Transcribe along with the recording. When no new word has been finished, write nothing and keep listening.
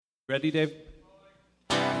Ready, Dave?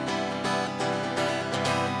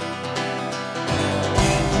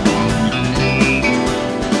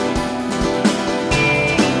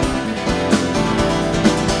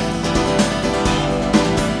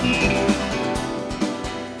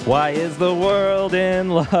 Why is the world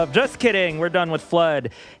in love? Just kidding. We're done with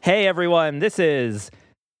Flood. Hey, everyone. This is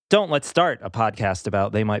Don't Let's Start, a podcast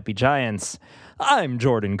about They Might Be Giants. I'm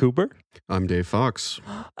Jordan Cooper. I'm Dave Fox.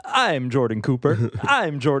 I'm Jordan Cooper.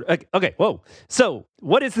 I'm Jordan. Okay, whoa. So,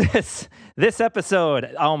 what is this? This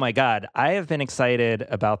episode, oh my God. I have been excited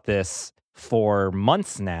about this for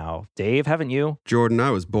months now. Dave, haven't you? Jordan, I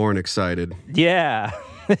was born excited. Yeah.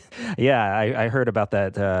 Yeah, I heard about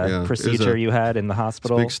that procedure you had in the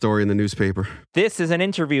hospital. It's a big story in the newspaper. This is an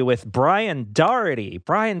interview with Brian Doherty.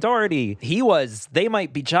 Brian Doherty, he was They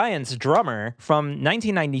Might Be Giants drummer from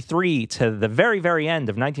 1993 to the very, very end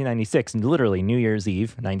of 1996, literally New Year's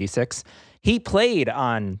Eve, 96. He played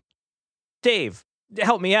on, Dave,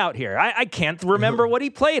 help me out here. I can't remember what he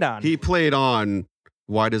played on. He played on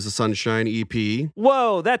Why Does the Sun Shine EP.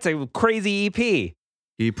 Whoa, that's a crazy EP.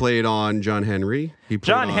 He played on John Henry.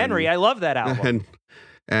 John Henry, I love that album.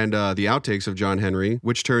 And the outtakes of John Henry,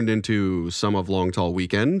 which turned into some of Long Tall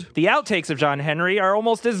Weekend. The outtakes of John Henry are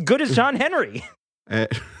almost as good as John Henry.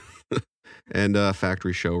 And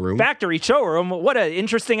Factory Showroom. Factory Showroom, what an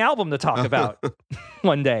interesting album to talk about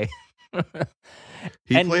one day.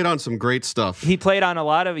 He played on some great stuff. He played on a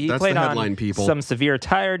lot of. That's played the headline, on people. Some Severe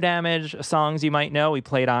Tire Damage songs you might know. He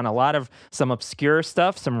played on a lot of some obscure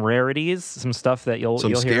stuff, some rarities, some stuff that you'll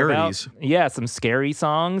hear about. Yeah, some scary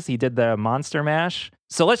songs. He did the Monster Mash.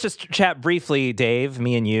 So let's just chat briefly, Dave,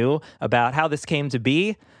 me and you, about how this came to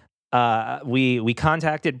be. We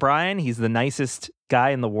contacted Brian. He's the nicest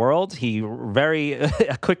guy in the world. He very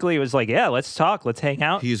quickly was like, "Yeah, let's talk. Let's hang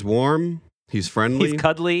out." He's warm. He's friendly. He's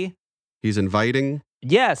cuddly. He's inviting.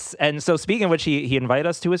 Yes. And so speaking of which, he invited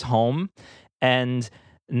us to his home. And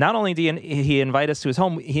not only did he invite us to his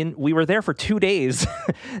home, we were there for 2 days,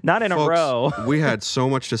 not in a row. We had so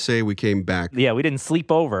much to say we came back. Yeah, we didn't sleep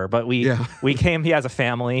over, but we came. He has a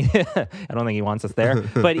family. I don't think he wants us there.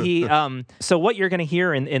 But so what you're going to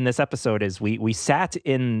hear in this episode is we sat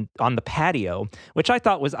on the patio, which I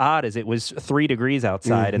thought was odd as it was 3 degrees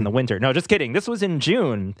outside in the winter. No, just kidding. This was in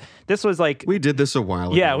June. This was like... We did this a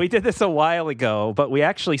while ago. Yeah, we did this a while ago, but we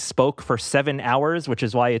actually spoke for 7 hours, which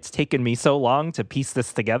is why it's taken me so long to piece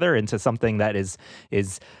this together into something that is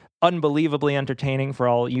unbelievably entertaining for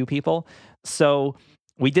all you people. So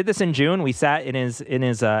we did this in June. We sat in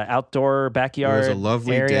his outdoor backyard. It was a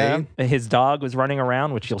lovely area. day. His dog was running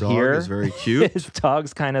around, which you'll hear. His dog is very cute. His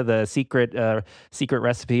dog's kind of the secret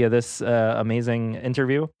recipe of this amazing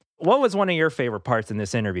interview. What was one of your favorite parts in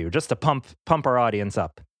this interview, just to pump our audience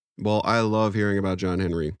up? Well, I love hearing about John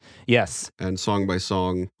Henry. Yes. And song by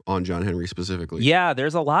song on John Henry specifically. Yeah,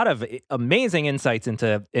 there's a lot of amazing insights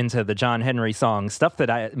into the John Henry songs, stuff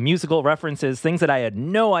musical references, things that I had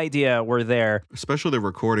no idea were there. Especially the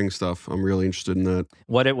recording stuff. I'm really interested in that.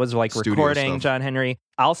 What it was like Studio recording stuff. John Henry.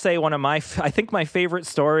 I'll say I think my favorite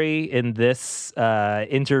story in this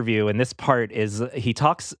interview, in this part, is he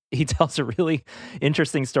tells a really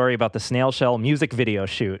interesting story about the Snail Shell music video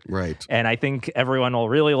shoot. Right. And I think everyone will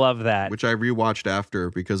really love that. Which I rewatched after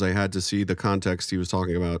because I had to see the context he was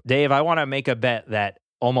talking about. Dave, I want to make a bet that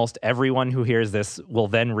almost everyone who hears this will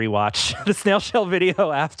then rewatch the Snail Shell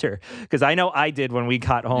video after, because I know I did when we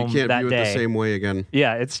got home that day. You can't view it the same way again.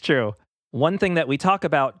 Yeah, it's true. One thing that we talk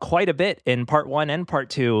about quite a bit in part 1 and part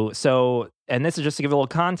 2, and this is just to give a little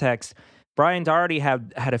context, Brian Doherty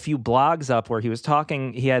had a few blogs up where he was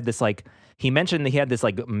talking, he mentioned that he had this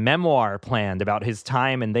like memoir planned about his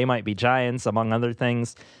time and They Might Be Giants, among other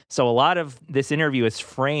things. So a lot of this interview is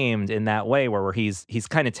framed in that way where he's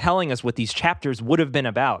kind of telling us what these chapters would have been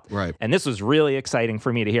about. Right. And this was really exciting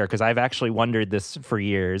for me to hear because I've actually wondered this for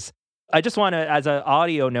years. I just want to, as an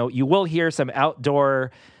audio note, you will hear some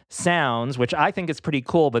outdoor sounds, which I think is pretty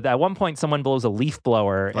cool. But at one point, someone blows a leaf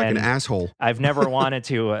blower. Like an asshole. I've never wanted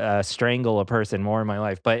to strangle a person more in my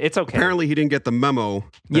life, but it's okay. Apparently, he didn't get the memo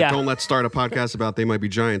that Don't Let's Start a podcast about They Might Be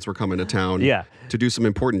Giants. We're coming to town to do some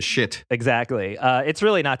important shit. Exactly. It's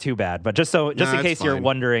really not too bad, but just in case you're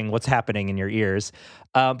wondering what's happening in your ears.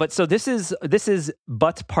 But so this is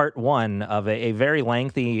but part 1 of a very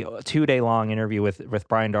lengthy 2-day long interview with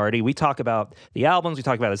Brian Doherty. We talk about the albums, we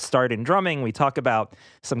talk about his start in drumming, we talk about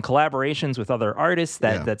some collaborations with other artists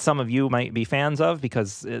that some of you might be fans of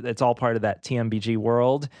because it's all part of that TMBG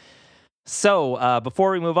world. So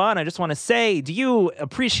before we move on, I just want to say, do you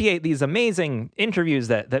appreciate these amazing interviews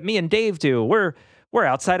that me and Dave do? we're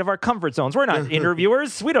outside of our comfort zones. We're not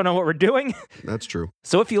interviewers. We don't know what we're doing. That's true.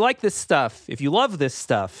 So if you like this stuff, if you love this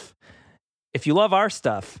stuff, if you love our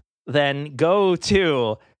stuff, then go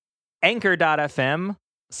to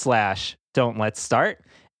anchor.fm/don'tlet'sstart,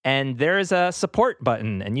 and there is a support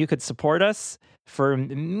button, and you could support us for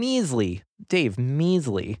measly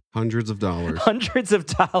hundreds of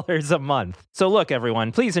dollars a month. So look,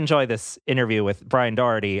 everyone, please enjoy this interview with Brian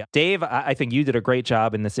Doherty. Dave, I think you did a great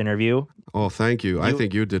job in this interview. Oh, thank you. I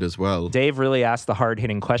think you did as well. Dave really asked the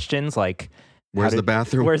hard-hitting questions like, Where's the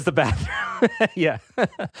bathroom? Yeah.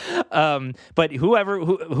 But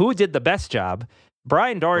who did the best job?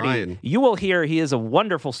 Brian Doherty, you will hear he is a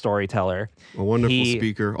wonderful storyteller. A wonderful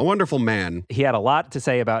speaker. A wonderful man. He had a lot to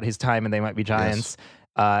say about his time in They Might Be Giants.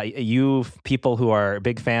 Yes. You people who are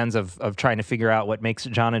big fans of trying to figure out what makes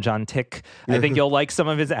John and John tick, I think you'll like some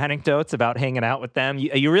of his anecdotes about hanging out with them.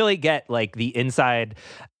 You really get like the inside.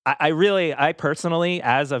 I personally,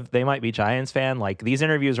 as a They Might Be Giants fan, like these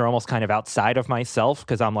interviews are almost kind of outside of myself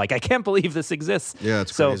because I'm like, I can't believe this exists. Yeah,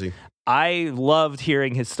 it's crazy. I loved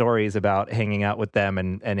hearing his stories about hanging out with them,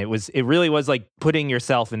 and it really was like putting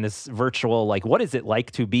yourself in this virtual, like, what is it like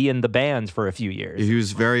to be in the band for a few years? He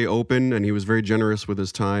was very open and he was very generous with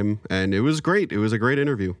his time, and it was great. It was a great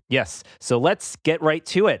interview. Yes. So let's get right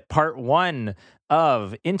to it. Part 1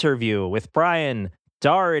 of interview with Brian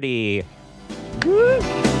Doherty. Woo!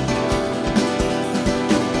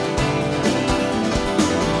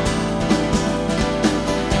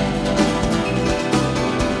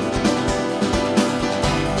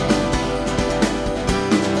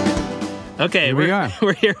 Okay,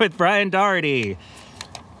 we're here with Brian Doherty.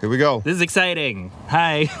 Here we go. This is exciting.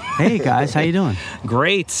 Hi. Hey guys, how you doing?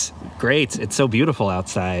 Great. It's so beautiful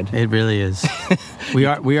outside. It really is. We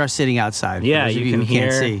are sitting outside. Yeah, you can hear.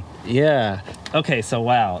 Can't see. Yeah. Okay, so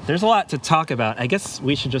wow, there's a lot to talk about. I guess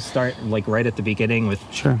we should just start like right at the beginning with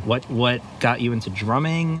what got you into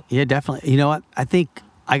drumming. Yeah, definitely. You know what? I think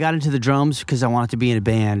I got into the drums because I wanted to be in a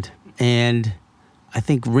band, and I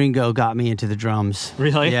think Ringo got me into the drums.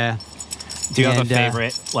 Really? Yeah. Do you have a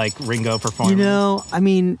favorite, like, Ringo performance?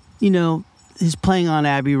 He's playing on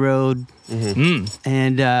Abbey Road,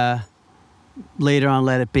 and later on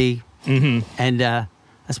Let It Be, and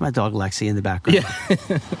that's my dog Lexi in the background.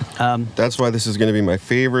 Yeah. That's why this is going to be my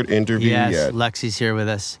favorite interview yet. Yes, Lexi's here with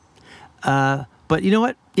us. But you know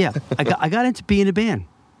what? Yeah, I got into being a band.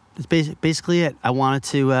 That's basically it. I wanted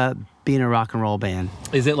to be in a rock and roll band.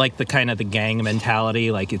 Is it like the kind of the gang mentality,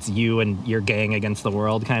 like it's you and your gang against the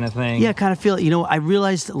world kind of thing? Yeah, kind of feel. I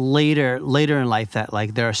realized later in life that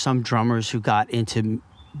like there are some drummers who got into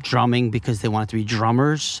drumming because they wanted to be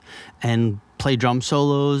drummers and play drum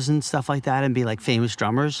solos and stuff like that and be like famous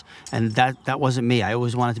drummers. And that wasn't me. I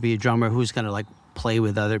always wanted to be a drummer who's going to like play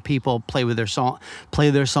with other people, play their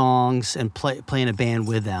songs, and play in a band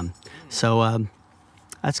with them. So.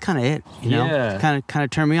 That's kind of it, Yeah. Kind of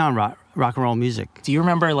turned me on rock and roll music. Do you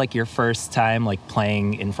remember like your first time like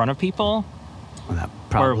playing in front of people? Well,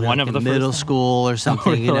 probably or one like of the middle school or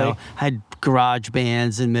something. Oh, really? Had garage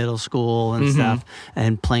bands in middle school and stuff,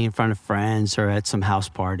 and playing in front of friends or at some house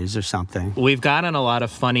parties or something. We've gotten a lot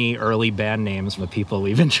of funny early band names from the people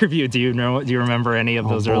we've interviewed. Do you remember any of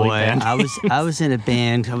those early band names? I was in a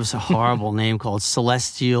band. It was a horrible name called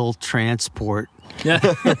Celestial Transport. Yeah.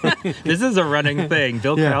 This is a running thing.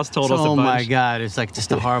 Bill Krause told us a bunch. Oh my God, it's like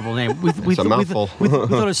just a horrible name. It's a mouthful. We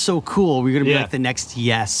thought it was so cool. We were going to be like the next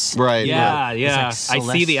Yes. Right. Yeah. Like I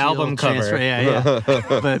see the album cover. Yeah.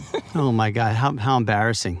 But oh my God, how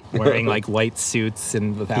embarrassing. Wearing like white suits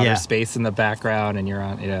and with outer space in the background, and you're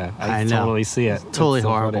on. Yeah, I know. Totally see it. It's totally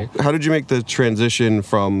horrible. Funny. How did you make the transition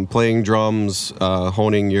from playing drums,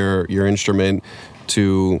 honing your instrument,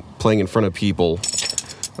 to playing in front of people?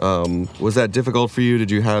 Was that difficult for you? Did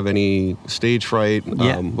you have any stage fright?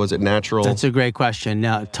 Yeah. Was it natural? That's a great question.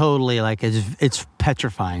 No, totally. Like it's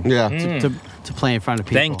petrifying. Yeah. To play in front of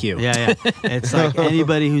people. Thank you. Yeah. It's like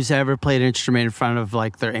anybody who's ever played an instrument in front of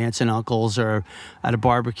like their aunts and uncles or at a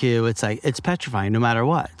barbecue. It's like it's petrifying no matter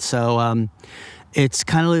what. So it's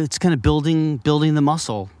kind of building the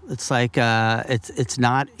muscle. It's like it's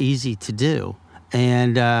not easy to do,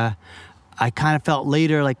 and. I kind of felt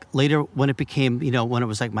later when it became, when it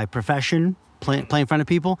was like my profession, playing in front of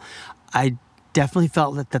people, I definitely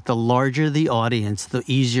felt that the larger the audience, the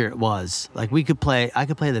easier it was. Like I could play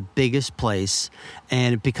the biggest place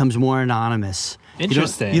and it becomes more anonymous.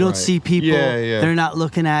 Interesting. You don't see people, they're not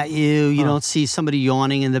looking at you. You don't see somebody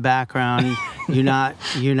yawning in the background. You're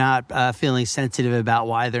not feeling sensitive about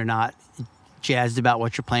why they're not jazzed about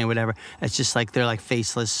what you're playing, whatever. It's just like they're like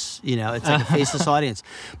faceless, it's like a faceless audience.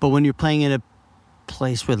 But when you're playing in a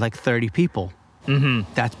place with like 30 people,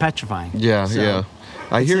 that's petrifying. Yeah, So, yeah.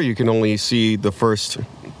 I hear you can only see the first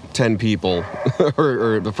 10 people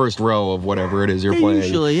or the first row of whatever it is you're playing.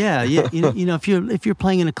 Usually, yeah. You know, if you're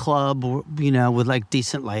playing in a club, or, you know, with like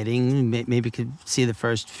decent lighting, maybe you could see the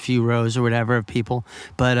first few rows or whatever of people.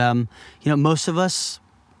 But you know, most of us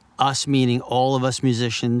meaning all of us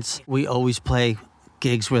musicians, we always play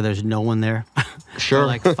gigs where there's no one there. Sure.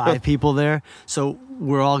 Like 5 people there. So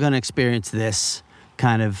we're all going to experience this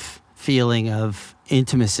kind of feeling of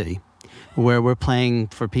intimacy, where we're playing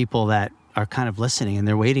for people that are kind of listening and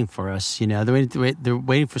they're waiting for us. You know, they're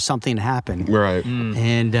waiting for something to happen. Right.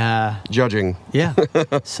 And Judging. yeah.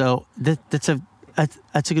 So that's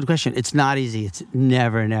a good question. It's not easy. It's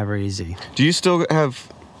never easy. Do you still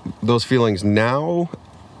have those feelings now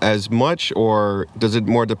as much, or does it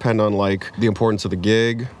more depend on like the importance of the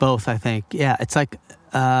gig? Both, I think. Yeah, it's like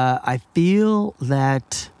I feel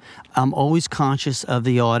that I'm always conscious of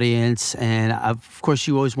the audience, and of course,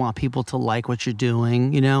 you always want people to like what you're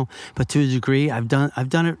doing, you know. But to a degree, I've done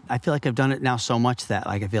it. I feel like I've done it now so much that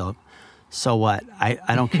like I feel, so what? I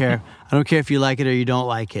don't care. I don't care if you like it or you don't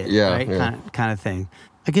like it. Yeah, right. yeah. Kind of thing.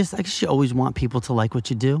 I guess you always want people to like what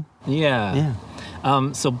you do. Yeah.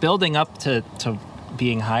 Yeah. So building up to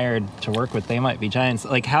being hired to work with They Might Be Giants,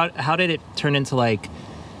 like how did it turn into like?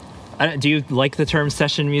 Do you like the term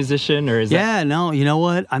session musician, or is that? No, you know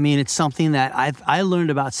what? I mean, it's something that I learned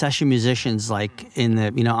about session musicians like in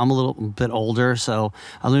the, you know, I'm a little bit older, so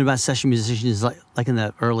I learned about session musicians like in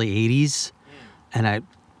the early 80s. And I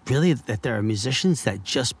really, that there are musicians that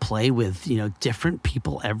just play with, you know, different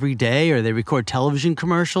people every day, or they record television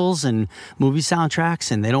commercials and movie soundtracks,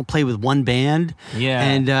 and they don't play with one band. Yeah.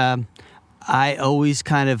 And I always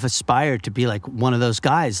kind of aspired to be like one of those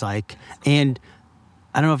guys, like, and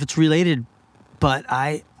I don't know if it's related, but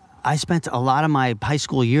I spent a lot of my high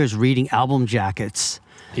school years reading album jackets.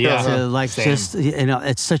 Yeah. So like Same. just, you know,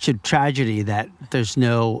 it's such a tragedy that there's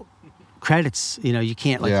no credits. You know, you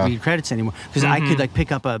can't like read credits anymore, because I could like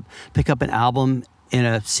pick up an album in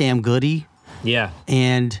a Sam Goody. Yeah.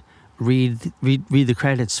 And read the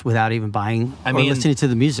credits without even buying or listening to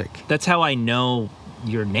the music. That's how I know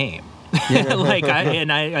your name. Like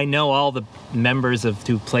I know all the members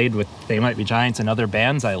who played with They Might Be Giants and other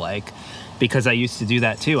bands I like, because I used to do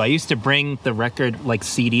that too. I used to bring the record like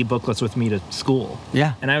CD booklets with me to school.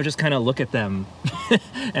 Yeah. And I would just kind of look at them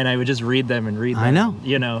and I would just read them. I know.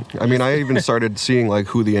 You know. I mean, I even started seeing like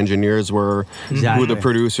who the engineers were, who the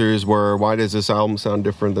producers were. Why does this album sound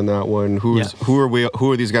different than that one? Who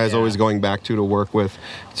are these guys always going back to work with?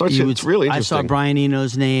 So it's really interesting. I saw Brian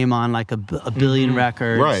Eno's name on like a billion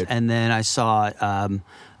records, right? And then I saw,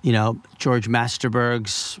 you know, George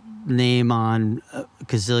Masterberg's name on a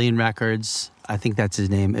gazillion records. I think that's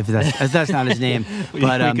his name. If that's not his name,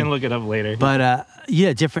 but we can look it up later. But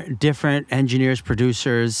yeah, different engineers,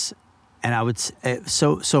 producers, and I would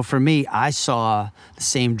so for me, I saw the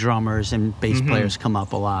same drummers and bass players come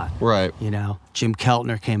up a lot. Right. You know, Jim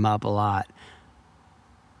Keltner came up a lot.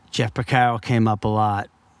 Jeff Porcaro came up a lot.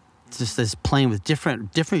 Just this playing with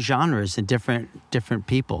different genres and different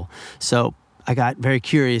people. So I got very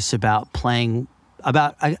curious about playing.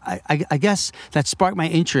 I guess that sparked my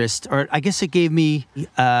interest, or I guess it gave me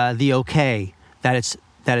the okay that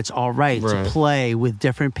it's all right to play with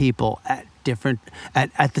different people at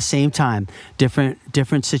the same time,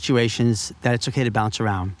 different situations, that it's okay to bounce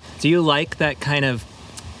around. Do you like that kind of,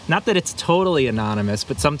 not that it's totally anonymous,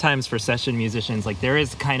 but sometimes for session musicians, like there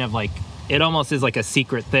is kind of like, it almost is like a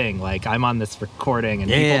secret thing. Like I'm on this recording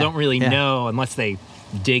and people don't really know unless they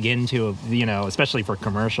dig into, you know, especially for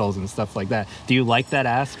commercials and stuff like that. Do you like that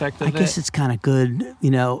aspect of it? I guess it's kind of good,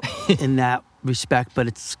 you know, in that respect, but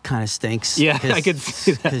it's kind of stinks. Yeah, I could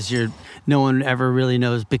see that. Because no one ever really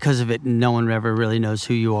knows, because of it, no one ever really knows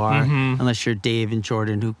who you are, unless you're Dave and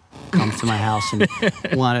Jordan, who comes to my house and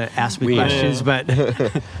want to ask me questions. But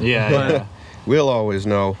we'll always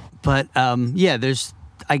know. But there's,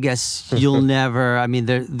 I guess you'll never, I mean,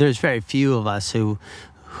 there's very few of us who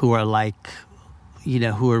are like, you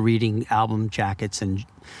know, who are reading album jackets and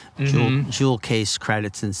jewel case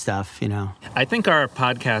credits and stuff, you know. I think our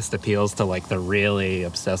podcast appeals to like the really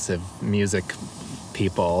obsessive music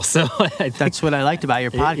people. So that's what I liked about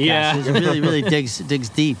your podcast. Yeah. It really digs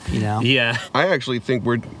deep, you know. Yeah. I actually think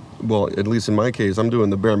well, at least in my case, I'm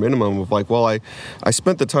doing the bare minimum of like, well, I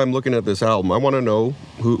spent the time looking at this album. I want to know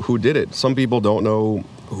who did it. Some people don't know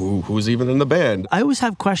who's even in the band. I always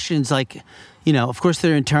have questions like, you know, of course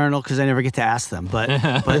they're internal because I never get to ask them, but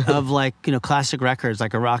of like, you know, classic records,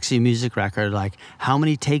 like a Roxy Music record, like how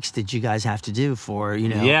many takes did you guys have to do for, you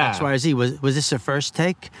know, X, Y, or Z? Was this the first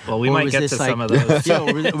take? Well, we might get to some of those.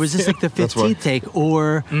 Was this like the 15th take,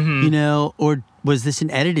 or you know, or was this an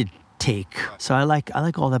edited take? So I like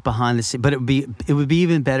all that behind the scenes, but it would be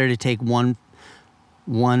even better to take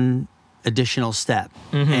one additional step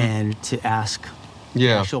and to ask the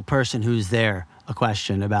actual person who's there a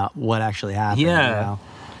question about what actually happened. Yeah.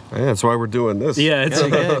 Yeah, that's why we're doing this. Yeah, it's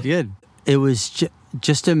Good. It was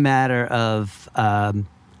just a matter of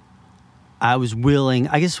I was willing.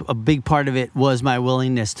 I guess a big part of it was my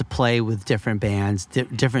willingness to play with different bands,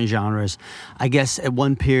 different genres. I guess at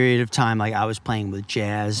one period of time, like I was playing with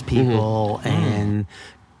jazz people and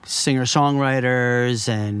singer-songwriters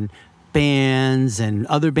and bands and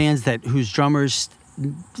other bands whose drummers,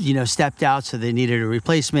 stepped out, so they needed a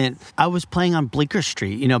replacement. I was playing on Bleecker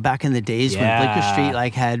Street, back in the days when Bleecker Street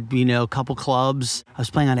had, a couple clubs. I was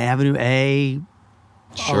playing on Avenue A,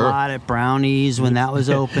 a lot at Brownies when that was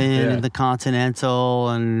open, and the Continental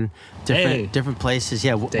and different places.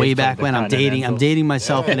 Yeah, way back when. I'm dating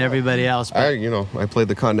myself and everybody else. But I played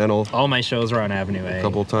the Continental. All my shows were on Avenue A a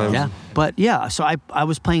couple times. Yeah, but so I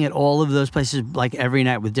was playing at all of those places like every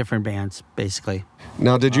night with different bands, basically.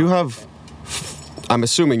 Now, did you have? I'm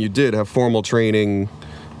assuming you did have formal training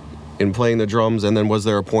in playing the drums, and then was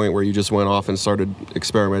there a point where you just went off and started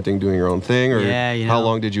experimenting, doing your own thing, or how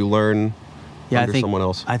long did you learn under someone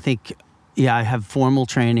else? I think, I have formal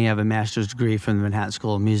training. I have a master's degree from the Manhattan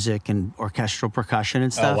School of Music and orchestral percussion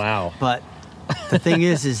and stuff. Oh, wow. But the thing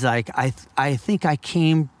is like, I think I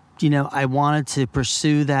came, I wanted to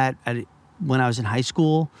pursue that when I was in high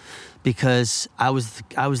school, because I was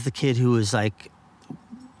the kid who was like,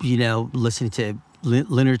 listening to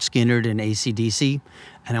Lynyrd Skynyrd and AC/DC,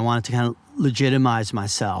 and I wanted to kind of legitimize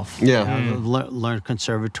myself. Learn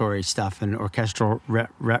conservatory stuff and orchestral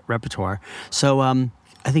repertoire. So I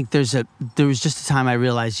think there was just a time I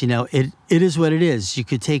realized, it is what it is. You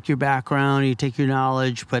could take your background, you take your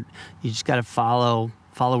knowledge, but you just got to follow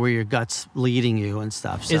where your gut's leading you and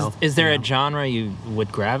stuff. So is there a genre you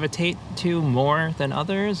would gravitate to more than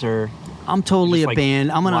others, or? I'm totally a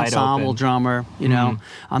band. I'm an ensemble open drummer.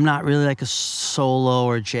 I'm not really like a solo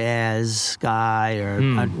or jazz guy,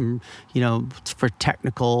 or for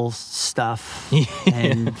technical stuff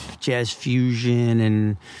and jazz fusion,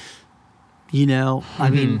 and I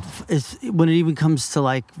mean, when it even comes to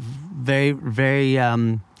like very very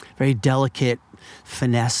very delicate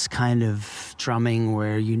finesse kind of drumming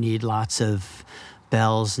where you need lots of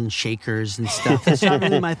bells and shakers and stuff. That's not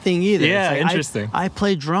really my thing either. Yeah, like interesting. I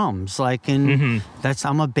play drums, I'm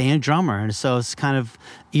a band drummer, and so it's kind of,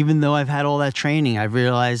 even though I've had all that training, I've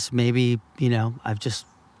realized maybe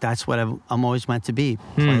that's what I'm always meant to be.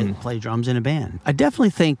 Play drums in a band. I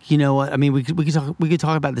definitely think, I mean, we could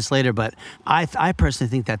talk about this later, but I personally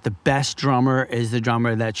think that the best drummer is the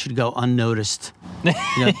drummer that should go unnoticed.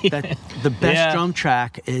 That the best drum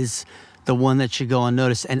track is the one that should go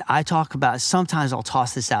unnoticed. And I talk about, sometimes I'll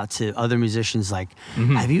toss this out to other musicians, like,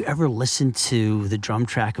 have you ever listened to the drum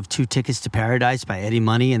track of 2 Tickets to Paradise by Eddie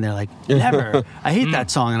Money? And they're like, never. I hate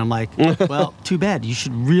that song. And I'm like, well, too bad. You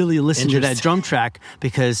should really listen to that drum track,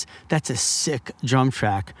 because that's a sick drum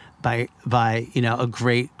track by a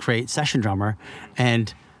great session drummer,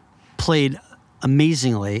 and played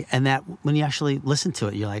amazingly. And that, when you actually listen to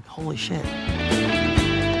it, you're like, holy shit.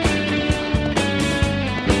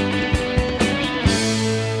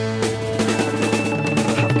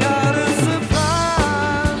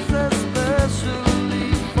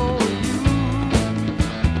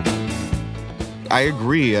 I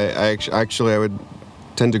agree. I would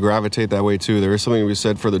tend to gravitate that way too. There is something to be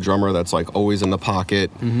said for the drummer that's like always in the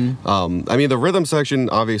pocket. I mean, the rhythm section,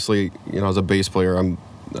 obviously, as a bass player, I'm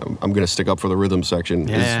going to stick up for the rhythm section.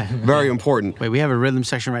 It's very important. Wait, we have a rhythm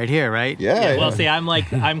section right here, right? Yeah. Well, see, I'm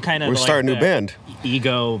kind of we're starting a new band.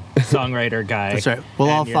 Ego songwriter guy. That's right. We'll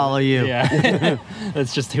all follow you. Yeah.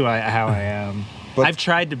 That's just how I am. But I've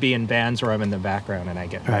tried to be in bands where I'm in the background and I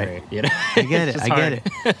get very, I get it. I get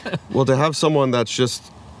it. Well, to have someone that's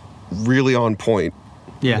just really on point,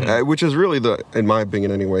 which is really in my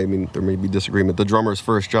opinion anyway, I mean, there may be disagreement, the drummer's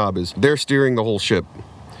first job is they're steering the whole ship.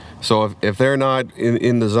 So if they're not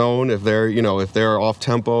in the zone, if they're off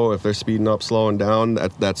tempo, if they're speeding up, slowing down,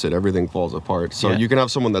 that's it. Everything falls apart. So you can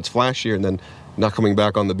have someone that's flashier and then not coming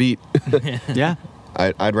back on the beat. Yeah.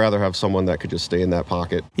 I'd rather have someone that could just stay in that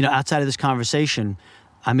pocket. Outside of this conversation,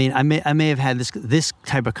 I mean, I may have had this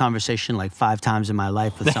type of conversation like 5 times in my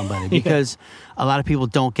life with somebody, because a lot of people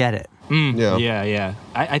don't get it. Yeah.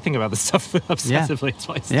 I think about this stuff obsessively. It's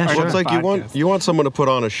why Well, it's like you want someone to put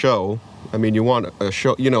on a show. I mean, you want a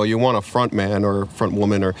show. You want a front man or front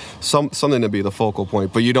woman or something to be the focal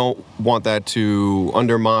point, but you don't want that to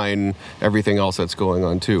undermine everything else that's going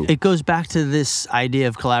on too. It goes back to this idea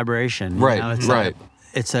of collaboration, right?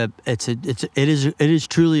 It is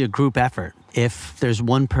truly a group effort. if there's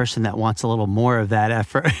one person that wants a little more of that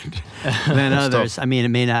effort than others, I mean, it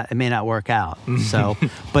may not work out. So,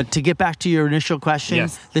 but to get back to your initial question,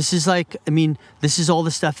 yes. This is this is all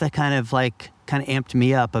the stuff that kind of amped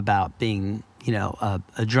me up about being, a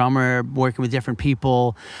drummer, working with different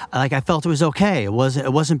people. Like, I felt it was okay. It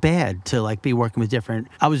wasn't bad to be working with different.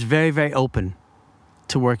 I was very, very open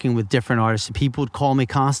to working with different artists. And people would call me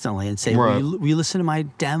constantly and say, right. will you listen to my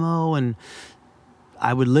demo? And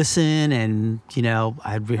I would listen, and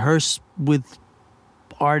I'd rehearse with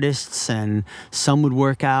artists, and some would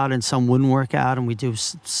work out and some wouldn't work out, and we do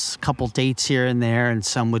a couple dates here and there, and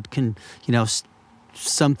some would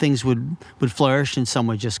some things would flourish and some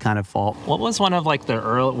would just kind of fall. What was one of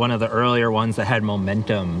one of the earlier ones that had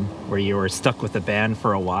momentum, where you were stuck with the band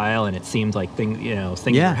for a while and it seemed like things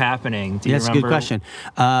were happening? Do you That's remember? a good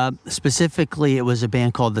question. Specifically, it was a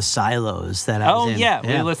band called The Silos that I was in. Okay,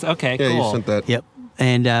 Yeah, cool. you sent that. Yep.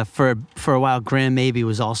 And for a while, Graham Mabey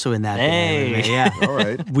was also in that band. Yeah. All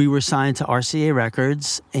right. We were signed to RCA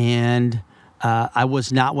Records, and I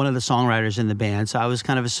was not one of the songwriters in the band, so I was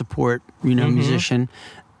kind of a support, musician.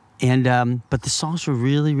 And but the songs were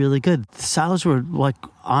really, really good. The Silos were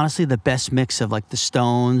honestly the best mix of the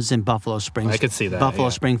Stones and Buffalo Springfield. I could see that. Buffalo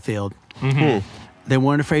Springfield. Mm-hmm. They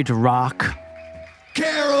weren't afraid to rock.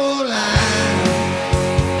 Caroline.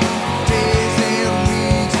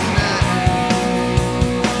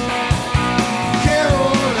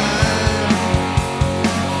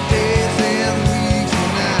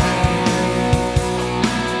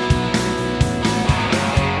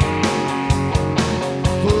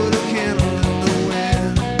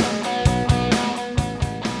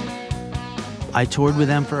 I toured with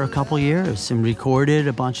them for a couple years and recorded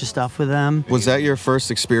a bunch of stuff with them. Was that your first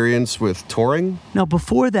experience with touring? No,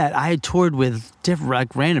 before that, I had toured with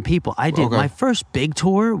different, random people. I did. Okay. My first big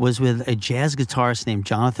tour was with a jazz guitarist named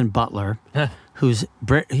Jonathan Butler, who's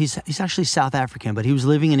he's actually South African, but he was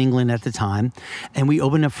living in England at the time, and we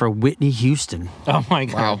opened up for Whitney Houston. Oh my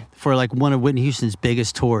God! Wow. For one of Whitney Houston's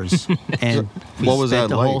biggest tours, and we What was spent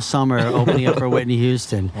that the like? whole summer opening up for Whitney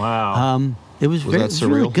Houston. Wow. It was Was that it was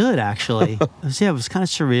really surreal? good, actually. It was kind of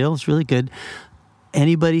surreal. It was really good.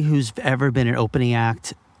 Anybody who's ever been an opening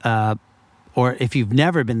act, or if you've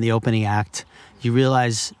never been the opening act, you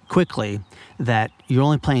realize quickly that you're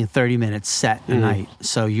only playing 30 minutes set a night.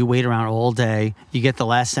 So you wait around all day, you get the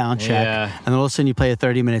last sound check, and then all of a sudden you play a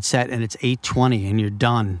 30-minute set and it's 8:20 and you're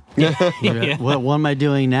done. What am I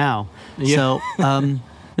doing now? Yeah. So,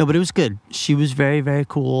 no, but it was good. She was very, very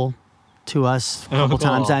cool to us. A couple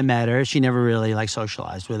times I met her. She never really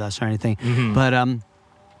socialized with us or anything. Mm-hmm. But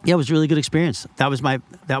yeah, it was a really good experience. I was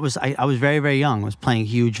very, very young. I was playing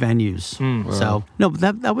huge venues. Wow. So no,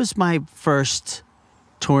 that was my first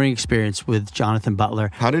touring experience with Jonathan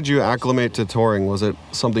Butler. How did you acclimate to touring? Was it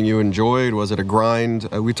something you enjoyed? Was it a grind?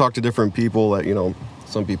 We talked to different people that,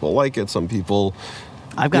 some people like it, some people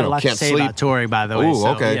I've got a lot to say about touring, by the way. Ooh, so,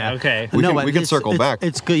 okay. Yeah. Okay. We can circle back.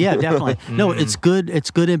 It's good. Yeah, definitely. No, it's good.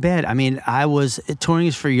 It's good and bad. I mean, touring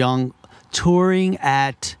is for young. Touring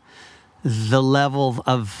at the level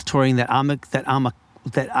of touring that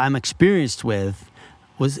I'm experienced with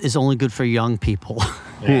is only good for young people.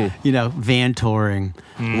 Van touring.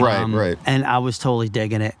 Right. And I was totally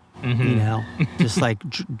digging it. Mm-hmm. Just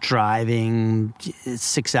driving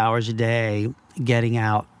 6 hours a day, getting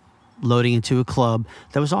out, loading into a club.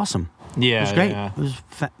 That was awesome. Yeah, it was great. Yeah. It was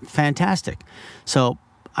fantastic. So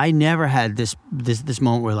I never had this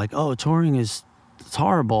moment where touring it's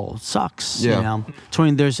horrible, it sucks. Yeah.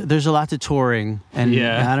 Touring. There's a lot to touring, and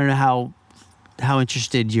I don't know how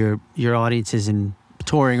interested your audience is in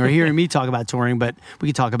touring or hearing me talk about touring, but we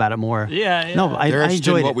could talk about it more. Yeah. No, I They're interested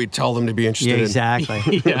enjoyed in what it. we tell them to be interested Yeah, in.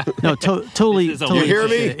 exactly. Yeah. No, totally. You hear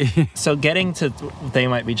me? So getting to They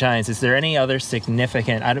Might Be Giants, is there any other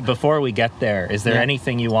significant, before we get there, is there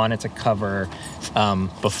anything you wanted to cover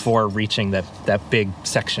before reaching that big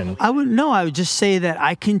section? I would just say that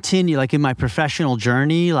I continue, in my professional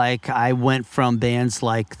journey, I went from bands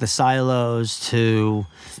like the Silos to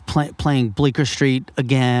playing Bleecker Street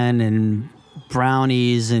again, and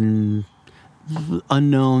Brownies, and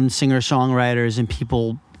unknown singer-songwriters and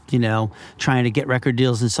people, trying to get record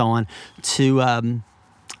deals and so on, to I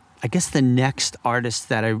guess the next artist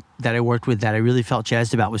that I worked with that I really felt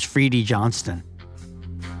jazzed about was Freedy Johnston.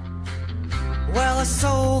 Well, I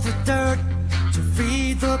sold the dirt to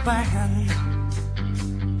feed the band,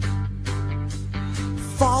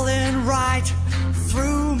 falling right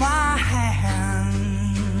through my hands.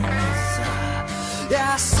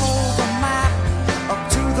 Yeah, I sold the map up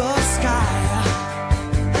to the sky,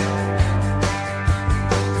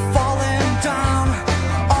 falling down,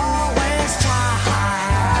 always try.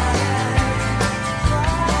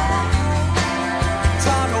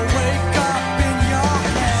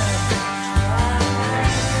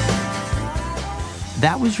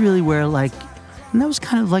 was really where and that was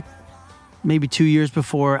kind of like maybe 2 years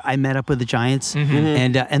before I met up with the Giants,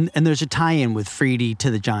 and there's a tie-in with Freedy to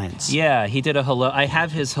the Giants. Yeah, he did a Hello. I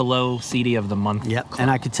have his Hello CD of the month. Yep, and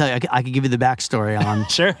I could tell you, I could give you the backstory on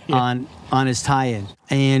sure, yeah. on his tie-in.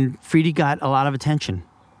 And Freedy got a lot of attention,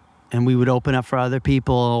 and we would open up for other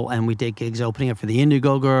people, and we did gigs opening up for the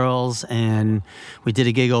Indigo Girls, and we did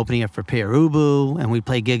a gig opening up for Pere Ubu, and we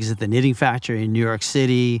played gigs at the Knitting Factory in New York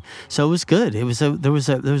City. So it was good. There was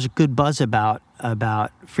a good buzz about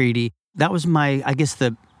Freedy. That was I guess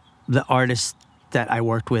the artist that I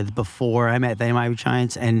worked with before I met They Might Be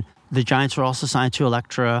Giants, and the Giants were also signed to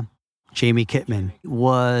Elektra. Jamie Kitman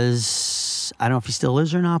was, I don't know if he still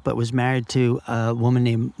is or not, but was married to a woman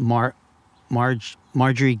named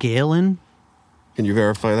Marjorie Galen. Can you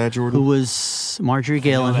verify that, Jordan? Who was Marjorie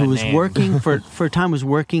Galen, who was working for a time was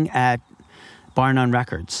working at Bar None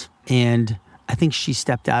Records, and I think she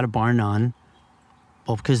stepped out of Bar None.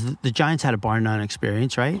 Well, because the Giants had a Bar None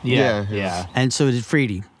experience, right? Yeah. And so did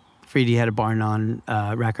Freedy. Freedy had a Bar None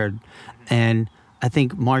record. And I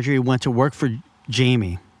think Marjorie went to work for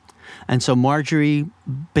Jamie. And so Marjorie,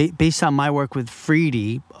 based on my work with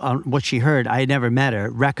Freedy, on what she heard, I had never met her,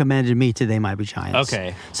 recommended me to They Might Be Giants.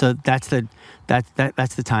 Okay. So that's the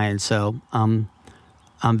tie-in. So I'm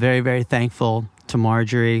very, very thankful to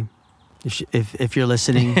Marjorie. If you're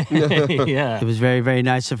listening, yeah, it was very, very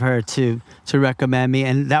nice of her to recommend me,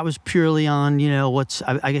 and that was purely on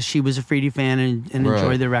I guess she was a Freedy fan and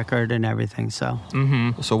enjoyed the record and everything. So,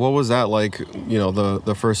 So what was that like?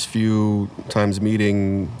 The first few times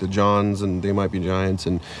meeting the Johns and They Might Be Giants,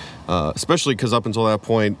 and especially because up until that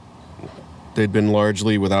point, they'd been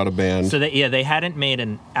largely without a band. So they hadn't made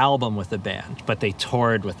an album with a band, but they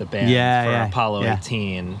toured with a band for Apollo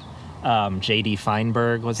 18. J.D.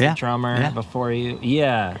 Feinberg was the drummer before you.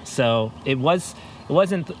 Yeah, so it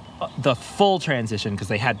wasn't the full transition because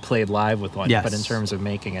they had played live with one. Yes. But in terms of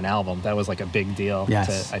making an album, that was like a big deal.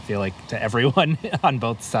 Yes. I feel like to everyone on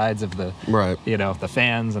both sides of the the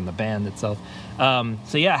fans and the band itself.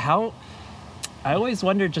 How I always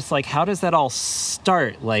wondered just like how does that all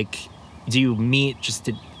start? Like, do you meet just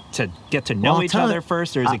to get to know each other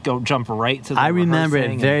first, or does it jump right to the I remember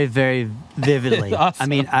it very, very vividly. Awesome. I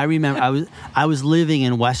mean, I remember I was living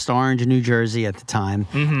in West Orange, New Jersey at the time,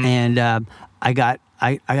 and I got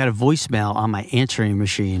a voicemail on my answering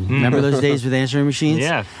machine. Remember those days with answering machines?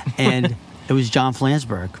 Yeah. And it was John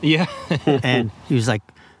Flansburgh. Yeah. And he was like,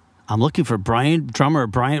 I'm looking for rock drummer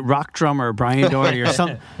Brian Doherty or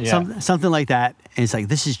something like that. And it's like,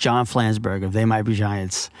 this is John Flansburgh of They Might Be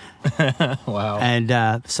Giants. Wow.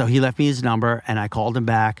 And so he left me his number, and I called him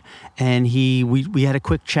back, and we had a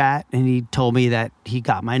quick chat, and he told me that he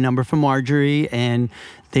got my number from Marjorie, and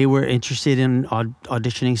they were interested in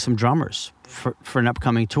auditioning some drummers for an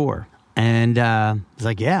upcoming tour. And I was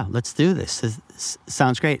like, yeah, let's do this. This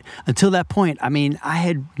sounds great. Until that point, I mean, I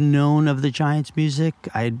had known of the Giants music.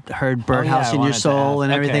 I'd heard Birdhouse in Your Soul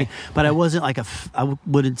and everything, but I wasn't like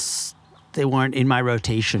they weren't in my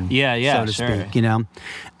rotation, so to speak,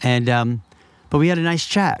 And, but we had a nice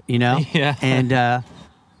chat, Yeah. And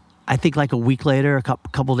I think like a week later, a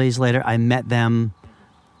couple days later, I met them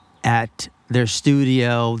at their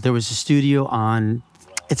studio. There was a studio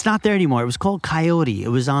it's not there anymore. It was called Coyote. It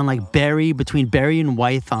was on like between Berry and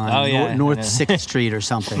Wythe on North 6th Street or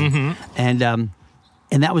something. And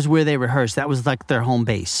that was where they rehearsed. That was like their home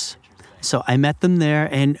base. So I met them there,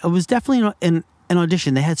 and it was definitely an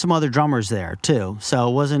audition. They had some other drummers there too. So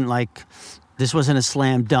it wasn't like, this wasn't a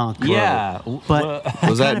slam dunk. Yeah. But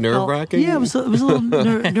was that nerve-wracking? Yeah, it was a little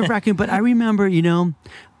nerve-wracking. But I remember,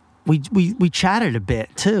 we chatted a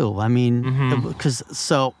bit too. I mean, because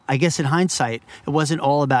so I guess in hindsight, it wasn't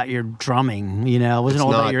all about your drumming. It wasn't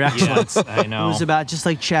about your excellence. Yes, I know. It was about just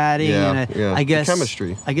like chatting. I guess the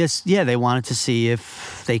chemistry. I guess they wanted to see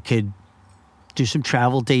if they could do some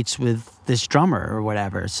travel dates with this drummer or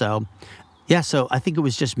whatever. So so I think it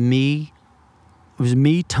was just me. It was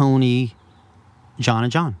me, Tony, John,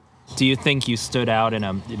 and John. Do you think you stood out in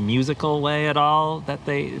a musical way at all that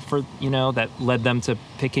that led them to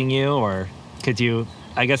picking you, or could you?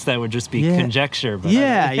 I guess that would just be conjecture. But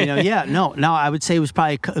No, I would say it was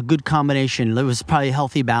probably a good combination. It was probably a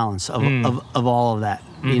healthy balance of all of that.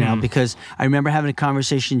 Because I remember having a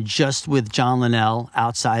conversation just with John Linnell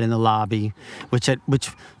outside in the lobby, which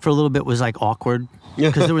for a little bit was like awkward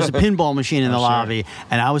because there was a pinball machine in the lobby,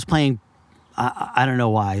 and I was playing. I don't know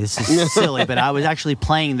why. This is silly, but I was actually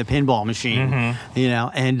playing the pinball machine,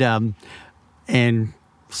 and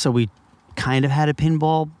so we kind of had a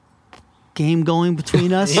pinball game going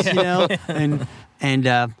between us, and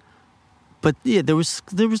but yeah, there was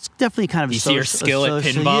definitely kind of you see your skill at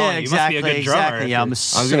pinball. Yeah, exactly. You must be a good drummer. Exactly. Yeah, I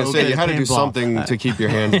was going to say you had to do something to keep your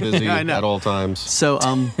hands busy at all times. So,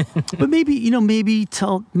 but maybe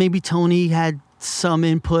Tony had some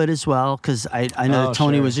input as well, because I know that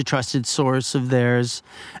Tony was a trusted source of theirs,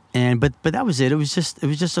 but that was it. It was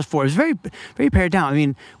just a four. It was very, very pared down. I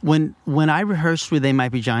mean, when I rehearsed with They Might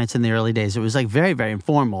Be Giants in the early days, it was like very, very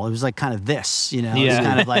informal. It was like kind of this, It was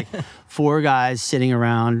kind of like four guys sitting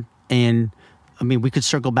around, and I mean, we could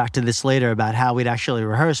circle back to this later about how we'd actually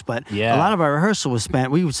rehearse, but a lot of our rehearsal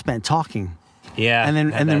we would spend talking. Yeah, and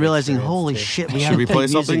then realizing, holy shit, should we play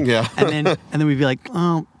something? Yeah, and then we'd be like,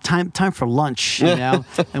 oh, time for lunch, and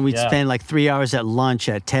we'd spend like 3 hours at lunch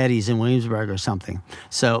at Teddy's in Williamsburg or something.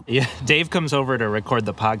 So Dave comes over to record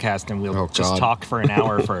the podcast, and we'll just talk for an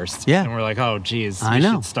hour first. Yeah, and we're like, oh, geez, we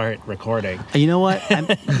should start recording. You know what?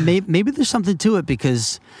 Maybe there's something to it,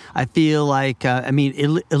 because I feel like at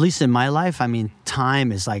least in my life,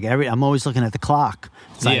 time is like I'm always looking at the clock.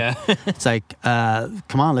 It's like,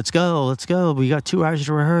 come on, let's go. We got 2 hours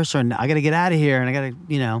to rehearse, and I got to get out of here, and I got to,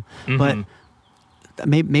 Mm-hmm. But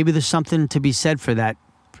maybe there's something to be said for that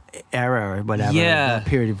era or whatever, that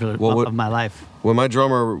period of my life. When my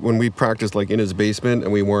drummer, when we practiced like in his basement,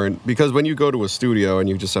 and we weren't, because when you go to a studio and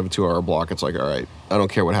you just have a 2 hour block, it's like, all right, I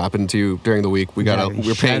don't care what happened to you during the week. We're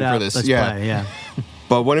paying for this. Let's play,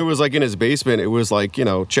 But when it was like in his basement, it was like,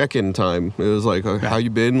 check-in time. It was like, how you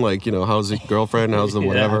been? Like, how's the girlfriend? How's the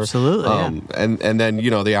whatever? Absolutely. And then,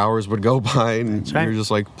 the hours would go by, and you're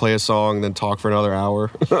just like, play a song, then talk for another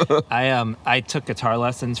hour. I took guitar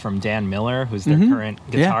lessons from Dan Miller, who's their current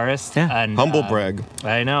guitarist. Yeah. And, humble brag.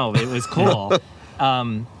 I know. It was cool. It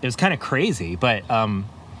was kind of crazy, but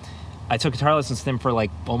I took guitar lessons with him for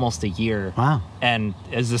like almost a year. Wow. And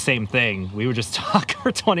it was the same thing. We would just talk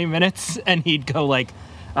for 20 minutes, and he'd go like,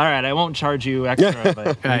 all right, I won't charge you extra, but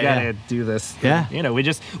you gotta do this. Yeah.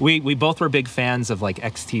 We both were big fans of like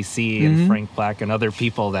XTC and Frank Black and other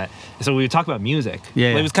people so we would talk about music.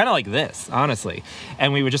 Yeah. It was kind of like this, honestly.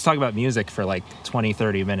 And we would just talk about music for like 20,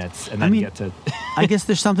 30 minutes, and then get to... I guess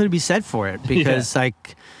there's something to be said for it, because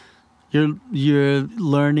like... You're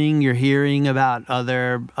learning, you're hearing about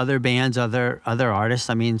other bands, other artists.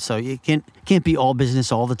 So you can't be all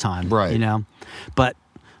business all the time, right? But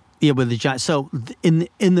with the Giants. So in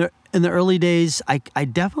the early days, I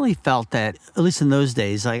definitely felt that, at least in those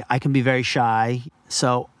days, I can be very shy.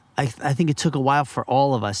 So I think it took a while for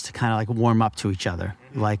all of us to kind of like warm up to each other.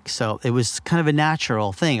 So it was kind of a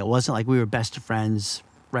natural thing. It wasn't like we were best of friends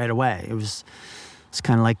right away. It's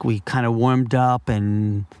kind of like we kind of warmed up,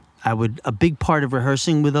 and a big part of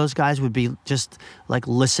rehearsing with those guys would be just like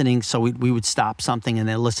listening. So we would stop something, and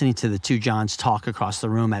then listening to the two Johns talk across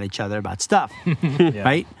the room at each other about stuff,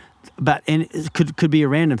 right? And it could be a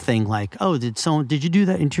random thing like, oh, did you do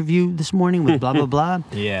that interview this morning with blah, blah, blah?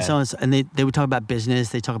 Yeah. So, and they would talk about business.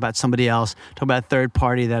 They talk about somebody else, talk about a third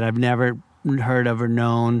party that I've never heard of or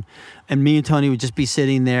known. And me and Tony would just be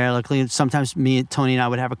sitting there. Luckily, sometimes Tony and I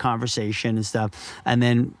would have a conversation and stuff. And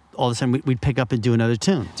then all of a sudden we'd pick up and do another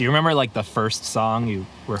tune. Do you remember like the first song you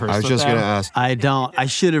rehearsed? I was just going to ask. I don't. I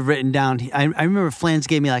should have written down. I remember Flans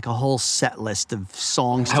gave me like a whole set list of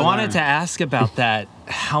songs to learn. Wanted to ask about that,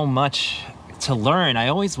 how much to learn. I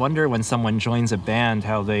always wonder when someone joins a band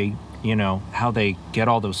how they get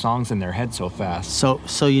all those songs in their head so fast.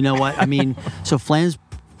 So you know what? So Flans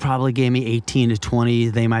probably gave me 18 to 20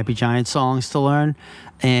 They Might Be Giant songs to learn.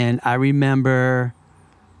 And I remember,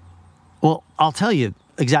 well, I'll tell you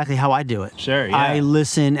exactly how I do it. Sure, yeah. I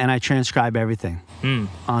listen and I transcribe everything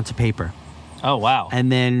onto paper. Oh, wow.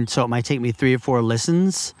 And then, so it might take me 3 or 4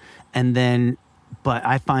 listens, but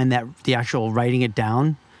I find that the actual writing it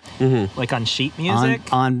down. Like on sheet music?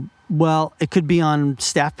 Well, it could be on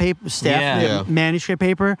staff paper, manuscript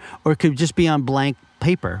paper, or it could just be on blank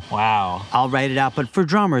paper. Wow. I'll write it out, but for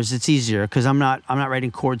drummers it's easier because I'm not writing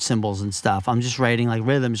chord symbols and stuff. I'm just writing like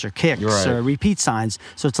rhythms or kicks or repeat signs.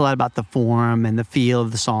 So it's a lot about the form and the feel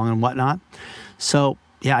of the song and whatnot. So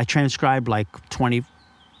yeah, I transcribed like 20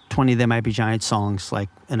 They Might Be Giant songs like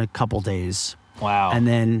in a couple days. Wow. And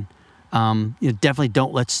then definitely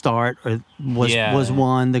Don't Let's Start was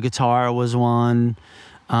one. The guitar was one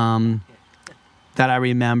that I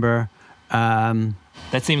remember.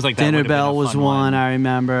 That seems like that Dinner Bell was one I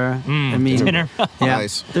remember. Dinner Bell. Yeah,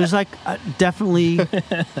 nice. There's like definitely.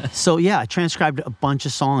 So yeah, I transcribed a bunch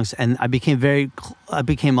of songs, and I became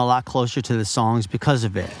a lot closer to the songs because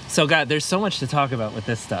of it. So God, there's so much to talk about with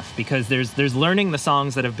this stuff because there's learning the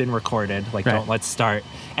songs that have been recorded, like Don't Let's Start.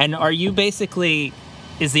 And are you basically,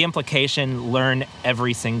 is the implication learn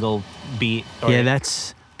every single beat? Yeah,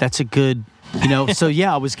 that's a good So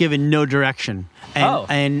yeah, I was given no direction.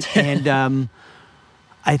 And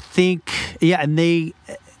I think, and they,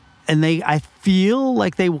 I feel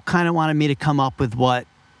like they kind of wanted me to come up with what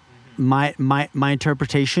my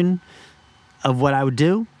interpretation of what I would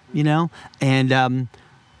do, and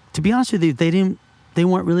to be honest with you, they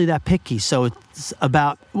weren't really that picky. So it's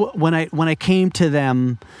about when I came to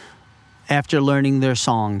them after learning their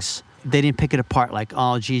songs, they didn't pick it apart like,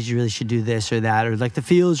 oh, geez, you really should do this or that, or like the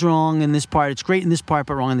feel is wrong in this part, it's great in this part,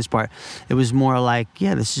 but wrong in this part. It was more like,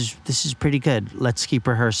 yeah, this is pretty good. Let's keep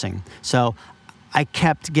rehearsing. So I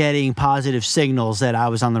kept getting positive signals that I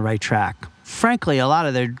was on the right track. Frankly,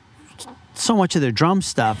 so much of their drum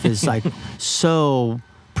stuff is like so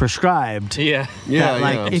prescribed. Yeah.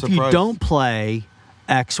 That, if you don't play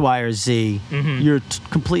X, Y, or Z, you're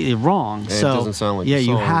completely wrong. So it doesn't sound like the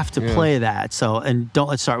you song. have to play that. So, and Don't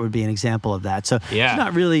Let's Start would be an example of that. So there's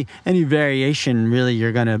not really any variation really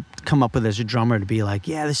you're going to come up with as a drummer to be like,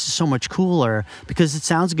 yeah, this is so much cooler because it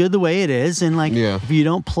sounds good the way it is. And if you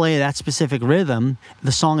don't play that specific rhythm,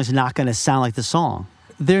 the song is not going to sound like the song.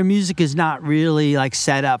 Their music is not really like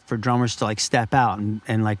set up for drummers to like step out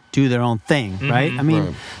and like do their own thing, right? I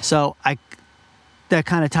mean, so that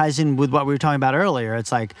kind of ties in with what we were talking about earlier.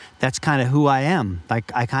 It's like, that's kind of who I am. Like,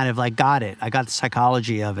 I kind of like got it. I got the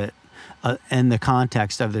psychology of it and the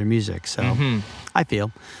context of their music. So I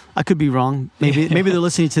feel I could be wrong. Maybe they're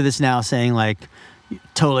listening to this now saying like,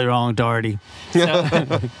 totally wrong, Doherty. So,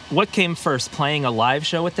 what came first, playing a live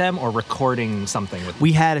show with them or recording something with them?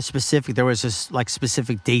 We had there was just like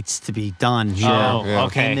specific dates to be done here.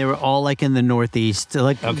 Okay. And they were all like in the Northeast,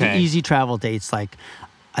 like easy travel dates. Like,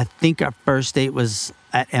 I think our first date was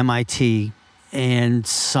at MIT and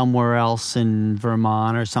somewhere else in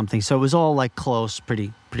Vermont or something. So it was all like close,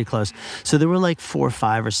 pretty close. So there were like 4,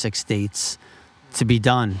 5, or 6 dates to be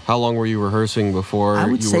done. How long were you rehearsing before? I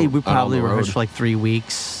would say we probably rehearsed for like 3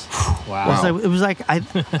 weeks. Wow. It was like I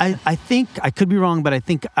think I could be wrong, but I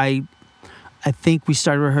think we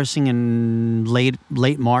started rehearsing in late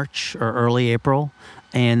March or early April,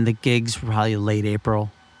 and the gigs were probably late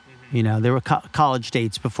April. There were college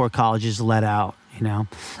dates before colleges let out,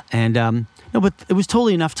 And, no, but it was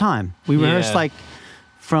totally enough time. We rehearsed like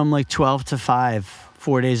from like 12 to 5,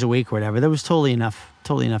 4 days a week or whatever. There was totally enough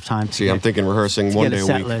time. See, I'm thinking rehearsing one day a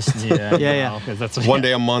week. List. Yeah. That's one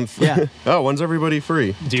day a month. Yeah. Oh, when's everybody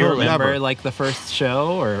free? Do you remember like the first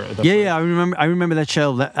show or? I remember that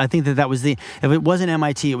show. I think that was if it wasn't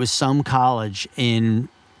MIT, it was some college in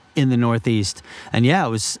the Northeast. And it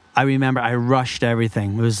was, I remember I rushed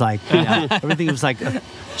everything. It was like, everything was like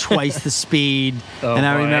twice the speed. And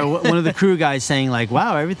I remember one of the crew guys saying like,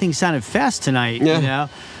 wow, everything sounded fast tonight,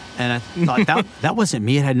 And I thought that wasn't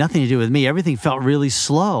me. It had nothing to do with me. Everything felt really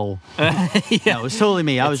slow. It was totally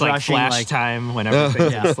me. I was like rushing flash time when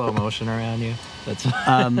everything's in slow motion around you. That's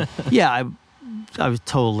I was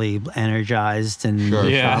totally energized and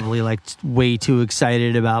probably like way too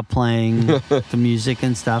excited about playing the music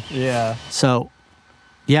and stuff. Yeah. So,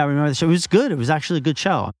 I remember the show. It was good. It was actually a good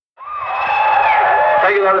show.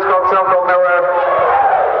 Thank you. That was called Self-Help Nowhere.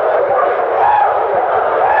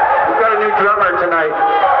 We've got a new drummer tonight.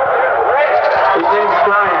 His name's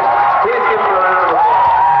Brian. Please give him a round of applause.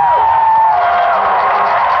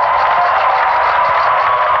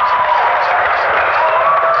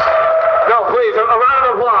 No, please, a round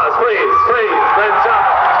of applause, please. Let's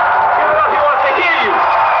give it up. He wants to hear you.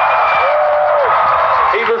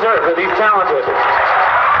 He deserves it. He's talented.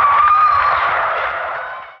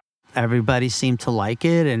 Everybody seemed to like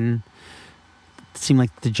it, and it seemed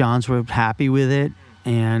like the Johns were happy with it,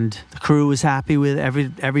 and the crew was happy with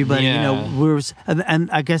everybody. And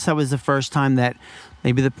I guess that was the first time that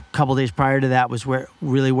maybe the couple days prior to that was where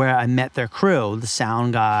I met their crew, the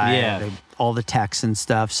sound guy, all the techs and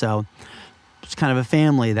stuff. So it's kind of a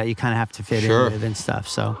family that you kind of have to fit in with and stuff.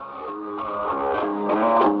 So.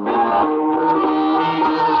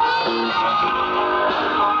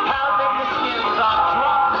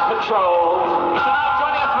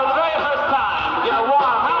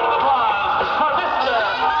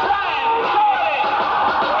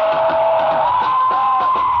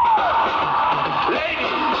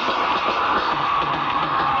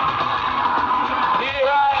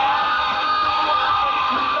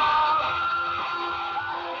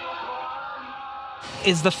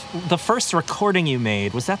 is the first recording you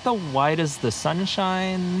made, was that the Why Does the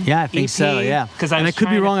Sunshine Yeah, I think EP? so, yeah. And I could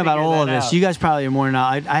be wrong about all of this. You guys probably are more than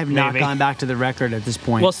I have not gone back to the record at this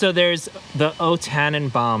point. Well, so there's the O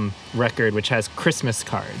Tannenbaum record, which has Christmas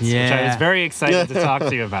cards, which I was very excited to talk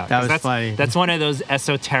to you about. That was funny. That's one of those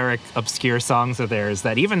esoteric, obscure songs of theirs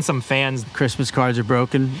that even some fans... Christmas cards are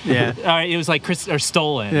broken. Yeah. It was like or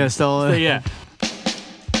stolen. Yeah, stolen. So, yeah.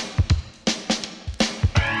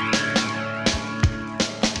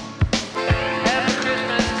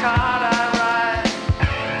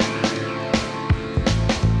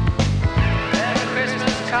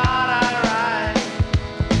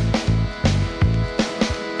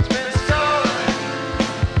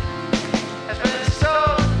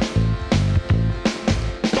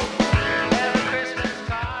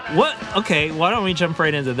 Okay, why don't we jump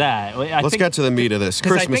right into that? Let's get to the meat of this.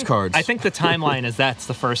 Christmas cards. I think the timeline is that's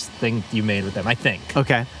the first thing you made with them, I think.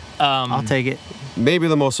 Okay. I'll take it. Maybe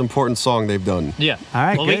the most important song they've done. Yeah. All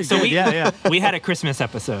right, good. We had a Christmas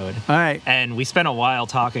episode. All right. And we spent a while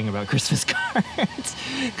talking about Christmas cards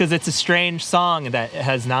because it's a strange song that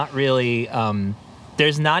has not really...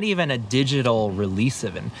 there's not even a digital release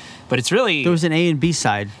of it. But it's really... There was an A and B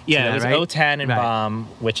side. Yeah, it was right? O Tannenbaum,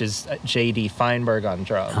 which is J.D. Feinberg on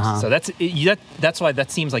drums. Uh-huh. So that's why that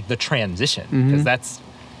seems like the transition, because that's...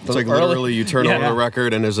 It's like literally you turn over the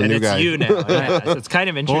record and there's a new guy. And it's you now. Yeah, so it's kind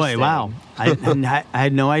of interesting. Boy, wow. I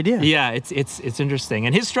had no idea. Yeah, it's interesting.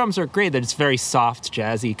 And his drums are great, that it's very soft,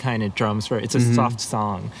 jazzy kind of drums. It's a soft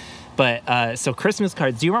song. But so Christmas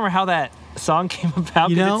Cards, do you remember how that song came about?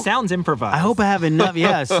 Because it sounds improvised. I hope I have enough.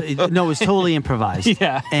 Yes. No, it was totally improvised.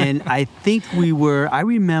 Yeah. And I think I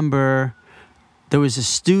remember there was a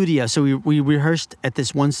studio. So we rehearsed at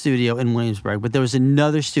this one studio in Williamsburg, but there was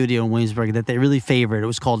another studio in Williamsburg that they really favored. It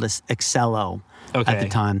was called Excello at the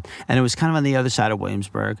time. And it was kind of on the other side of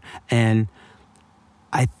Williamsburg. And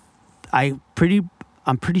I'm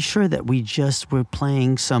pretty sure that we just were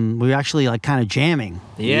playing we were actually like kind of jamming.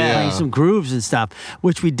 Yeah. Playing some grooves and stuff,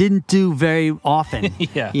 which we didn't do very often.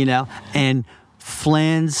 Yeah. You know? And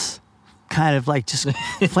Flans kind of like just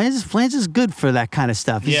Flans is good for that kind of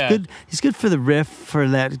stuff. He's good for the riff, for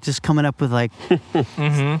that, just coming up with like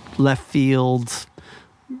left field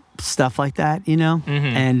stuff like that, you know?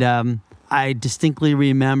 Mm-hmm. And I distinctly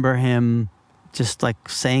remember him just like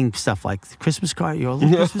saying stuff like Christmas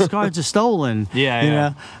cards are stolen. Yeah, you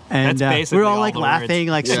know? And we're all like laughing,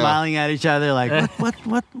 like smiling at each other, like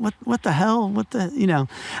what the hell? What the, you know?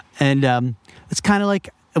 And it's kind of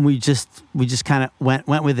like, and we just kind of went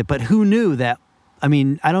with it. But who knew that? I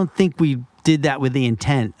mean, I don't think we did that with the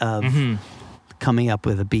intent of coming up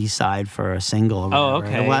with a B-side for a single or whatever. Oh,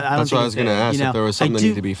 okay. That's what I was going to ask, if there was something that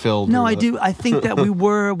needed to be filled. No, I do. I think that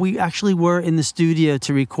we actually were in the studio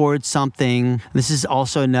to record something. This is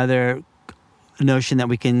also another notion that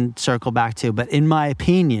we can circle back to. But in my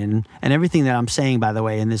opinion, and everything that I'm saying, by the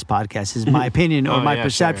way, in this podcast is my opinion or my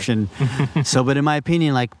perception. Sure. But in my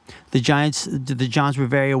opinion, like the Johns were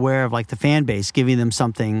very aware of like the fan base, giving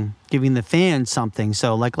the fans something.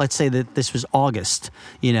 So like, let's say that this was August,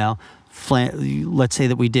 you know, let's say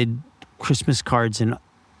that we did Christmas cards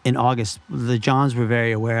in August. The Johns were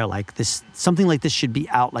very aware, like something like this should be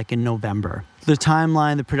out like in November. The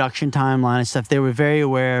timeline, the production timeline and stuff, they were very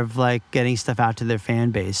aware of like getting stuff out to their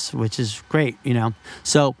fan base, which is great, you know.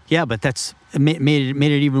 So yeah, but that's made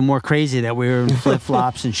it even more crazy that we were in flip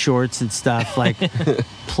flops and shorts and stuff, like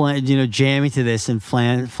jamming to this, and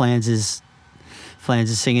Flans is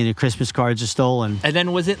singing the Christmas cards are stolen. And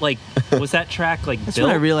then was that track like that's built?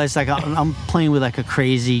 when I realized like I'm playing with like a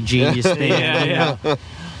crazy genius band. Yeah.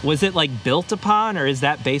 Was it like built upon, or is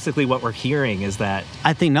that basically what we're hearing? Is that?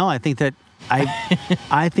 I think that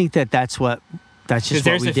I think that that's just what we did.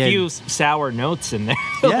 There's a few sour notes in there,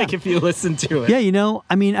 like if you listen to it. Yeah, you know,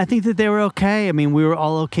 I mean, I think that they were okay. I mean, we were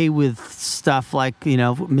all okay with stuff like, you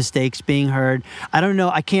know, mistakes being heard. I don't know.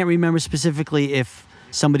 I can't remember specifically if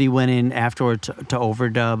somebody went in afterward to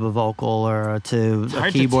overdub a vocal or to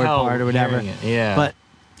a keyboard part or whatever. Yeah. But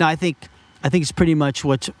no, I think it's pretty much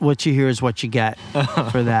what you hear is what you get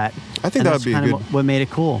for that. I think that would be good. What made it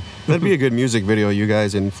cool. That'd be a good music video. You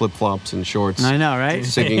guys in flip flops and shorts. I know, right?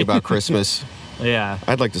 Singing about Christmas. Yeah.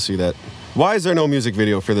 I'd like to see that. Why is there no music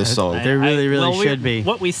video for this song? There really should be.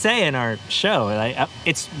 What we say in our show,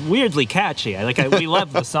 it's weirdly catchy. We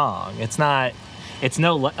love the song. It's not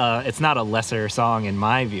a lesser song in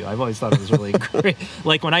my view. I've always thought it was really great.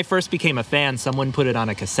 Like when I first became a fan, someone put it on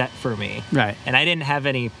a cassette for me. Right. And I didn't have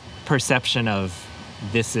any perception of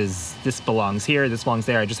this belongs here, this belongs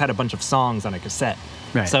there. I just had a bunch of songs on a cassette.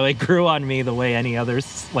 Right. So it grew on me the way any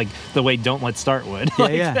others, like the way Don't Let's Start would.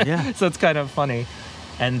 Yeah. So it's kind of funny.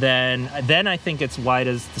 And then I think it's Why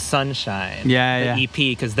Does the Sun Shine? Yeah, the EP,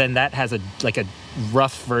 because then that has a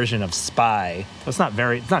rough version of Spy. It's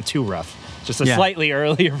not too rough. Just a slightly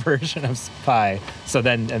earlier version of Spy. So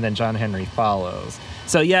then John Henry follows.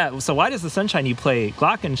 So Why Does the Sun Shine? You play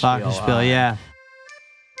Glockenspiel. Glockenspiel, yeah.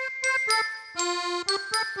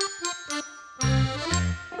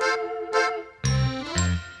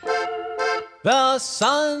 The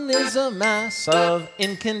sun is a mass of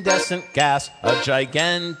incandescent gas, a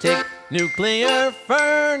gigantic nuclear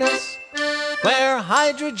furnace where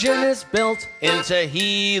hydrogen is built into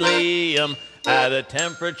helium at a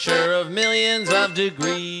temperature of millions of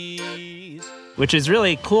degrees. Which is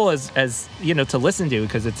really cool as you know, to listen to,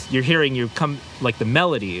 because you're hearing like the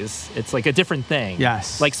melodies. It's like a different thing.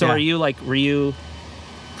 Yes. Like, so were you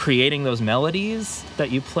creating those melodies that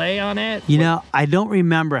you play on it? You know, I don't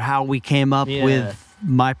remember how we came up with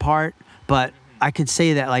my part, but I could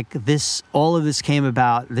say that like all of this came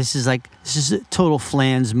about. This is a total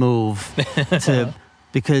Flans move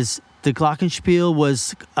because the Glockenspiel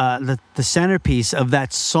was the centerpiece of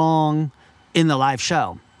that song in the live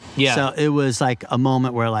show. Yeah. So it was like a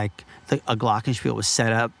moment where like a Glockenspiel was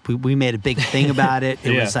set up. We made a big thing about it.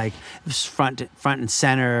 It was front and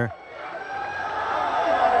center.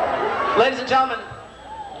 Ladies and gentlemen,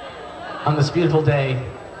 on this beautiful day,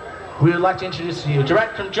 we would like to introduce to you,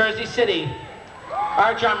 direct from Jersey City,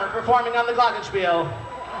 our drummer performing on the Glockenspiel,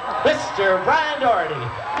 Mr. Brian Doherty.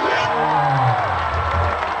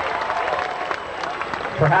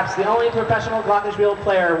 Perhaps the only professional Glockenspiel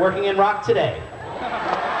player working in rock today.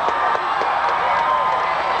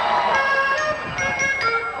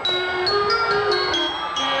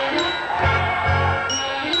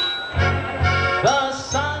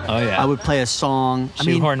 Oh, yeah. I would play a song.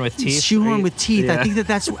 Shoehorn with Teeth. Shoehorn with Teeth. Yeah. I think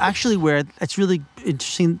that's actually where it's really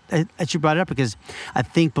interesting that you brought it up, because I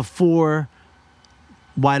think before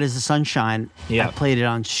Why Does the Sun Shine, I played it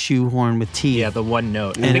on Shoehorn with Teeth. Yeah, the one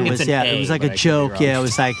note. And it was like a joke. Yeah, it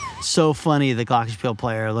was like so funny. The Glockenspiel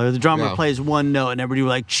player or the drummer plays one note and everybody would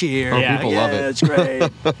like cheer. Oh, people love it. It's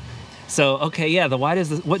great. So, the Why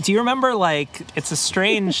Does what do you remember? Like, it's a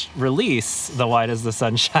strange release, the Why Does the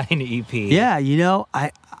Sun Shine EP. Yeah, you know,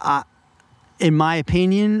 I in my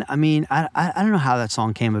opinion, I mean, I don't know how that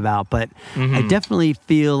song came about, but I definitely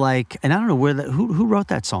feel like, and I don't know who wrote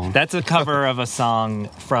that song. That's a cover of a song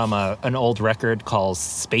from an old record called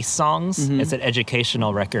Space Songs. It's an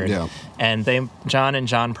educational record, and John and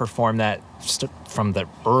John performed that from the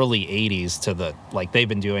early '80s to they've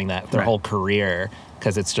been doing that their whole career.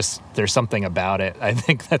 Because it's just, there's something about it. I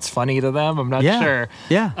think that's funny to them. I'm not sure.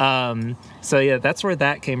 Yeah. That's where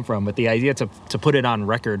that came from, with the idea to put it on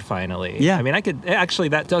record finally. Yeah. I mean,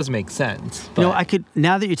 that does make sense. But. You know,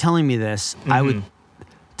 now that you're telling me this,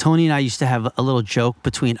 Tony and I used to have a little joke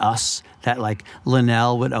between us that like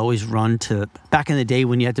Linnell would always run to, back in the day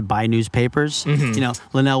when you had to buy newspapers, you know,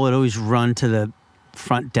 Linnell would always run to the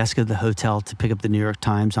front desk of the hotel to pick up the New York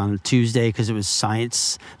Times on a Tuesday because it was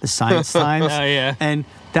the Science Times. Oh, yeah. And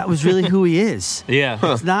that was really who he is. Yeah.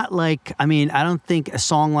 It's not like, I mean, I don't think a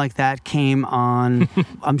song like that came on,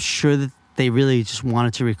 I'm sure that they really just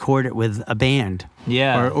wanted to record it with a band.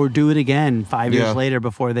 Yeah. Or do it again 5 years later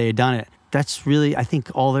before they had done it. That's really, I think,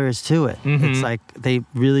 all there is to it. It's like they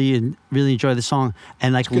really enjoy the song.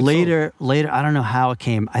 And like later, I don't know how it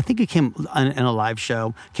came. I think it came in a live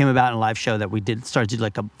show, that we started to do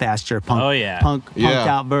like a faster punk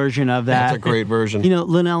out version of that. That's a great version. You know,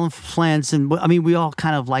 Linnell and Flans, and I mean, we all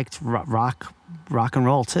kind of liked rock and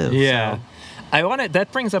roll too. Yeah. So.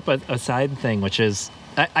 That brings up a side thing, which is,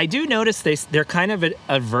 I do notice they're kind of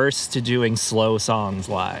averse to doing slow songs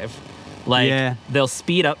live. Like, they'll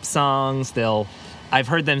speed up songs. I've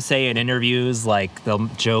heard them say in interviews, like, they'll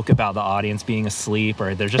joke about the audience being asleep,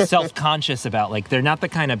 or they're just self-conscious about, like, they're not the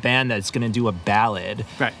kind of band that's going to do a ballad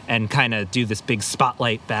and kind of do this big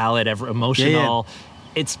spotlight ballad, ever emotional.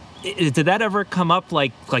 Yeah. Did that ever come up,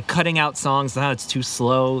 like cutting out songs? It's too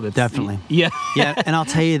slow. Definitely. Yeah. Yeah, and I'll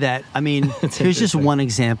tell you that, I mean, here's just one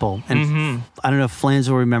example, and I don't know if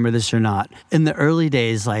Flans will remember this or not. In the early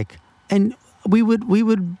days, like, and we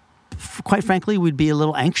would quite frankly, we'd be a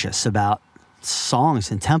little anxious about songs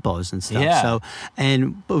and tempos and stuff. Yeah. So,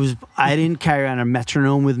 and I didn't carry on a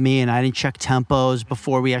metronome with me, and I didn't check tempos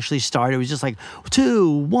before we actually started. It was just like 2,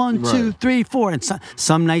 1, 2, 3, 4. And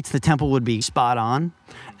some nights the tempo would be spot on,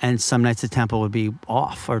 and some nights the tempo would be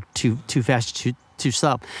off or too fast, too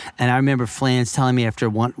slow. And I remember Flans telling me after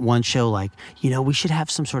one show, like, you know, we should have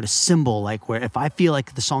some sort of symbol, like where if I feel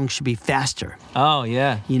like the song should be faster. Oh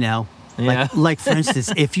yeah. You know. Yeah. Like for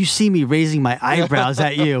instance, if you see me raising my eyebrows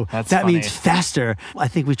at you, that funny. means faster. I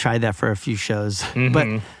think we tried that for a few shows.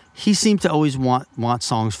 But he seemed to always want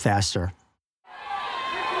songs faster.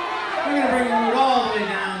 We're going to bring it all the way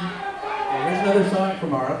down. Here's another song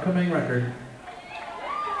from our upcoming record.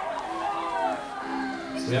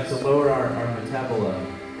 So we have to lower our metabolism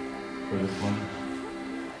for this one.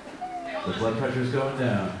 The blood pressure's going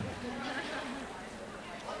down.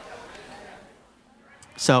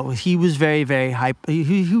 So he was very, very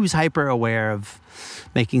he was hyper aware of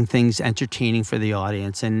making things entertaining for the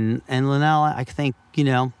audience. And Linnell, I think,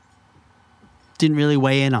 didn't really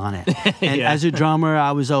weigh in on it. And as a drummer,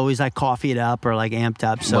 I was always like coffeeed up or like amped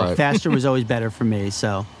up. So faster was always better for me.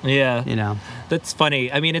 So, That's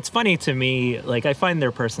funny. I mean, it's funny to me. Like, I find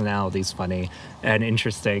their personalities funny and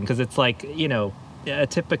interesting because it's like, a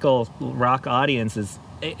typical rock audience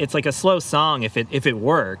it's like a slow song if it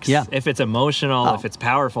works. Yeah. If it's emotional, if it's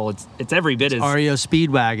powerful, it's every bit as REO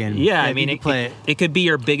Speedwagon. Yeah, I mean, it could be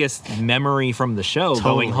your biggest memory from the show,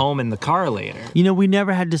 going home in the car later. We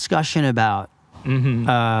never had discussion about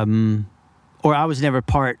or I was never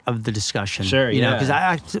part of the discussion. Sure, because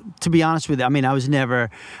I, to be honest with you, I mean, I was never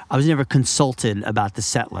consulted about the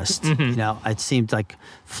set list. It seemed like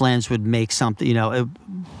Flans would make something.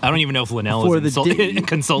 I don't even know if Linnell was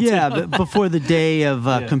consulted. Yeah, but before the day of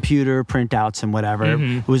computer printouts and whatever,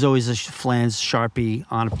 it was always a Flans Sharpie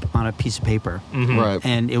on a piece of paper, right?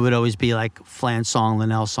 And it would always be like Flans song,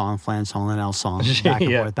 Linnell song, Flans song, Linnell song, back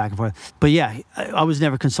and forth. But yeah, I was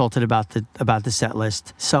never consulted about the set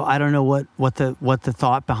list, so I don't know what the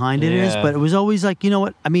thought behind it is, but it was always like,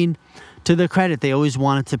 I mean, to their credit, they always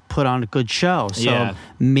wanted to put on a good show. So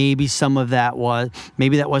maybe some of that wasn't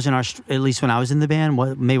our, at least when I was in the band,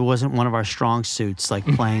 maybe it wasn't one of our strong suits, like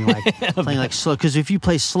playing like slow. Because if you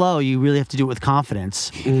play slow, you really have to do it with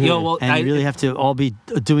confidence. You really have to all be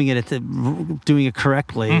doing it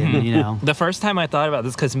correctly. And, The first time I thought about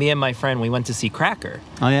this, because me and my friend, we went to see Cracker.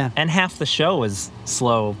 Oh yeah. And half the show was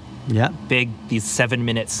slow. Yeah, these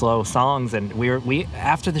 7-minute slow songs, and we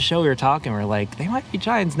after the show we were talking. We're like, they might be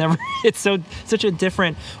Giants. Never. It's such a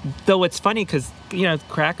different. Though it's funny because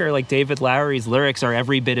Cracker, like David Lowery's lyrics are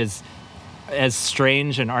every bit as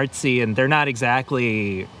strange and artsy, and they're not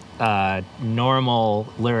exactly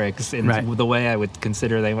normal lyrics in the way I would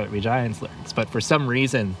consider They Might Be Giants lyrics. But for some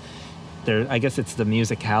reason, I guess it's the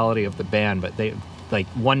musicality of the band. But they like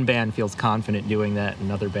one band feels confident doing that,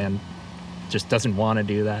 another band just doesn't want to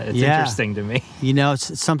do that. It's interesting to me.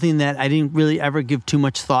 It's something that I didn't really ever give too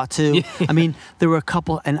much thought to. I mean, there were a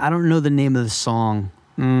couple, and I don't know the name of the song.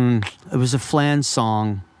 It was a Flans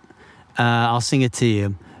song. I'll sing it to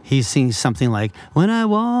you. He sings something like, "When I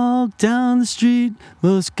walk down the street,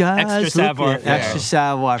 most guys Extra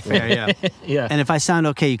savoir faire." Yeah. Yeah. And if I sound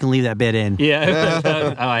okay, you can leave that bit in.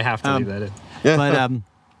 Yeah. I have to leave that in.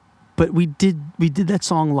 But we did that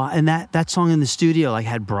song live, and that song in the studio like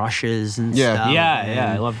had brushes and stuff.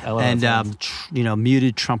 Yeah. I love and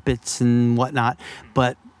muted trumpets and whatnot.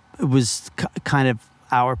 But it was kind of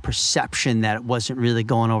our perception that it wasn't really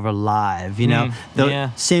going over live.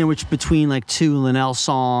 Sandwiched between like two Linnell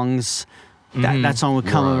songs. That song would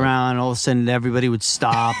come around, and all of a sudden everybody would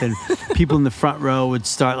stop, and people in the front row would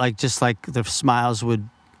start just like the smiles would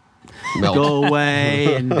melt. Go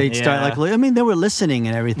away, and they'd start they were listening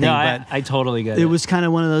and everything. No, but I totally get it. It was kind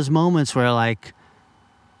of one of those moments where I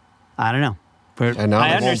don't know. And now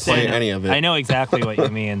I won't play any of it. I know exactly what you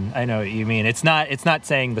mean. I know what you mean. It's not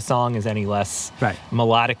saying the song is any less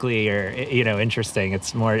melodically or interesting.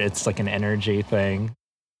 It's more. It's like an energy thing.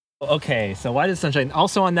 Okay, so Why Does Sunshine?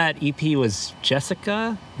 Also on that EP was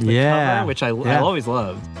Jessica, the cover, which I always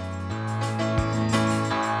loved.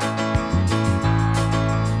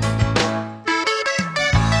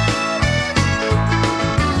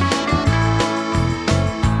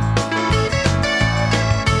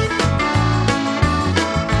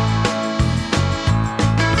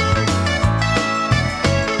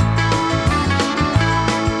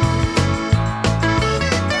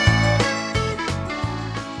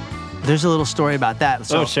 There's a little story about that.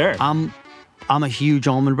 So sure. I'm a huge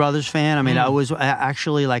Allman Brothers fan. I mean, I was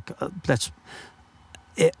actually that's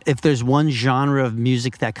if there's one genre of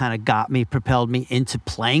music that kind of propelled me into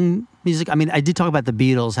playing music. I mean, I did talk about the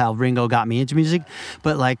Beatles, how Ringo got me into music,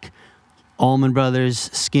 but like Allman Brothers,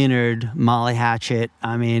 Skynyrd, Molly Hatchet.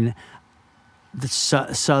 I mean, the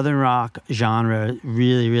Southern rock genre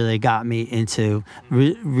really, really got me into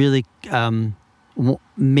really.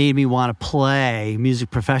 Made me want to play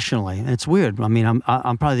music professionally, and it's weird. I mean,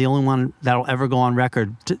 I'm probably the only one that'll ever go on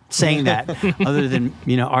record saying that, other than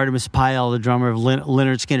Artemis Pyle, the drummer of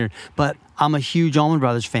Lynyrd Skynyrd. But I'm a huge Allman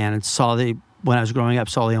Brothers fan, and saw the when I was growing up,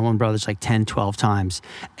 saw the Allman Brothers like 10, 12 times.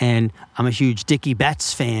 And I'm a huge Dickie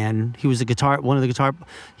Betts fan. He was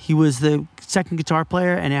he was the second guitar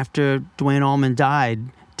player. And after Duane Allman died,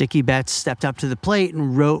 Dickie Betts stepped up to the plate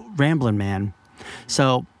and wrote Ramblin' Man.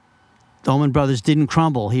 So the Allman Brothers didn't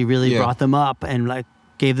crumble. He really brought them up and like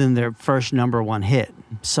gave them their first #1 hit.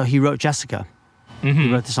 So he wrote Jessica.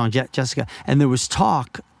 He wrote the song Jessica. And there was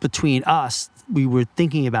talk between us. We were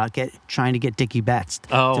thinking about trying to get Dickie Betts to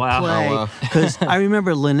play. Because I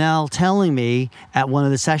remember Linnell telling me at one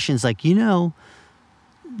of the sessions, like,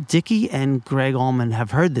 Dickie and Gregg Allman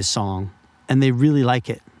have heard this song and they really like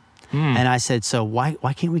it. And I said, so why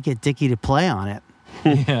can't we get Dickie to play on it?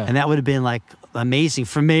 And that would have been like amazing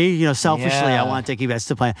for me. Selfishly, I want Dickie Betts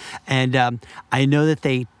to play. And I know that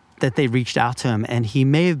they reached out to him, and he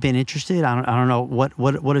may have been interested. I don't know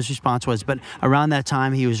what his response was, but around that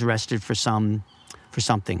time he was arrested for something.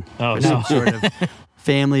 Some sort of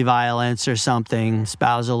family violence or something,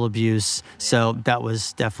 spousal abuse. So that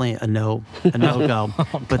was definitely a no go.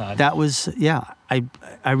 But that was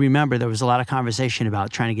I remember there was a lot of conversation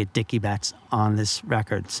about trying to get Dickie Betts on this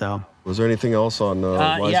record. So. Was there anything else on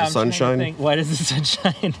Why Does the Sun Shine? Why Does the Sun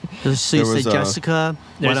Shine? So you said Jessica.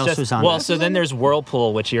 What else was on it? Well, so then there's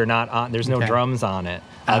Whirlpool, which you're not on. There's no drums on it.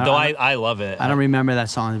 Though I love it. I don't remember that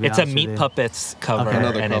song. To be it's a honest Meat with Puppets cover. Okay.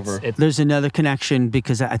 Another cover. There's another connection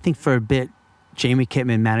because I think for a bit, Jamie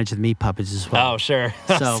Kitman managed the Meat Puppets as well. Oh, sure.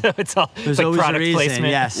 So it's all there's like always product a reason. placement.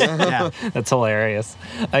 Yes. Yeah. That's hilarious.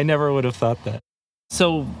 I never would have thought that.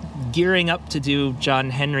 So gearing up to do John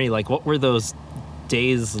Henry, like what were those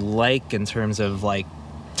days like in terms of like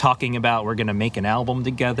talking about we're gonna make an album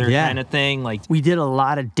together kind of thing? Like we did a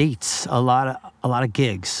lot of dates, a lot of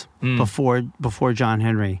gigs before John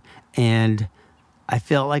Henry, and I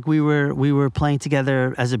felt like we were playing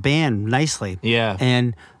together as a band nicely. Yeah.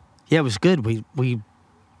 And it was good. We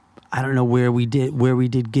I don't know where we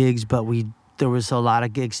did gigs, but there was a lot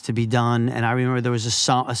of gigs to be done. And I remember there was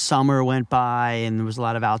a summer went by and there was a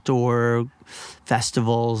lot of outdoor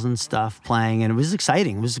festivals and stuff playing, and it was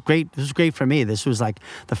exciting. It was great. It was great for me. This was like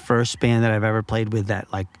the first band that I've ever played with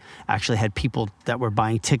that like actually had people that were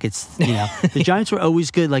buying tickets. The Giants were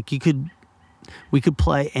always good. Like we could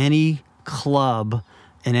play any club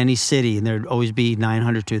in any city and there'd always be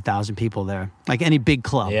 900 to 1,000 people there. Like any big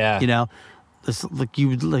club. Yeah. Like you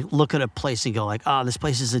would look at a place and go like, oh, this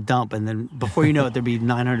place is a dump, and then before you know it, there'd be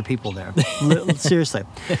 900 people there. Seriously.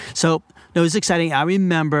 So it was exciting. I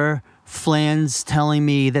remember Flans telling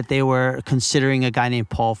me that they were considering a guy named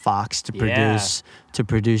Paul Fox to produce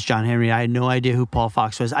John Henry. I had no idea who Paul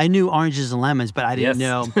Fox was. I knew Oranges and Lemons, but I didn't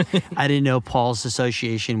know Paul's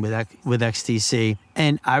association with XTC.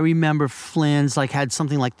 And I remember Flans had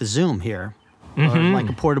something like the Zoom here. Or like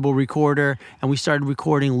a portable recorder, and we started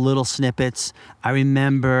recording little snippets. I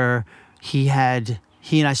remember he and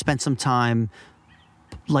I spent some time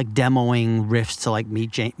like demoing riffs to like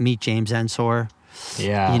meet James Ensor.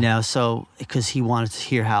 Yeah. So because he wanted to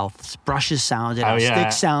hear how brushes sounded, how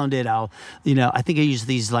sticks sounded, how I think I used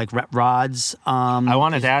these like rods. I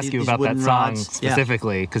wanted to ask you about that song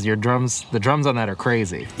specifically because the drums on that are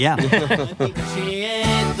crazy. Yeah. She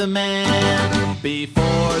ain't the man before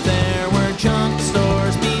there were junk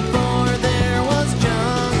stores, before there was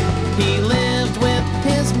junk. He lived with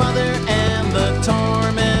his mother and the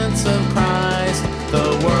torments of Christ. The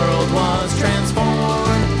world was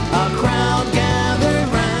transformed, a crowd gathered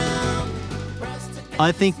round.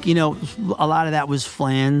 I think, a lot of that was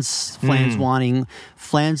Flans wanting,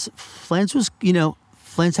 Flans was,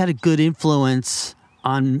 Flans had a good influence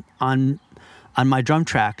on my drum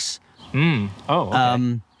tracks. Oh,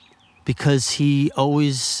 okay. Because he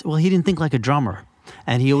didn't think like a drummer,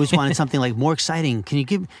 and he always wanted something like more exciting. Can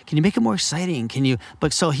you make it more exciting?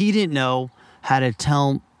 So he didn't know how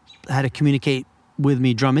to communicate with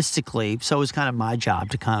me drumistically. So it was kind of my job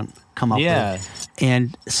to come up with.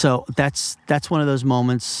 And so that's one of those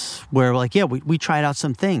moments where we tried out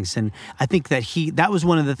some things, and I think that was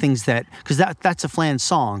one of the things because that's a Flans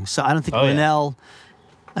song. So I don't think Linnell.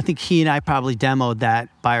 I think he and I probably demoed that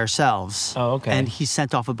by ourselves. Oh, okay. And he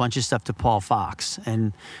sent off a bunch of stuff to Paul Fox.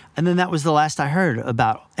 And then that was the last I heard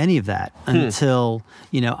about any of that until,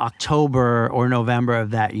 October or November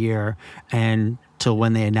of that year, and till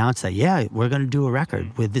when they announced that, we're going to do a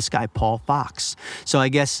record with this guy, Paul Fox. So I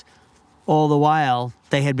guess all the while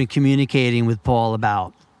they had been communicating with Paul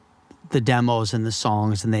about the demos and the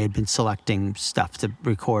songs, and they had been selecting stuff to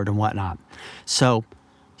record and whatnot. So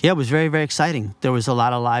it was very, very exciting. There was a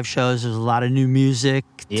lot of live shows. There was a lot of new music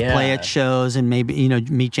to play at shows, and maybe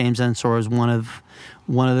Meet James Ensor was one of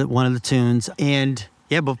the tunes. And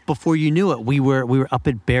but before you knew it, we were up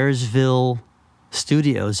at Bearsville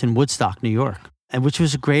Studios in Woodstock, New York, and which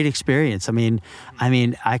was a great experience. I mean,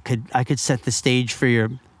 I could set the stage for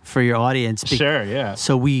your audience. Sure, yeah.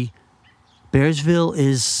 So Bearsville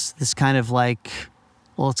is this kind of like,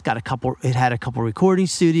 well, it had a couple recording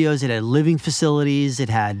studios, it had living facilities, it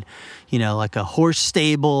had, like a horse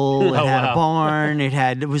stable, it had a barn,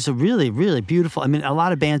 it was a really, really beautiful, a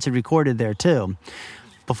lot of bands had recorded there too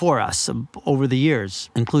before us over the years,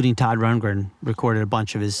 including Todd Rundgren recorded a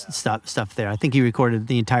bunch of his stuff there. I think he recorded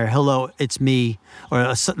the entire Hello, It's Me,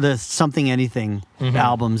 or the Something Anything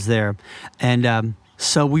albums there. And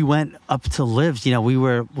so we went up to live. We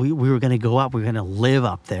were going to go up. We were going to live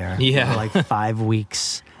up there for like 5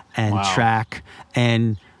 weeks and track.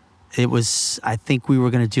 And it was, I think we were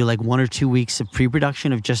going to do like 1 or 2 weeks of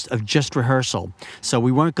pre-production of just rehearsal. So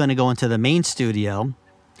we weren't going to go into the main studio.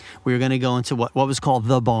 We were going to go into what was called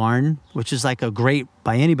The Barn, which is like a great,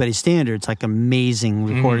 by anybody's standards, like amazing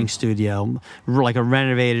recording studio, like a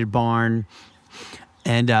renovated barn.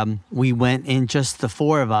 And we went in, just the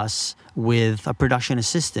four of us, with a production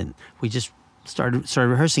assistant. We just started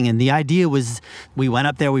rehearsing, and the idea was, we went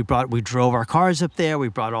up there. We drove our cars up there. We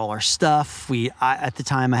brought all our stuff. At the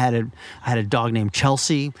time, I had a dog named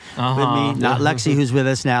Chelsea with me, not Lexi, who's with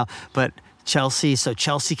us now, but Chelsea. So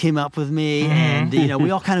Chelsea came up with me, and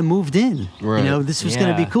we all kind of moved in. Right. This was going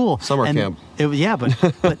to be cool. Summer camp.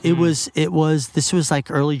 But this was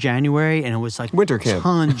like early January, and it was like winter camp.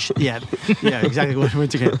 Exactly,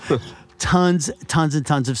 winter camp. Tons and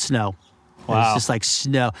tons of snow. Wow. It was just like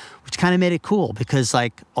snow, which kind of made it cool, because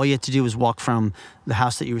like all you had to do was walk from the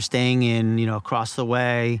house that you were staying in, across the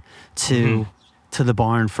way to the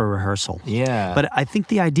barn for rehearsal. Yeah. But I think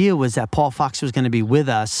the idea was that Paul Fox was going to be with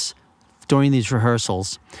us during these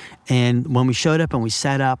rehearsals. And when we showed up and we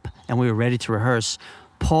set up and we were ready to rehearse,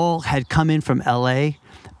 Paul had come in from LA,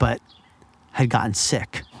 but had gotten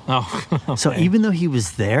sick. Oh, okay. So even though he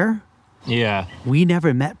was there, we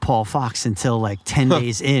never met Paul Fox until like 10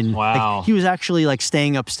 days in. Wow. Like, he was actually like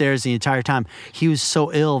staying upstairs the entire time. He was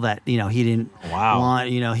so ill that, he didn't want,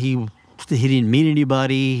 he didn't meet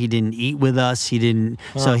anybody. He didn't eat with us. He didn't.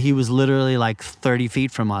 So he was literally like 30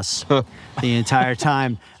 feet from us the entire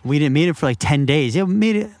time. We didn't meet him for like 10 days. It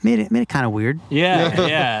made it kind of weird.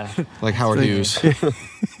 Yeah. Like Howard Hughes.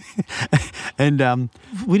 And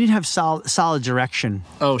we didn't have solid direction.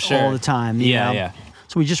 Oh, sure. All the time. You know?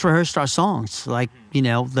 So we just rehearsed our songs, like,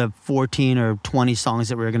 the 14 or 20 songs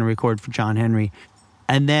that we were going to record for John Henry.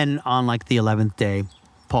 And then on like the 11th day,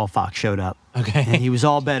 Paul Fox showed up. Okay. And he was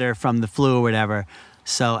all better from the flu or whatever.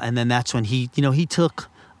 So, and then that's when he took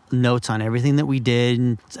notes on everything that we did.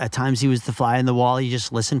 And at times he was the fly on the wall. He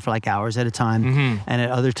just listened for like hours at a time. And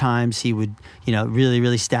at other times he would, really,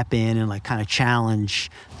 really step in and like kind of challenge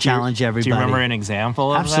everybody. Do you remember an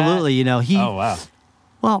example of Absolutely. that? Oh, wow.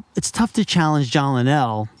 Well, it's tough to challenge John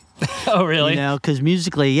Linnell. Oh, really? Because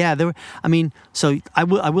musically, there were. So I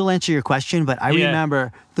will answer your question, but I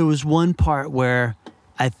remember there was one part where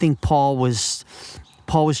I think Paul was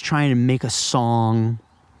trying to make a song,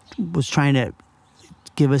 was trying to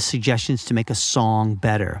give us suggestions to make a song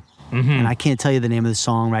better. And I can't tell you the name of the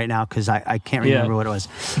song right now because I can't remember what it was.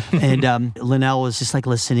 And Linnell was just like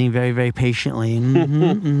listening very, very patiently.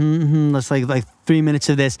 That's like 3 minutes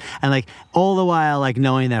of this. And like all the while, like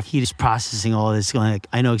knowing that he was processing all of this, going like,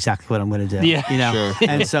 I know exactly what I'm going to do. Yeah. Sure.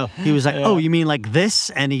 And so he was like, oh, you mean like this?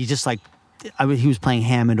 And he just like, he was playing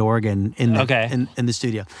Hammond organ in the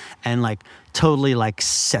studio, and like totally like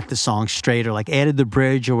set the song straight, or like added the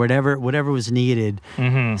bridge or whatever was needed.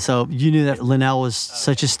 So you knew that Linnell was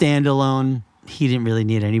such a standalone. He didn't really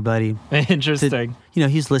need anybody. Interesting.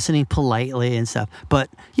 He's listening politely and stuff. But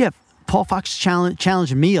yeah, Paul Fox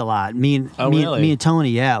challenged me a lot. Me and Tony.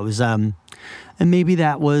 Yeah, it was. And maybe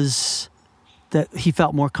that was that he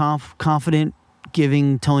felt more confident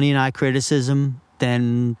giving Tony and I criticism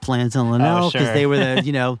than Flans and Linnell, because they were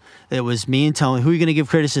the, it was me and Tony. Who are you going to give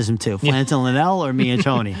criticism to, Flans and Linnell or me and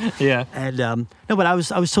Tony? And no, but I was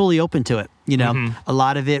totally open to it. A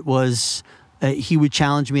lot of it was he would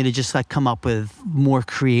challenge me to just like come up with more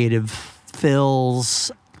creative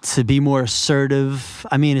fills, to be more assertive.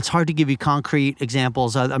 It's hard to give you concrete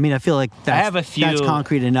examples. I feel like that's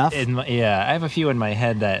concrete enough. I have a few in my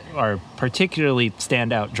head that are particularly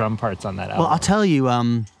standout drum parts on that album. Well, I'll tell you.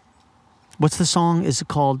 What's the song? Is it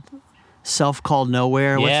called "Self Called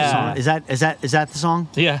Nowhere"? What's the song? Is that the song?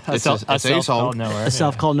 Yeah, a self called nowhere. A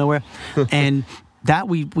self called nowhere, and that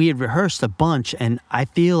we had rehearsed a bunch, and I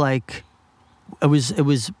feel like it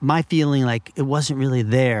was my feeling like it wasn't really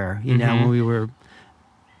there, when we were,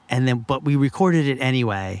 but we recorded it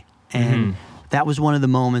anyway, and that was one of the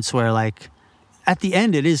moments where like at the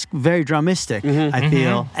end it is very drumistic, I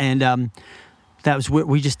feel, and that was where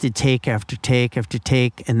we just did take after take after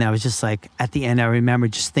take, and that was just like at the end I remember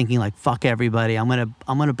just thinking like, fuck everybody, I'm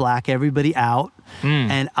gonna black everybody out,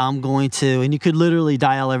 and I'm going to, and you could literally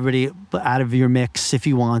dial everybody out of your mix if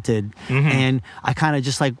you wanted, and I kind of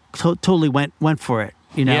just like totally went for it,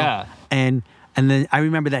 you know. Yeah. And then I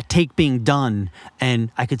remember that take being done, and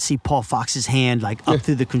I could see Paul Fox's hand like up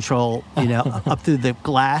through the control, you know, up through the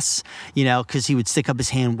glass, you know, because he would stick up his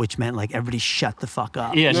hand, which meant like everybody shut the fuck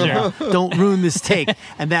up. Yeah, sure. Don't ruin this take.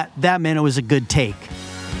 And that meant it was a good take.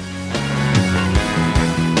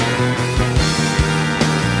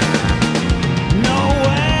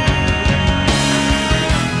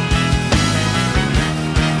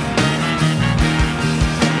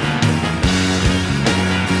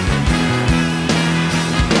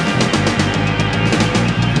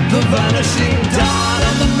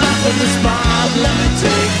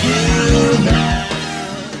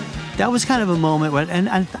 That was kind of a moment where, and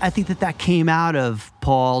I think that came out of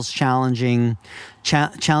Paul's challenging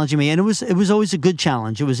me, and it was always a good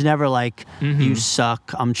challenge. It was never like you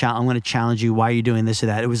suck. I'm going to challenge you. Why are you doing this or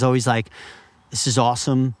that? It was always like, this is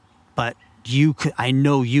awesome, but I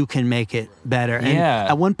know you can make it better. And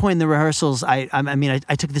at one point in the rehearsals, I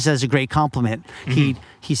took this as a great compliment.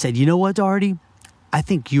 He said, "You know what, Doherty? I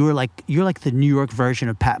think you're like the New York version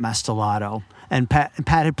of Pat Mastelotto." And Pat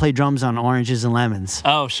had played drums on Oranges and Lemons.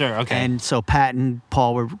 Oh, sure, okay. And so Pat and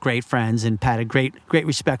Paul were great friends, and Pat had great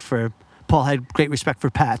respect for Paul had great respect for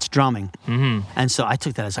Pat's drumming. And so I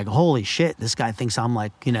took that as like, holy shit, this guy thinks I'm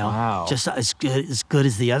like, you know, just as good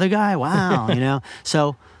as the other guy. Wow, you know.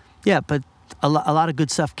 So yeah, but a lot of good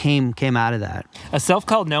stuff came out of that. A Self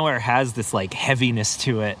Called Nowhere has this like heaviness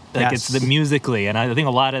to it, like it's the musically, and I think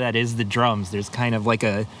a lot of that is the drums. There's kind of like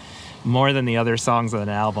a more than the other songs on an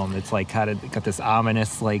album. It's like kind of got this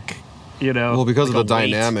ominous, like, you know. Well, because like of the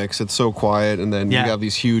dynamics, it's so quiet, and then you have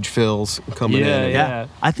these huge fills coming in. Yeah.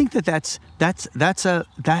 I think that's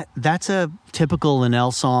a typical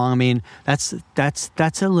Linnell song. I mean, that's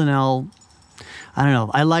a Linnell. I don't know.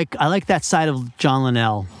 I like that side of John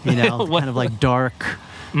Linnell. You know, kind of like dark.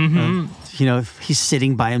 You know, he's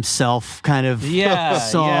sitting by himself, kind of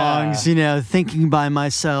songs. You know, thinking by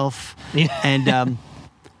myself, and.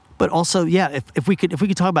 But also, if we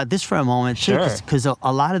could talk about this for a moment, too, because a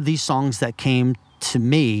lot of these songs that came to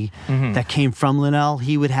me, that came from Linnell,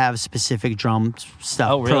 he would have specific drum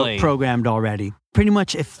stuff programmed already. Pretty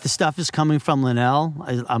much, if the stuff is coming from Linnell,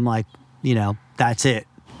 I'm like, you know, that's it.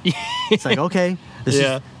 It's like, okay,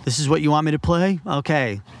 this is what you want me to play?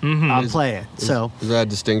 Okay, I'll play it. So is that a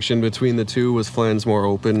distinction between the two? Was Flans more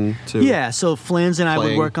open to? Yeah, so Flans and I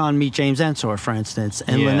would work on Meet James Ensor, for instance,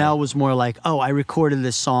 and Linnell was more like, oh, I recorded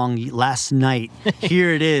this song last night. Here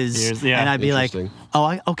it is, and I'd be like,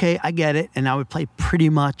 oh, okay, I get it, and I would play pretty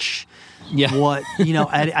much. What, you know,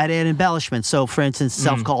 I'd add embellishments. So, for instance,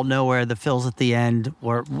 Self Called Nowhere, the fills at the end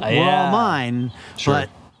were all mine, but.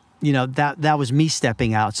 You know, that was me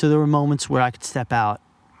stepping out. So there were moments where I could step out.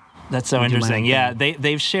 That's so interesting. Yeah,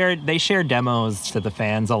 they share demos to the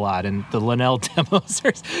fans a lot, and the Linnell demos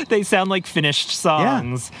they sound like finished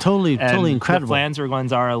songs. Yeah, totally incredible. The Flansburgh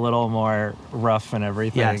ones are a little more rough and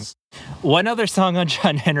everything. Yes. One other song on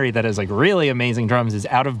John Henry that is like really amazing drums is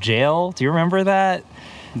Out of Jail. Do you remember that?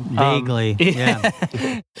 Vaguely, yeah.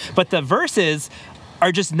 But the verses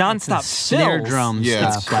are just nonstop snare drums. Yeah,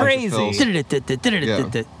 it's crazy.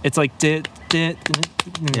 It's like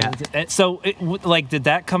So, did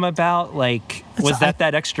that come about? Like, was that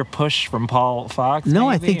extra push from Paul Fox? No,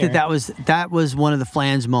 maybe, I think that was one of the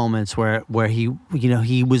Flans moments where he, you know,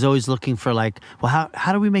 he was always looking for like, well,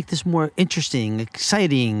 how do we make this more interesting,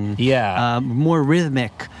 exciting, more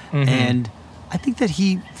rhythmic, and. I think that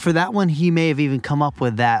for that one, he may have even come up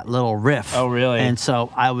with that little riff. Oh, really? And so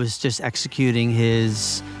I was just executing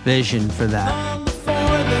his vision for that. Before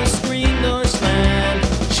the screen door slammed,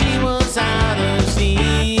 she was out of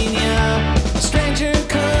Xenia. A stranger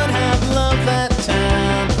could have loved that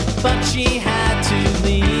town, but she had to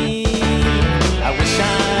leave. I wish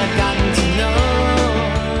I'd gotten to know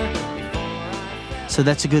her. So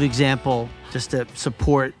that's a good example, just to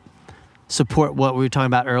support what we were talking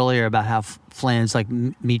about earlier about how Flans like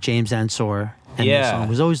Meet James Ensor and this song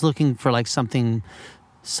was always looking for like something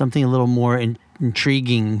a little more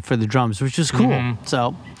intriguing for the drums, which was cool.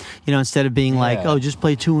 So, you know, instead of being like, oh, just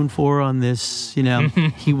play 2 and 4 on this, you know,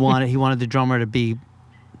 he wanted the drummer to be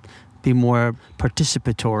be more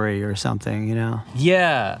participatory or something, you know?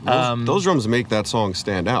 Yeah. Those drums make that song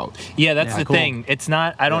stand out. Yeah, that's the thing. It's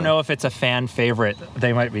not, I don't know if it's a fan favorite,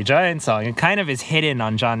 They Might Be Giants song. It kind of is hidden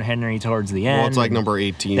on John Henry towards the end. Well, it's like number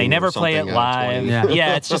 18. They never play it live.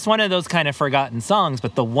 Yeah, it's just one of those kind of forgotten songs,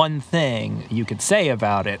 but the one thing you could say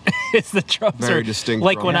about it is the drums Very are distinct.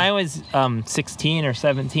 like drum. when I was 16 or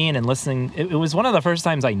 17 and listening, it was one of the first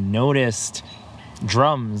times I noticed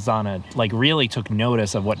drums really took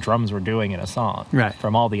notice of what drums were doing in a song, right,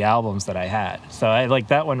 from all the albums that I had. So I like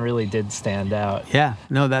that one really did stand out. Yeah,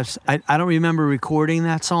 no, I don't remember recording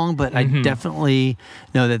that song, but I definitely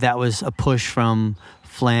know that was a push from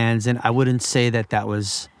Flans, and I wouldn't say that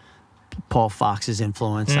was Paul Fox's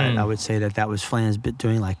influence. I would say that was Flans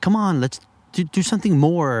doing like, come on, let's do something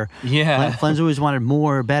more. Yeah, Flans always wanted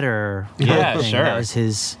more, better. Yeah, sure. That was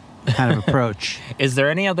his kind of approach. Is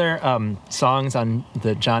there any other songs on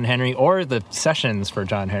the John Henry or the sessions for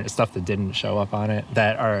John Henry, stuff that didn't show up on it,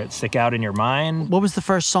 that stick out in your mind? What was the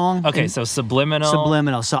first song? Okay, so Subliminal.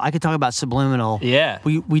 Subliminal. So I could talk about Subliminal. Yeah.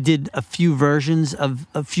 We did a few versions of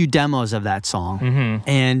a few demos of that song.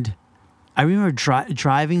 And I remember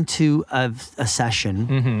driving to a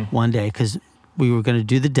session one day because we were going to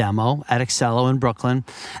do the demo at Excello in Brooklyn,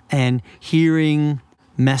 and hearing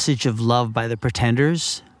Message of Love by the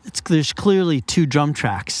Pretenders. There's clearly two drum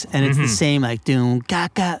tracks, and it's the same, like doom ga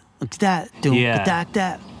ga da doom ga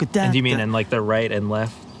da. And do you mean in like the right and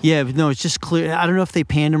left? Yeah, but no, it's just clear. I don't know if they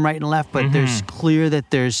panned him right and left, but there's clear that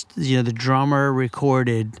there's the drummer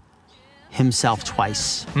recorded himself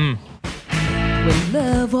twice. When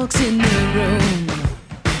love walks in the room,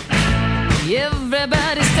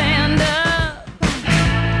 everybody stand up.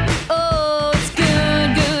 Oh, it's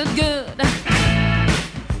good, good, good.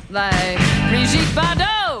 Like Brigitte Bardot.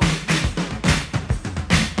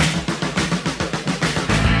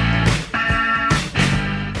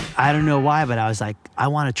 I don't know why, but I was like, I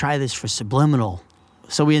want to try this for Subliminal.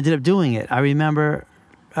 So we ended up doing it. I remember,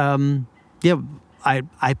 I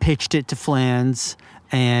pitched it to Flans,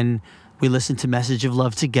 and we listened to Message of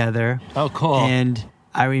Love together. Oh, cool. And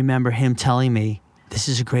I remember him telling me, this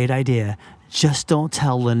is a great idea. Just don't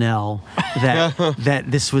tell Linnell that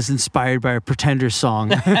this was inspired by a Pretender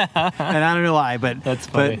song. And I don't know why, but that's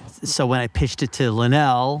funny. But so when I pitched it to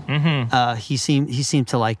Linnell, he seemed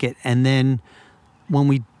to like it. And then when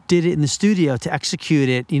we did it in the studio to execute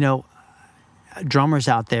it, drummers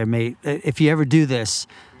out there, if you ever do this,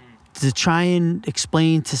 to try and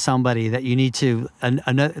explain to somebody that you need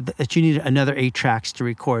another 8 tracks to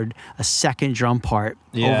record a second drum part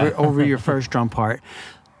over your first drum part.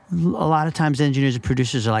 A lot of times engineers and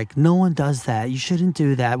producers are like, no one does that. You shouldn't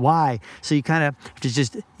do that. Why? So you kind of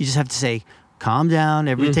just have to say, calm down,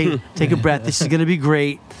 take a breath. This is going to be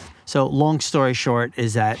great. So long story short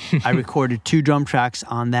is that I recorded 2 drum tracks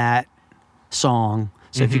on that song.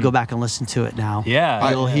 So if you go back and listen to it now,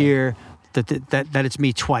 you'll hear that it's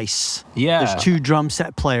me twice. Yeah. There's 2 drum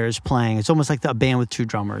set players playing. It's almost like a band with 2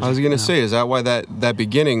 drummers. I was going to say, is that why that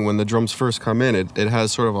beginning, when the drums first come in, it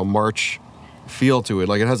has sort of a march feel to it?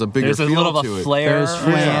 Like it has a bigger feel to it. There's a little bit of flare. There's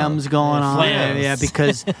flams going on. Flams. Yeah,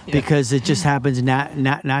 because it just happens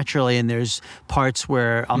naturally, and there's parts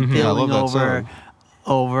where I'm feeling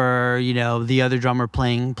over the other drummer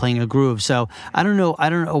playing a groove. So I don't know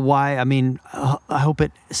why. I mean, I hope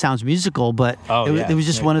it sounds musical, but it was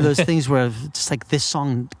just one of those things where just like this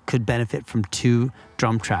song could benefit from 2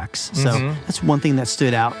 drum tracks. So that's one thing that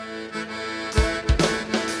stood out.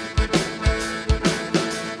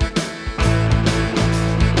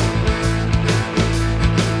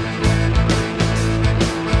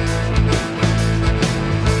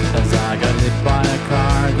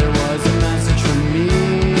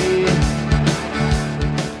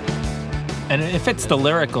 And it fits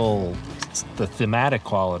the thematic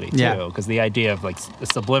quality too, because the idea of like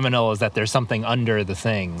subliminal is that there's something under the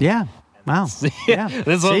thing. Yeah. Wow. Yeah.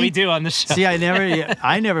 This is what we do on the show. See, I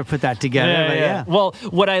never put that together. But yeah. Well,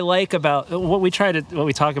 what I like about what we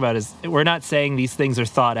talk about is we're not saying these things are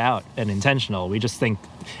thought out and intentional. We just think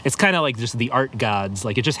it's kind of like just the art gods.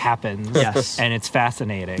 Like it just happens. Yes. And it's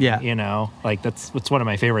fascinating. Yeah. Like that's one of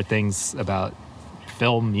my favorite things about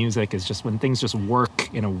film music is just when things just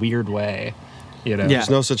work in a weird way. There's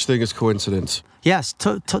no such thing as coincidence. Yes,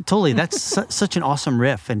 totally. That's such an awesome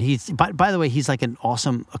riff, and he's by the way, he's like an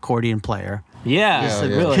awesome accordion player. Yeah,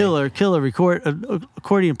 really killer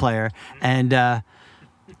accordion player, and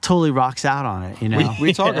totally rocks out on it.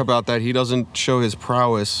 We talk about that. He doesn't show his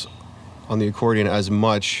prowess on the accordion as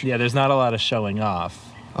much. Yeah, there's not a lot of showing off.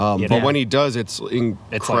 But when he does, it's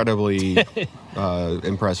incredibly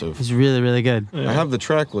impressive. He's really, really good. I have the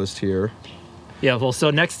track list here. Yeah, well, so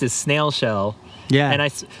next is Snail Shell. Yeah.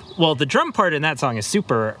 And the drum part in that song is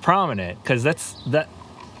super prominent because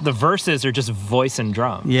the verses are just voice and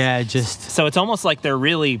drums. Yeah, so it's almost like they're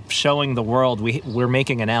really showing the world we're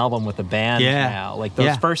making an album with a band now. Like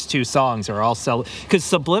those first two songs are all because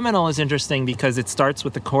Subliminal is interesting because it starts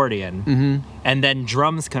with accordion and then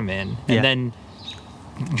drums come in and then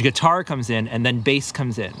guitar comes in and then bass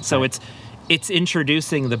comes in. So it's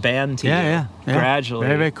introducing the band to you gradually.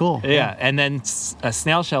 Very, very cool. Yeah. And then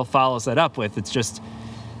Snail Shell follows that up with, it's just,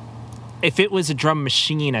 if it was a drum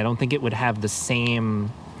machine, I don't think it would have the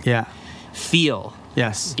same feel.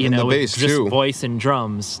 Yes. And the bass, just too. voice and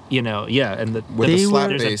drums, and with the slap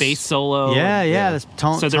there's bass. A bass solo. Yeah.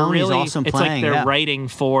 So they're really awesome it's playing. like they're writing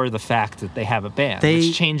for the fact that they have a band,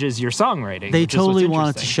 which changes your songwriting. They which totally is what's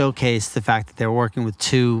wanted to showcase the fact that they're working with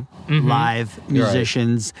two live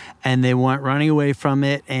musicians, and they weren't running away from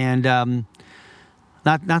it. And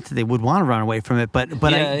not that they would want to run away from it, but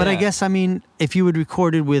I guess, I mean, if you had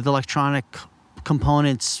recorded with electronic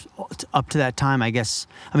components up to that time, I guess,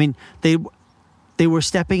 I mean, they were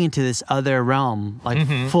stepping into this other realm, like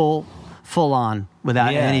full on,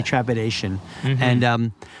 without any trepidation.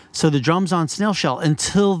 And so the drums on Snail Shell,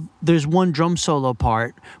 until there's one drum solo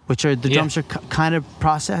part, which are the drums are kind of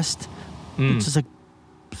processed. It's just like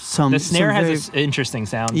the snare has an interesting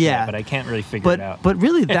sound, but I can't really figure it out. But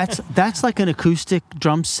really, that's like an acoustic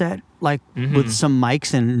drum set, like with some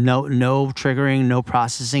mics and no triggering, no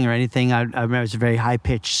processing or anything. I remember it was a very high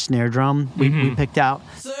pitched snare drum we picked out.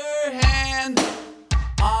 Sir hand,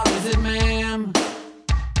 or is it ma'am?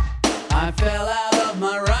 I fell out of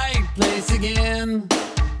my right place again,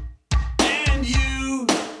 and you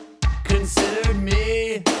considered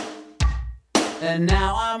me, and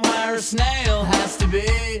now I'm where a snail has to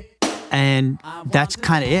be. And that's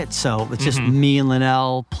kind of it. So it's just me and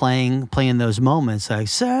Linnell playing those moments, like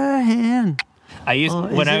Sir hand.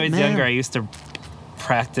 When I was younger, I used to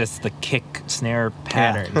practice the kick snare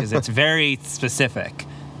pattern because it's very specific.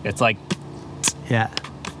 It's like yeah.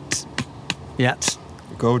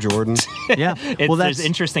 Go, Jordan. Yeah. There's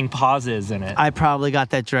interesting pauses in it. I probably got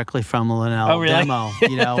that directly from a Linnell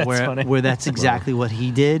demo, where that's exactly what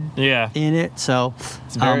he did in it. So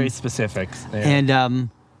it's very specific. Yeah.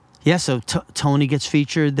 And so Tony gets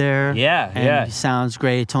featured there. Yeah. He sounds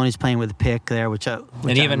great. Tony's playing with a pick there, which and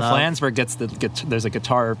even Flansburgh gets there's a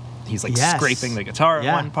guitar. He's like scraping the guitar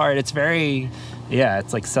at one part. It's very,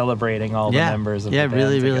 it's like celebrating all the members of the band. Yeah, it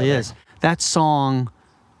really together. is. That song,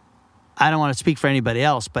 I don't want to speak for anybody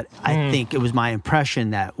else, but I think it was my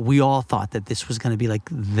impression that we all thought that this was going to be like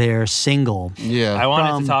their single. Yeah. I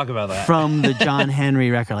wanted to talk about that. From the John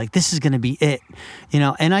Henry record. Like, this is going to be it.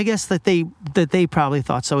 And I guess that they probably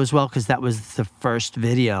thought so as well, because that was the first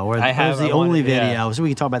video, or that was the only video. So we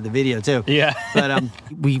can talk about the video too. Yeah. But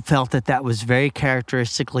we felt that was very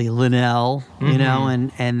characteristically Linnell,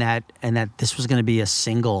 and that this was going to be a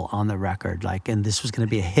single on the record, and this was going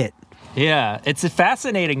to be a hit. Yeah, it's a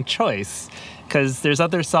fascinating choice because there's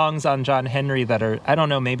other songs on John Henry that are, I don't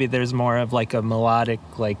know, maybe there's more of like a melodic,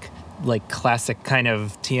 like classic kind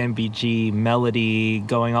of TMBG melody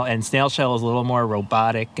going on, and Snail Shell is a little more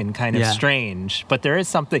robotic and kind of strange. But there is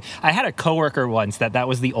something. I had a coworker once that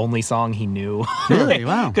was the only song he knew. Really?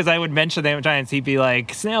 Wow. Because I would mention the Giants, he'd be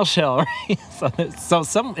like Snail Shell. Right? so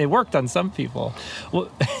it worked on some people.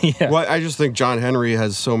 Well, Well, I just think John Henry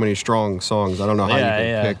has so many strong songs. I don't know how you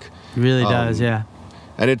can pick. It really does, yeah.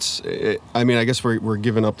 And I guess we're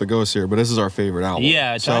giving up the ghost here, but this is our favorite album.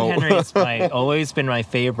 Yeah, John Henry's always been my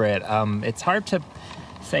favorite. It's hard to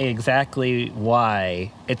say exactly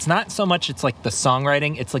why. It's not so much it's like the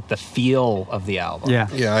songwriting, it's like the feel of the album. Yeah,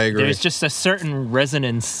 I agree. There's just a certain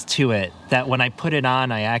resonance to it that when I put it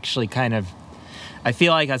on, I actually I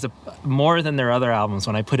feel like more than their other albums,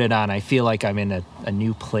 when I put it on, I feel like I'm in a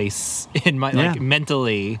new place in my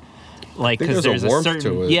mentally. Because there's a warmth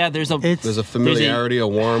to it. There's a familiarity, a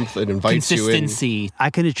warmth. It invites consistency. you in. I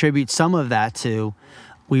can attribute some of that to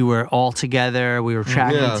we were all together. We were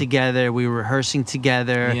tracking together. We were rehearsing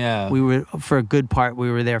together. Yeah. We were, for a good part, we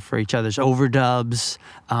were there for each other's overdubs.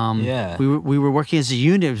 We were working as a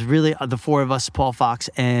unit. It was really the four of us, Paul Fox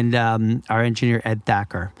and our engineer Ed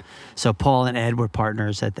Thacker. So Paul and Ed were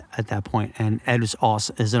partners at that point, and Ed is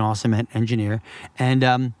an awesome engineer.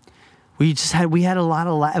 And we had a lot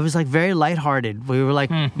of, it was like very lighthearted. We were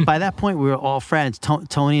like, by that point, we were all friends.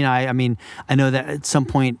 Tony and I know that at some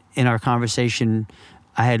point in our conversation,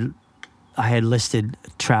 I had listed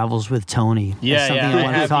Travels with Tony as something I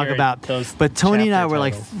wanted to talk about. But Tony and I were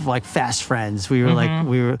like fast friends. We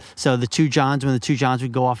were so the two Johns, when the two Johns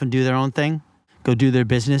would go off and do their own thing, go do their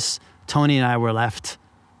business, Tony and I were left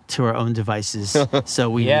to our own devices. So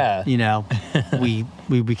we,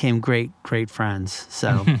 we became great friends.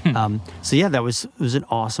 So, that was an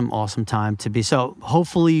awesome time to be. So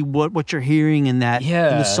hopefully, what you're hearing in that, in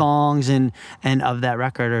the songs and of that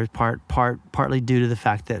record are partly due to the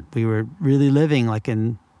fact that we were really living like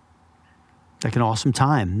an awesome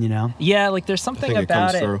time, Yeah, like there's something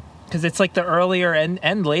about it. Because it's like the earlier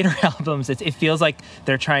and later albums, it feels like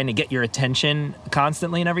they're trying to get your attention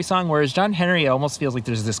constantly in every song. Whereas John Henry almost feels like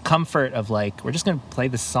there's this comfort of like, we're just going to play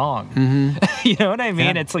this song. Mm-hmm. You know what I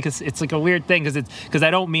mean? Yeah. It's like a weird thing because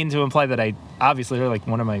I don't mean to imply that I obviously they're like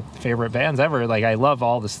one of my favorite bands ever. Like I love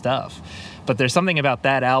all the stuff, but there's something about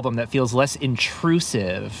that album that feels less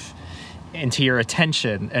intrusive into your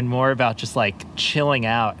attention and more about just like chilling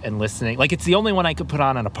out and listening. Like it's the only one I could put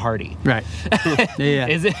on at a party. Right. Yeah.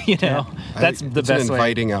 Is it? That's the best way. It's an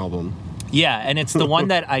inviting album. Yeah, and it's the one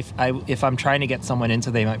that I if I'm trying to get someone into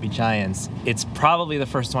They Might Be Giants, it's probably the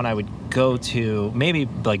first one I would go to. Maybe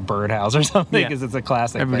like Birdhouse or something because it's a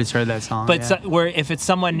classic. Everybody's heard that song. But where if it's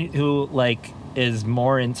someone who like is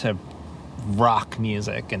more into rock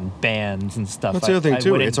music and bands and stuff. That's the other thing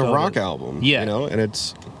too. It's a rock to, album. Yeah, and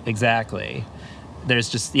it's exactly. There's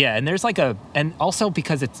just and there's like and also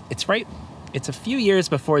because it's right. It's a few years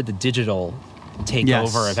before the digital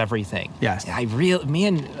takeover of everything. Yes, me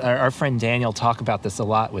and our friend Daniel talk about this a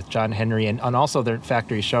lot with John Henry and also their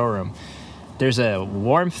Factory Showroom. There's a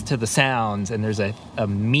warmth to the sounds and there's a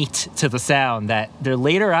meat to the sound that their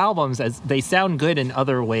later albums, as they sound good in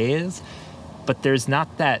other ways, but there's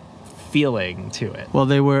not that feeling to it. Well,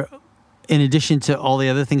 they were, in addition to all the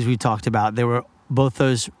other things we talked about, both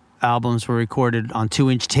those albums were recorded on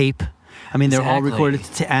 2-inch tape. I mean, they're all recorded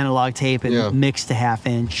to analog tape and mixed to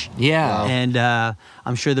half-inch. Yeah. Wow. And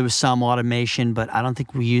I'm sure there was some automation, but I don't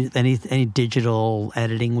think we used any digital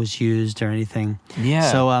editing was used or anything.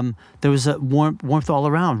 Yeah. So there was a warmth all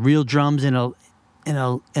around. Real drums in a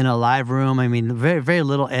live room. I mean, very very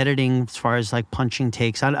little editing as far as like punching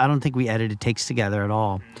takes. I don't think we edited takes together at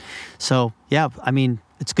all. So yeah, I mean,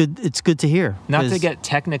 it's good. It's good to hear. Not to get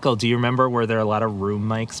technical, do you remember were there a lot of room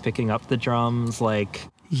mics picking up the drums? Like,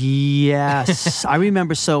 yes, I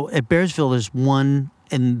remember. So at Bearsville, there's one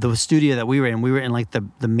in the studio that we were in. We were in like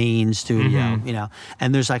the main studio,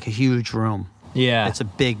 and there's like a huge room. Yeah, it's a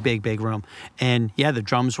big room, and the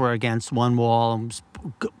drums were against one wall and was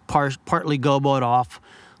partly goboed off,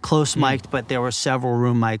 close mic'd, but there were several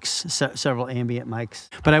room mics, several ambient mics.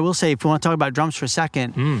 But I will say, if you want to talk about drums for a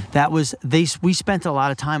second, we spent a lot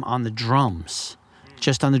of time on the drums,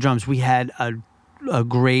 just on the drums. We had a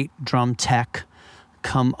great drum tech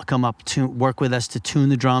come up to work with us to tune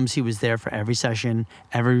the drums. He was there for every session,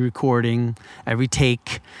 every recording, every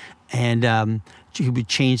take, and he would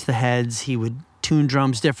change the heads. He would tune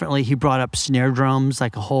drums differently. He brought up snare drums,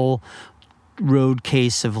 like a whole road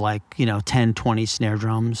case of 10, 20 snare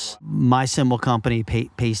drums. My cymbal company,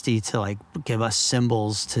 Pasty, to like give us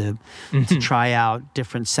cymbals to try out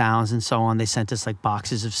different sounds and so on. They sent us like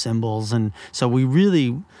boxes of cymbals, and so we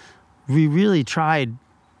really tried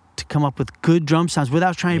to come up with good drum sounds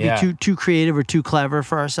without trying to be too creative or too clever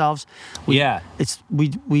for ourselves. We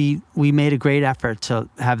made a great effort to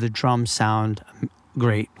have the drum sound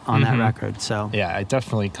great on that record. So it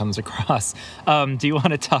definitely comes across. Do you want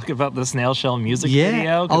to talk about the Snail Shell music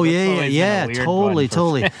video? Totally.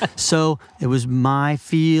 So it was my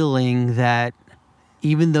feeling that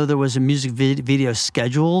even though there was a music video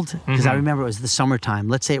scheduled, because I remember it was the summertime.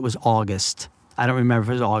 Let's say it was August. I don't remember if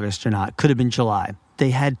it was August or not. Could have been July.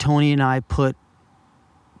 They had Tony and I put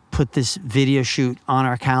this video shoot on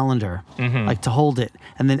our calendar, like to hold it.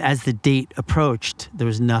 And then as the date approached, there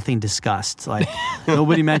was nothing discussed. Like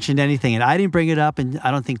nobody mentioned anything. And I didn't bring it up, and I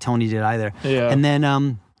don't think Tony did either. Yeah. And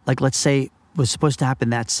then, let's say it was supposed to happen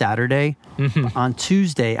that Saturday. On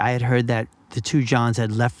Tuesday, I had heard that the two Johns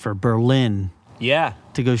had left for Berlin to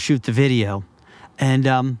go shoot the video. And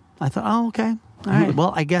I thought, oh, okay. All right.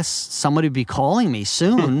 Well, I guess somebody will be calling me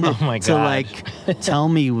soon to tell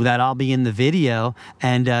me that I'll be in the video,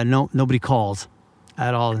 and nobody called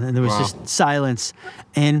at all, and there was just silence.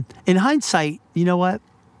 And in hindsight, you know what?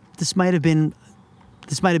 This might have been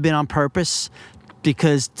on purpose,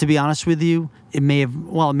 because to be honest with you, it may have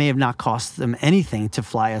not cost them anything to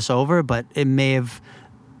fly us over, but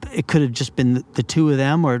it could have just been the two of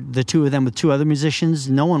them, or the two of them with two other musicians.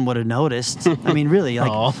 No one would have noticed. I mean, really,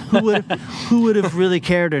 who would have really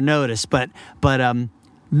cared or noticed? But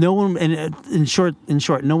no one. In short,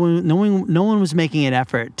 no one was making an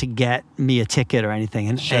effort to get me a ticket or anything.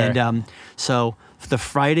 And so the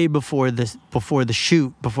Friday before the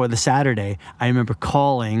shoot, before the Saturday, I remember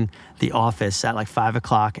calling the office at like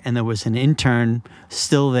 5:00, and there was an intern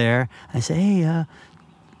still there. I said, "Hey,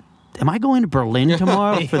 am I going to Berlin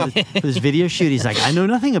tomorrow for this video shoot? He's like, I know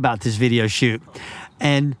nothing about this video shoot.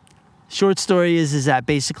 And short story is that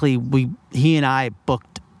basically he and I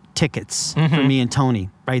booked tickets for me and Tony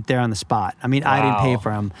right there on the spot. I mean, I didn't pay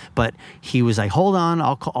for them, but he was like, hold on,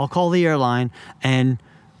 I'll call the airline. And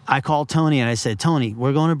I called Tony and I said, Tony,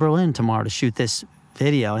 we're going to Berlin tomorrow to shoot this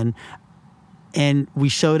video. And we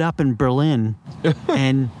showed up in Berlin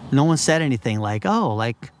and no one said anything like, oh,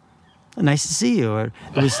 like, nice to see you. Or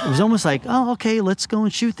it was almost like, oh, okay, let's go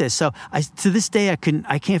and shoot this. So to this day, I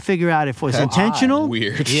can't figure out if it was intentional.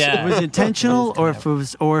 Weird. Yeah. It was intentional or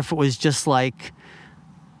if it was just like,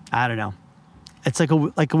 I don't know. It's like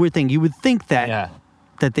a weird thing. You would think that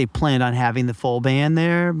they planned on having the full band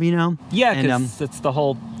there, you know? Yeah, because it's the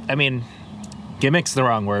whole, I mean, gimmick's the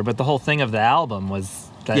wrong word, but the whole thing of the album was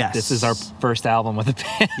that this is our first album with a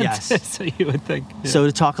band. Yes. So you would think. Yeah. So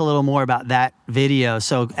to talk a little more about that video.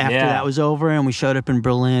 So after that was over and we showed up in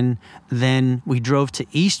Berlin, then we drove to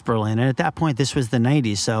East Berlin. And at that point, this was the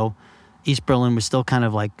 90s. So East Berlin was still kind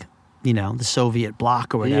of like, you know, the Soviet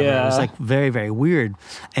bloc or whatever. Yeah. It was like very, very weird.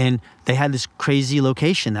 And they had this crazy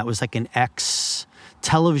location that was like an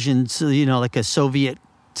ex-television, you know, like a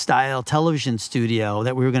Soviet-style television studio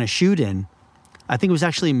that we were going to shoot in. I think it was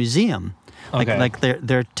actually a museum. Like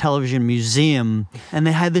their television museum. And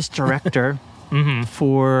they had this director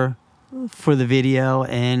for the video,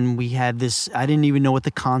 and we had this, I didn't even know what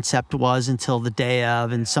the concept was until the day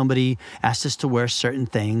of, and somebody asked us to wear certain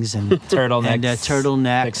things and turtlenecks. And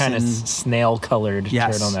turtlenecks. The kind of snail-colored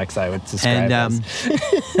turtlenecks, I would describe and,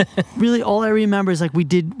 really, all I remember is like we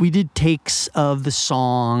did takes of the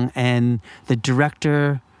song, and the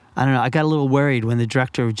director, I don't know, I got a little worried when the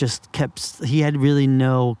director just kept, he had really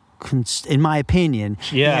no, in my opinion,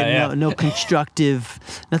 no constructive,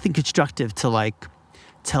 nothing constructive to like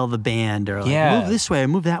tell the band or like move this way or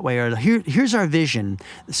move that way or here's our vision.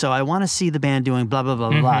 So I want to see the band doing blah blah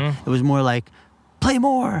blah blah. It was more like play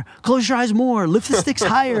more, close your eyes more, lift the sticks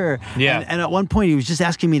higher. And at one point he was just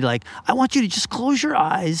asking me to like, I want you to just close your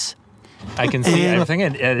eyes. I can see everything.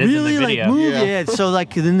 It is really in the video. Like move, So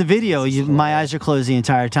like in the video, my eyes are closed the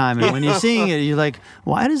entire time, and when you're seeing it, you're like,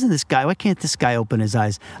 why can't this guy open his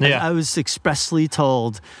eyes? I was expressly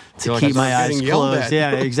told to keep my eyes closed.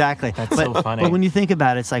 Yeah, exactly. That's so funny. But when you think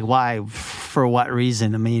about it, it's like, why? For what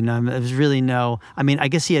reason? I mean, there's really I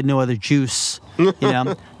guess he had no other juice. You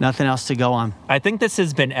know, nothing else to go on. I think this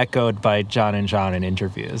has been echoed by John and John in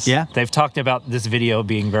interviews. Yeah, they've talked about this video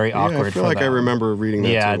being very awkward. I feel like I remember reading that.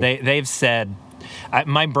 Yeah, too. they've said.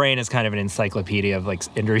 My brain is kind of an encyclopedia of like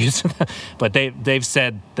interviews, but they've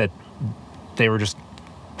said that they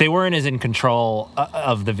weren't as in control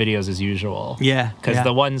of the videos as usual. Yeah, because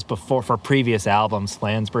the ones before for previous albums,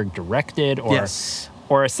 Flansburgh directed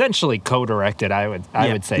or essentially co-directed. I would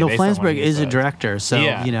say. No, Flansburgh is a director, so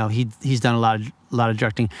you know he's done a lot of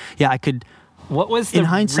directing. Yeah, I could. What was the in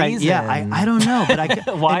hindsight? reason? Yeah, I don't know,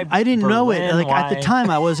 but why I didn't know Berlin? it. Like Why? at the time,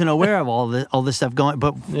 I wasn't aware of all this stuff going.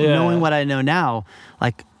 But knowing what I know now,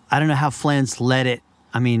 like I don't know how Flans let it.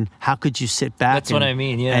 I mean, how could you sit back? That's what I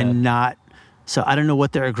mean. Yeah, and not. So I don't know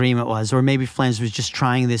what their agreement was, or maybe Flans was just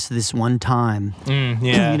trying this one time.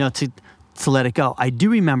 You know, to let it go. I do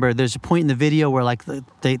remember there's a point in the video where like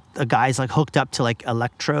a guy's like hooked up to like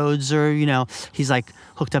electrodes, or you know, he's like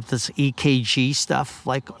hooked up to this EKG stuff,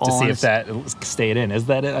 like to see if that stayed in. Is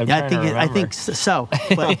that it? I think so.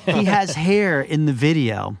 But he has hair in the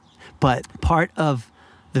video, but part of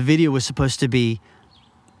the video was supposed to be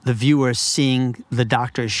the viewer seeing the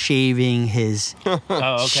doctor shaving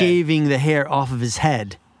shaving the hair off of his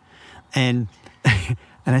head, and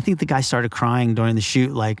I think the guy started crying during the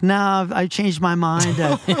shoot, like, "Nah, I changed my mind.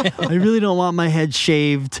 I really don't want my head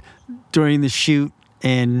shaved during the shoot,"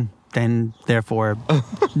 and then therefore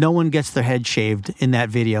no one gets their head shaved in that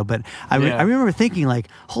video. But I remember thinking like,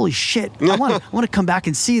 holy shit, I want to come back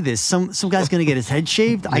and see this. Some guy's gonna get his head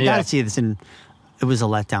shaved. I gotta see this. And it was a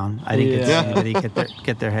letdown. I didn't get to see anybody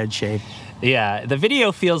get their head shaved. Yeah, the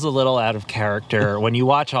video feels a little out of character when you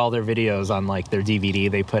watch all their videos on like their DVD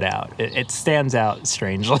they put out. It stands out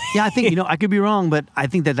strangely. Yeah, I think, I could be wrong, but I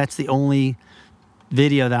think that's the only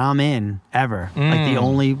video that I'm in ever. Like the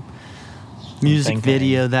only music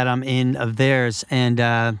video that I'm in of theirs. And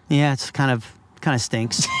it's kind of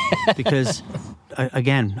stinks because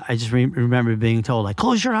again, I just remember being told like,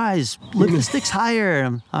 close your eyes, lift the sticks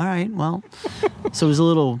higher. All right, well, so it was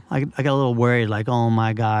I got a little worried, like, oh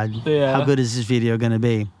my God, how good is this video going to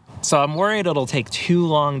be? So I'm worried it'll take too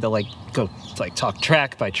long to like go like talk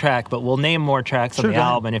track by track, but we'll name more tracks on the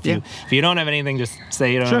album. And if you don't have anything, just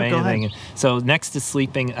say you don't have anything. So next to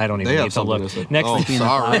Sleeping, I don't even need to look. Next to Sleeping in the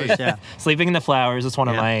Flowers, Sleeping in the Flowers is one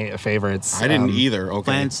of my favorites. I didn't either.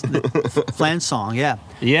 Okay. Flan's song, yeah.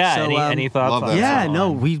 Yeah. So, any thoughts on that? Yeah, song?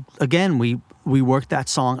 no, we worked that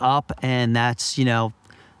song up, and that's, you know,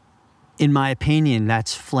 in my opinion,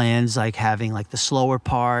 that's Flan's like having like the slower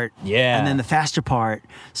part, and then the faster part.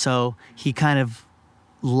 So he kind of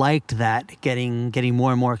liked that getting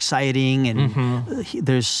more and more exciting, and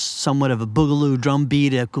there's somewhat of a boogaloo drum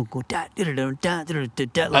beat, like a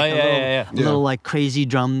little like crazy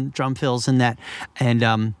drum fills in that,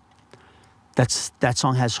 and that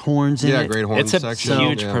song has horns in it. Yeah, great horns section. It's a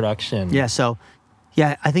huge production. Yeah, so.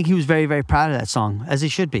 Yeah, I think he was very, very proud of that song, as he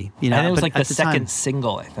should be. You know, and it was like the second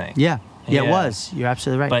single, I think. Yeah, it was. You're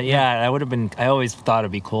absolutely right. But I would have been. I always thought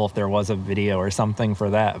it'd be cool if there was a video or something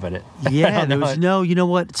for that. But it. Yeah, there was no. You know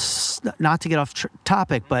what? Not to get off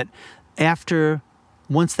topic, but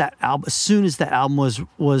once that album, as soon as that album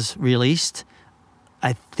was released,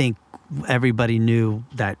 I think everybody knew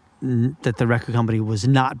that the record company was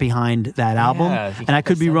not behind that album, and I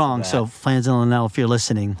could be wrong. So, Flans and Linnell, if you're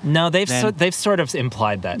listening, no, they've sort of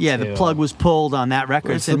implied that. Yeah, too. The plug was pulled on that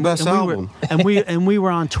record. It's the best album, we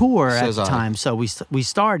were on tour at the time, so we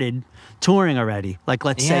started touring already. Like,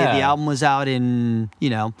 let's say the album was out in,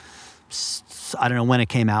 you know, I don't know when it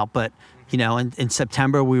came out, but you know, in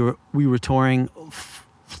September we were touring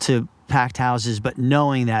to packed houses, but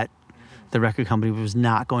knowing that the record company was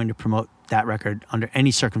not going to promote that record under any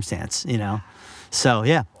circumstance, you know. So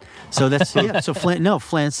so that's So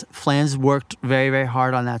Flans worked very, very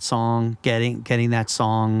hard on that song, getting that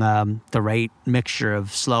song the right mixture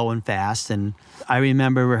of slow and fast. And I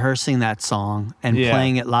remember rehearsing that song and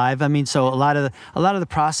playing it live. I mean, so a lot of the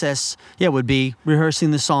process would be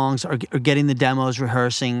rehearsing the songs or getting the demos,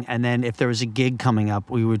 rehearsing, and then if there was a gig coming up,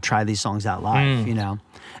 we would try these songs out live, you know.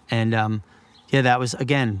 And that's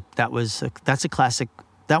a classic.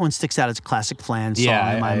 That one sticks out as a classic Flan song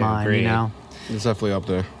in my mind, agree. You know? It's definitely up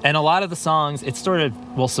there. And a lot of the songs, it's sort of,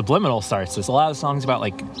 Subliminal starts this. A lot of songs about,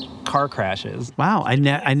 like, car crashes. Wow, I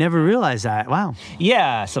never realized that. Wow.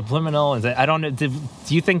 Yeah, Subliminal. I don't know, do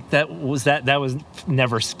you think that was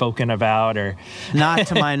never spoken about, or? Not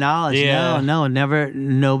to my knowledge, no, never,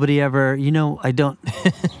 nobody ever, you know, I don't,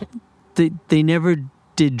 they never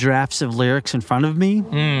did drafts of lyrics in front of me,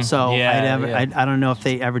 so I don't know if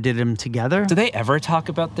they ever did them together. Do they ever talk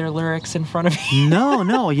about their lyrics in front of you?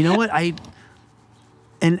 No. You know what?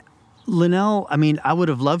 And Linnell, I mean, I would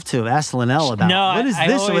have loved to have asked Linnell about what is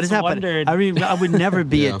this or what is that. But I mean, I would never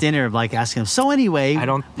be at dinner like asking him. So anyway,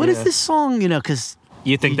 what is this song? You know, because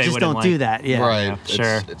you think they just don't do that. Yeah, right.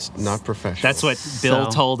 Sure, it's not professional. That's what Bill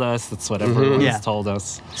told us. That's what everyone has told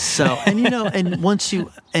us. So, and you know, and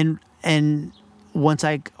once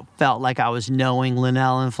I felt like I was knowing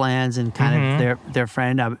Linnell and Flans and kind of their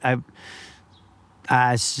friend,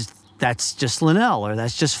 that's just Linnell or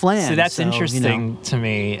that's just Flans. So that's interesting to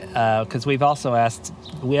me because we asked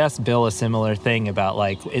Bill a similar thing about,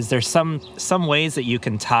 like, is there some ways that you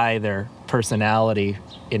can tie their personality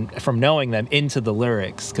from knowing them into the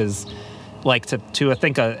lyrics? Because, like, to I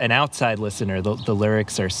think an outside listener, the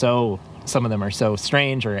lyrics are some of them are so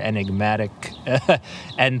strange or enigmatic,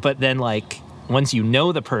 but then, like, once you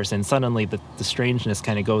know the person, suddenly the strangeness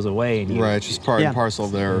kind of goes away. And it's just part and parcel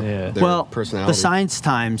of their personality. The Science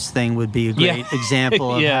Times thing would be a great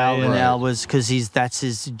example of how Linnell was, because he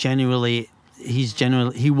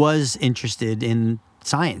was interested in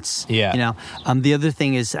science. Yeah, you know. The other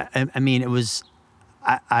thing is, I mean, it was,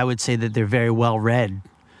 I would say that they're very well read.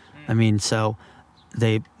 I mean, so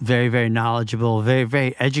they very, very knowledgeable, very,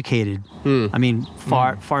 very educated. I mean,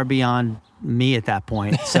 far beyond me at that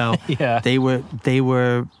point. So they were,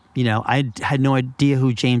 you know, I had no idea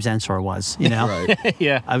who James Ensor was, you know.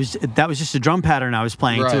 That was just a drum pattern I was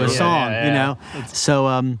playing to a song, you know.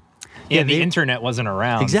 So the internet wasn't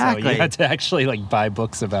around. Exactly. So you had to actually, like, buy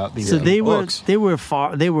books about these. So they books.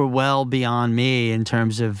 were well beyond me in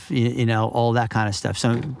terms of, you know, all that kind of stuff.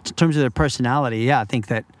 So in terms of their personality, I think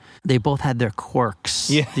that they both had their quirks,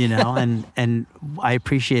 you know, and I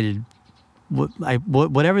appreciated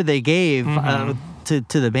whatever they gave to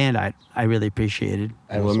the band. I really appreciated.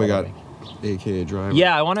 And then we got AKA Driver.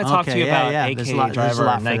 Yeah, I want to talk to you about AKA Driver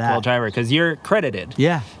and Nightfall Driver, because you're credited.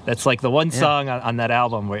 Yeah, that's like the one song on that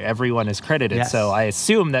album where everyone is credited. Yes. So I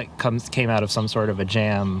assume that came out of some sort of a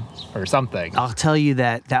jam or something. I'll tell you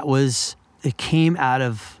that it came out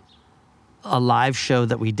of a live show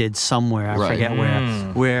that we did somewhere. I forget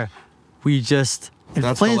where we just And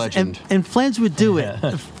That's the legend. And Flans would do it.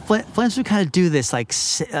 Flans would kind of do this, like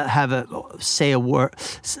say a word,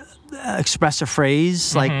 express a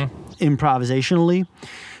phrase, like improvisationally,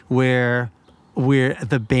 where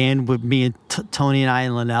the band would, me and Tony and I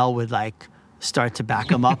and Linnell would like start to back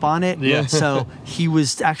him up on it. Yeah. So he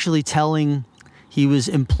was actually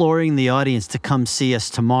imploring the audience to come see us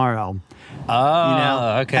tomorrow.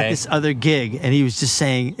 Oh, okay. At this other gig, and he was just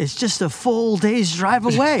saying, it's just a full day's drive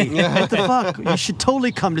away. What the fuck? You should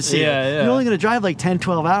totally come to see it. You're only going to drive like 10,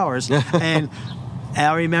 12 hours. And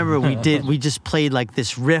I remember we just played like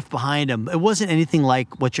this riff behind him. It wasn't anything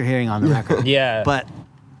like what you're hearing on the record. But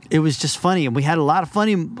it was just funny, and we had a lot of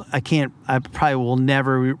funny. I probably will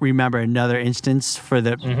never remember another instance for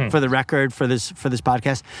the record for this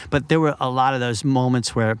podcast. But there were a lot of those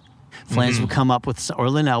moments where Flans would come up with, or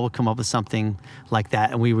Linnell would come up with something like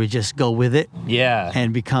that, and we would just go with it.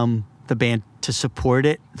 And become the band to support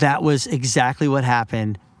it. That was exactly what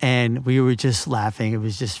happened, and we were just laughing. It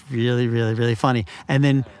was just really, really, really funny. And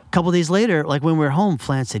then a couple days later, like when we were home,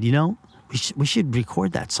 Flans said, we should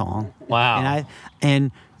record that song. Wow.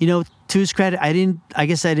 And to his credit, I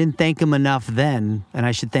guess I didn't thank him enough then, and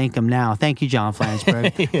I should thank him now. Thank you, John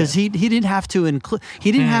Flansburgh, because he didn't have to include.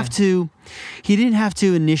 He didn't have to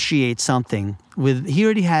initiate something with. He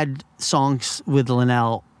already had songs with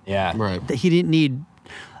Linnell. Right. That he didn't need,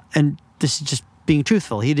 and this is just being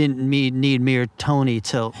truthful. He didn't need me or Tony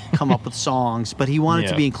to come up with songs, but he wanted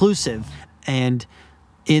to be inclusive, and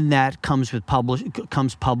in that comes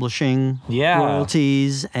publishing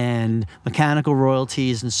royalties and mechanical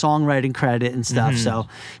royalties and songwriting credit and stuff. So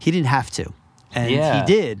he didn't have to, and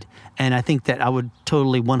he did. And I think that I would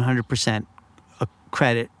totally 100%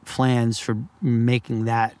 credit Flans for making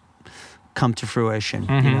that come to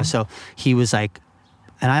fruition. So he was like,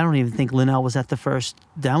 and I don't even think Linnell was at the first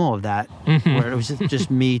demo of that, where it was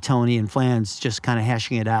just me, Tony, and Flans just kind of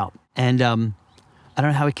hashing it out. And I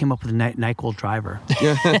don't know how he came up with NyQuil Driver,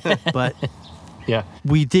 but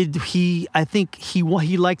we did. I think he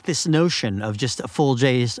liked this notion of just a full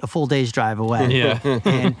day's drive away.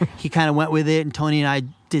 And he kind of went with it. And Tony and I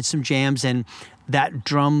did some jams, and that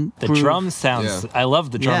drum. The drum sounds. I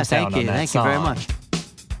love the drum sound on that song. Thank you very much.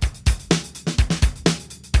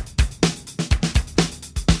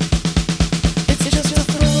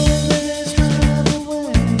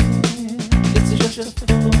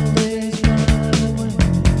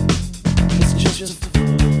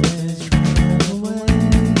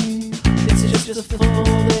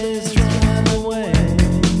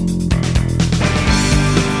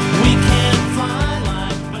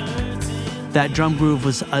 That drum groove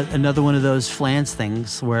was another one of those Flans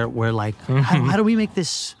things where like, how do we make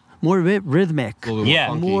this more rhythmic,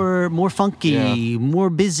 more funky, more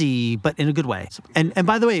busy, but in a good way. And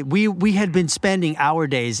by the way, we had been spending our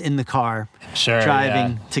days in the car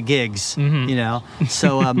driving to gigs,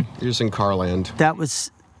 So you're just in car land. That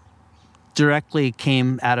was directly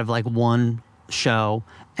came out of like one show,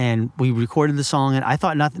 and we recorded the song, and I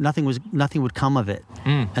thought nothing would come of it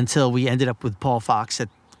until we ended up with Paul Fox at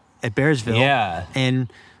Bearsville.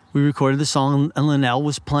 And we recorded the song, and Linnell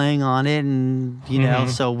was playing on it, and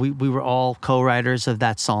so we were all co-writers of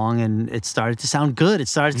that song, and it started to sound good. It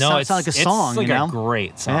started to sound like a song. It's like a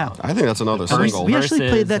great song. I think that's another single. We actually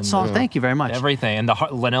played that song. Thank you very much. Everything, and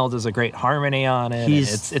Linnell does a great harmony on it.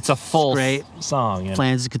 It's a full song.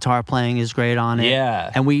 Flans' guitar playing is great on it.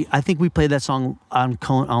 And I think we played that song on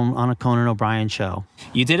a Conan O'Brien show.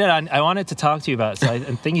 You did it on. I wanted to talk to you about it. So I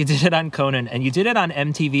think you did it on Conan, and you did it on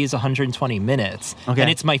MTV's 120 Minutes. And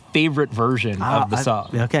it's my favorite version of the song.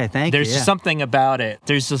 Thank you. There's just something about it.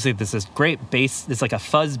 There's just like this great bass. It's like a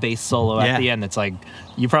fuzz bass solo at the end. It's like,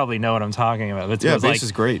 you probably know what I'm talking about. Bass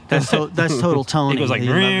is great. That's total Tony. It goes like,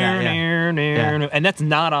 and that's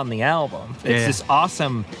not on the album. It's this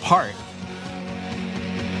awesome part.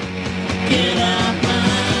 Get out my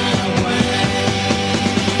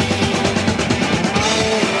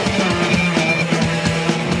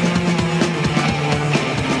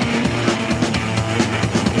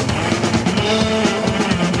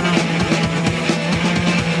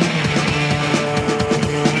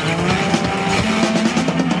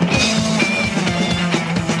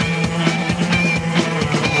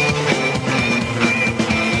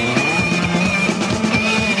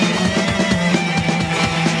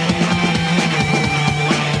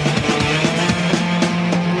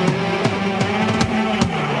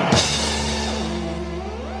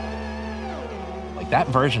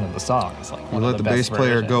that version of the song is like one You of let the best bass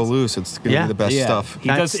player versions. go loose. It's going to be the best stuff. He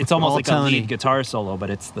does. It's almost all like Tony. a lead guitar solo, but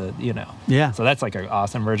it's the Yeah. So that's like an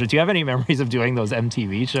awesome version. Do you have any memories of doing those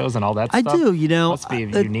MTV shows and all that I stuff? do. You know, Must be a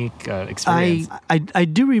unique experience. I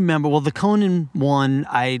do remember. Well, the Conan one,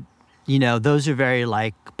 those are very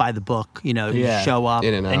like by the book. You show up.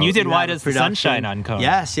 In and out. And you did you Why have a Does the production. Sunshine on Conan?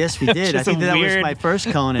 Yes, we did. I Just think a that was weird my first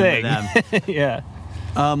Conan thing. with them. Yeah.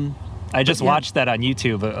 I just watched that on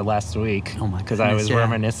YouTube last week Oh my because I was goodness, yeah.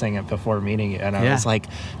 reminiscing it before meeting you, and I Yeah. was like,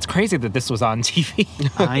 "It's crazy that this was on TV."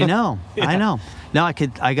 I know. No,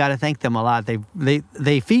 I got to thank them a lot.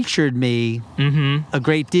 They featured me a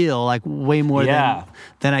great deal, like way more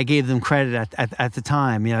than I gave them credit at the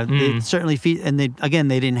time. They certainly and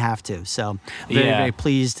they didn't have to. So very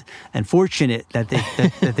pleased and fortunate that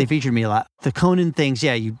they featured me a lot. The Conan things,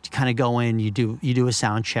 you kind of go in, you do a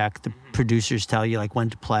sound check. The producers tell you like when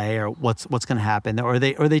to play or what's going to happen, or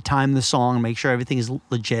they time the song and make sure everything is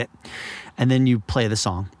legit, and then you play the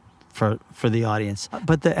song for the audience.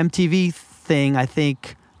 But the MTV thing, I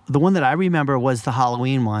think the one that I remember was the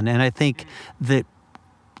Halloween one, and I think that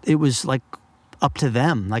it was like up to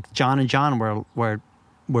them. Like John and John were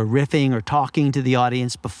riffing or talking to the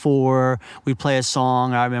audience before we play a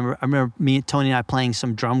song. I remember me, Tony, and I playing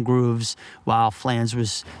some drum grooves while Flans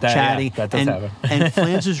was chatting. That does happen. And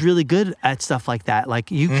Flans was really good at stuff like that. Like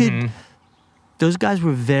you could, those guys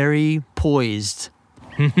were very poised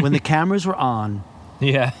when the cameras were on.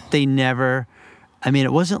 Yeah, they never. I mean,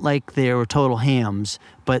 it wasn't like they were total hams,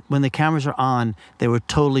 but when the cameras are on, they were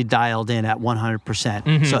totally dialed in at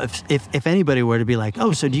 100%. So if anybody were to be like,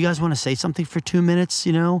 "Oh, so do you guys want to say something for 2 minutes?"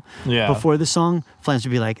 Before the song, Flans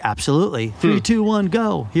would be like, "Absolutely, 3, 2, 1,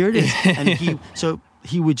 go! Here it is." And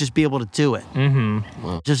he would just be able to do it.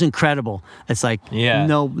 Wow. Just incredible. It's like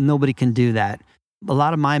nobody can do that. A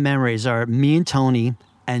lot of my memories are me and Tony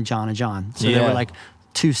and John. So there were like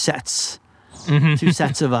 2 sets. 2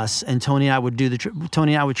 sets of us, and Tony and I would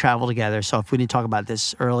Tony and I would travel together. So if we didn't talk about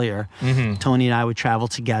this earlier, Tony and I would travel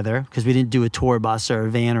together because we didn't do a tour bus or a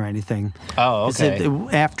van or anything. Oh, okay.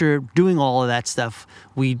 After doing all of that stuff,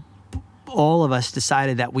 all of us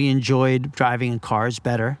decided that we enjoyed driving in cars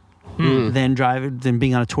better than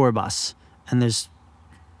being on a tour bus. And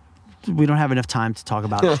we don't have enough time to talk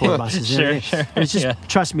about tour buses. Sure. It's just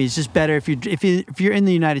trust me, it's just better if you're in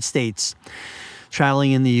the United States,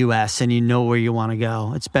 traveling in the U.S. and you know where you want to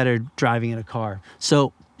go. It's better driving in a car.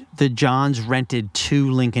 So the Johns rented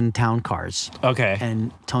 2 Lincoln Town Cars. Okay.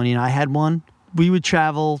 And Tony and I had one. We would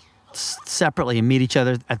travel separately and meet each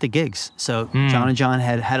other at the gigs. So John and John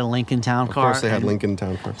had a Lincoln Town Car. Of course they had Lincoln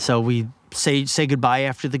Town Car. So we say goodbye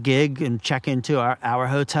after the gig and check into our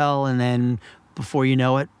hotel, and then before you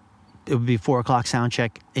know it, it would be 4:00 sound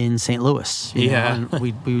check in St. Louis. You know, and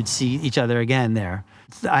we would see each other again there.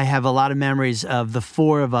 I have a lot of memories of the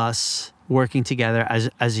 4 of us working together as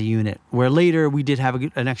a unit, where later we did have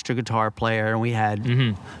an extra guitar player and we had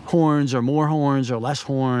horns or more horns or less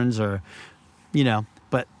horns or,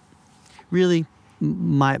 but really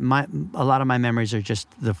a lot of my memories are just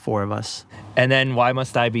the 4 of us. And then Why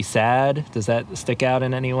Must I Be Sad? Does that stick out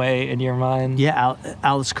in any way in your mind? Yeah,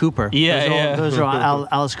 Alice Cooper. Those are all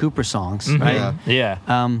Alice Cooper songs, right? Yeah.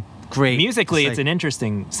 Great. Musically, it's an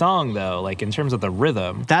interesting song, though, like in terms of the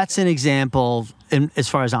rhythm. That's an example, as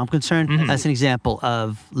far as I'm concerned, that's an example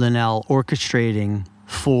of Linnell orchestrating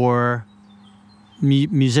for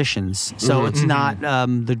musicians. So it's not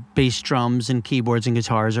the bass drums and keyboards and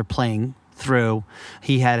guitars are playing through.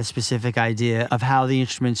 He had a specific idea of how the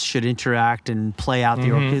instruments should interact and play out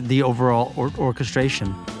the overall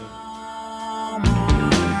orchestration.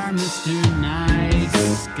 Mr.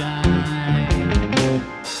 Nice Guy,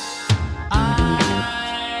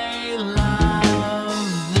 I love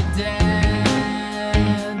the dead.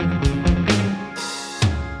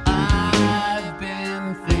 I've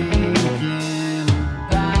been thinking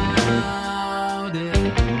about it.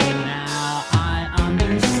 Now I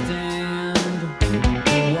understand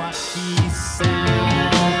what he said.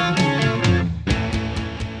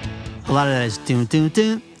 A lot of that is doom, doom,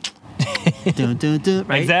 doom. Doom, doom, doom,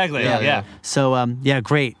 right? Exactly. Yeah. So,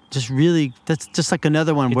 great. Just really, that's just like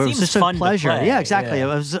another one where it's just fun a pleasure. to play. Yeah, exactly. Yeah.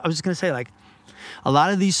 I was just gonna say, like, a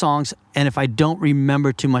lot of these songs, and if I don't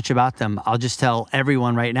remember too much about them, I'll just tell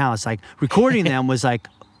everyone right now. It's like recording them was like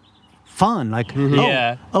fun. Like,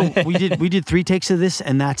 we did 3 takes of this,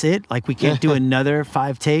 and that's it. Like, we can't do another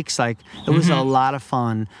 5 takes. Like, it was a lot of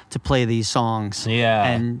fun to play these songs.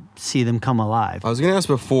 And see them come alive. I was gonna ask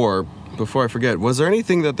before I forget, was there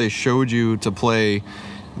anything that they showed you to play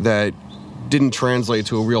that didn't translate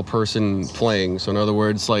to a real person playing? So in other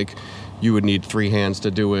words, like, you would need 3 hands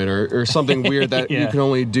to do it, or something weird that you can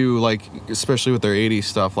only do, like, especially with their 80s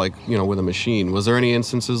stuff, like, with a machine. Was there any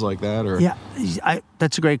instances like that? Or Yeah,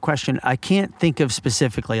 that's a great question. I can't think of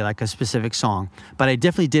specifically, like, a specific song, but I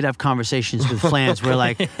definitely did have conversations with Flans where,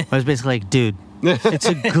 like, I was basically like, dude, it's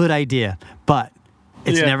a good idea, but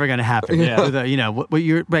it's never going to happen. What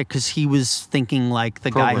you're right, because he was thinking like the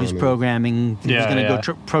guy who's programming, he was going to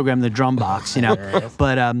go program the drum box,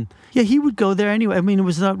 But he would go there anyway. I mean, it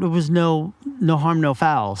was no harm, no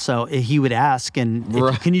foul. So he would ask, and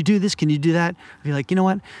can you do this? Can you do that? I'd be like, you know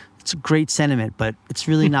what? It's a great sentiment, but it's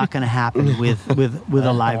really not going to happen with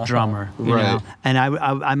a live drummer, you know? And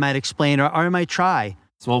I might explain, or I might try.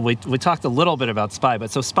 Well, we talked a little bit about Spy,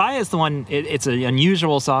 but so Spy is the one, it's an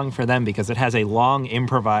unusual song for them because it has a long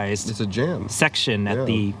improvised it's a jam section at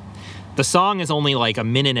the song is only like a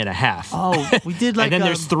minute and a half. Oh, we did like... and then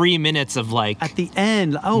there's 3 minutes of like... At the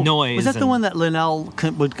end, noise. Was that the one that Linnell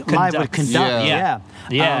would conduct?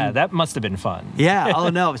 Yeah, that must have been fun. Yeah, oh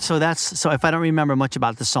no, so if I don't remember much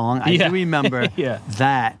about the song, I do remember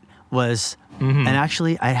that was... And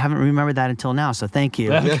actually, I haven't remembered that until now, so thank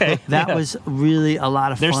you. Okay. That was really a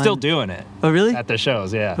lot of fun. They're still doing it. Oh, really? At the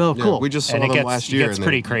shows, yeah. Oh, cool. We just saw them last year. It gets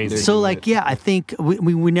pretty crazy. So, like, I think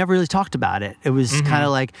we never really talked about it. It was kind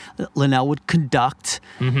of like Linnell would conduct,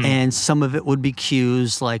 and some of it would be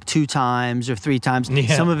cues, like 2 times or 3 times.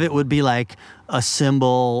 Yeah. Some of it would be like a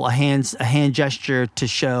symbol, a hand gesture to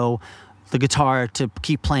show the guitar to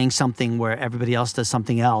keep playing something where everybody else does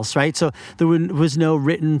something else, right? So there was no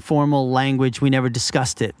written formal language. We never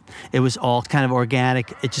discussed it. It was all kind of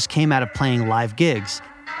organic. It just came out of playing live gigs.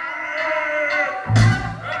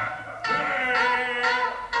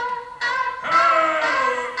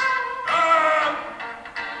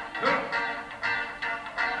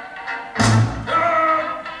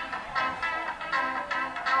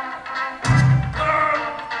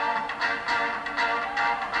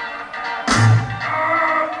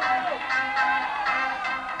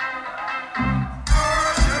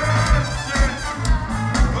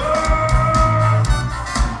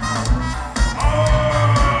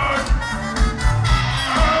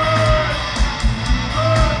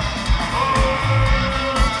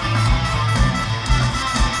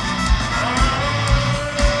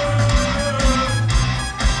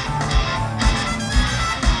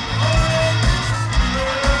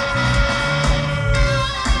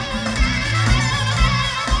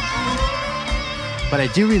 What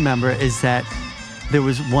I do remember is that there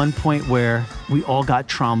was one point where we all got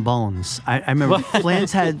trombones. I remember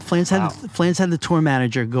Flans had the tour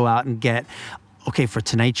manager go out and get, okay, for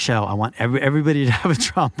tonight's show, I want everybody to have a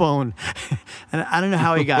trombone. And I don't know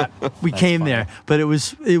how we came funny. There, but it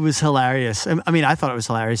was hilarious. I mean, I thought it was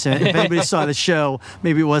hilarious. If anybody saw the show,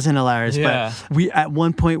 maybe it wasn't hilarious. Yeah. But at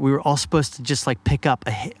one point we were all supposed to just like pick up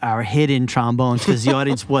our hidden trombones because the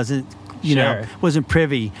audience wasn't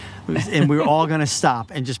privy, and we were all going to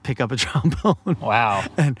stop and just pick up a trombone. Wow.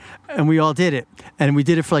 And we all did it. And we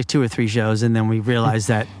did it for like 2 or 3 shows, and then we realized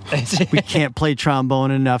that we can't play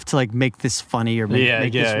trombone enough to like make this funny or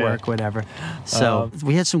make this work, whatever. So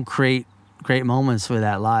we had some great moments with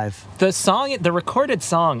that live. The recorded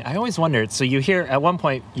song, I always wondered, so at one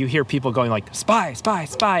point you hear people going like, "Spy, spy,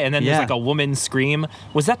 spy," and then there's like a woman scream.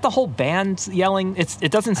 Was that the whole band yelling?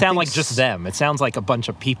 It doesn't sound like just them. It sounds like a bunch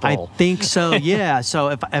of people. I think so, yeah. So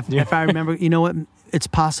if I remember, you know what, it's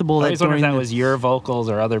possible that I always wonder if that was your vocals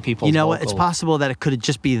or other people's You know vocals. what, it's possible that it could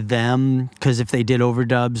just be them, because if they did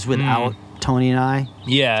overdubs without Tony and I,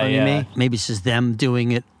 maybe it's just them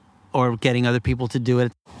doing it or getting other people to do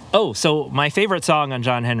it. Oh, so my favorite song on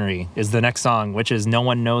John Henry is the next song, which is "No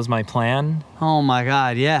One Knows My Plan." Oh my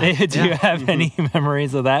God, yeah. Do you have any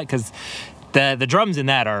memories of that? Because the drums in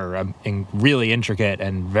that are really intricate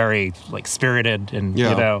and very like spirited and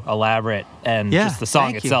elaborate, and just the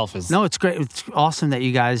song itself is. No, it's great. It's awesome that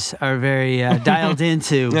you guys are very dialed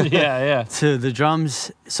into to the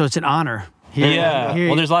drums. So it's an honor.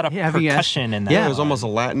 Well, there's a lot of percussion in that. Yeah, it was almost a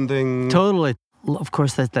Latin thing. Totally. Of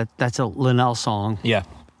course, that's a Linnell song. Yeah.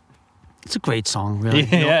 It's a great song, really.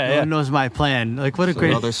 No one knows my plan. Like, what a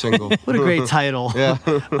great another single. What a great title. Yeah.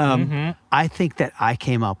 I think that I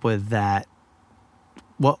came up with that.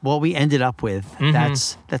 What we ended up with.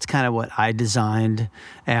 That's kind of what I designed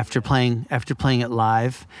after playing it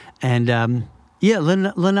live, and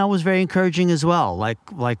Linnell was very encouraging as well. I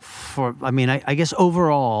guess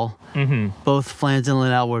overall, both Flans and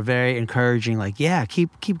Linnell were very encouraging. Like,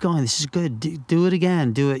 keep going. This is good. Do it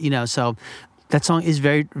again. Do it. So. That song is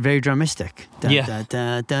very, very drumistic.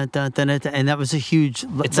 And that was a huge...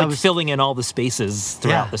 It's like filling in all the spaces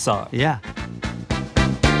throughout the song. Yeah.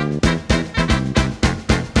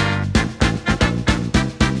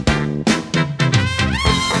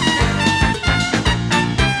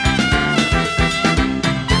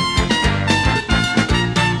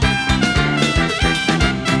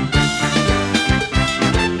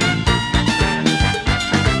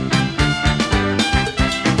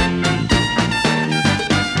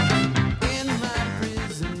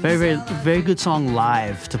 very, very good song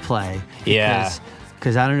live to play. Yeah.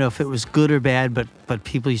 Because I don't know if it was good or bad, but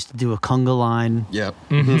people used to do a conga line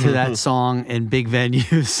to that song in big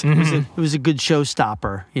venues. It was a good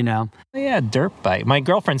showstopper, you know. Yeah, Dirt Bike. My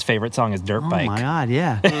girlfriend's favorite song is Dirt Bike. Oh my God,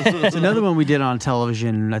 yeah. It's another one we did on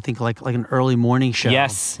television. I think like an early morning show.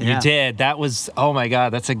 Yes, you did. That was, oh my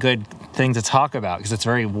God, that's a good thing to talk about because it's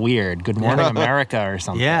very weird. Good Morning America or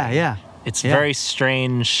something. Yeah. It's very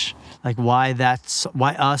strange. Like why that song?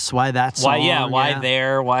 Why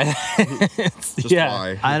there? Why?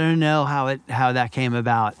 Why? I don't know how that came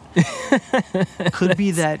about. Could be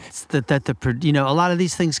that a lot of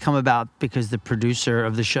these things come about because the producer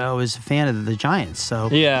of the show is a fan of the Giants, so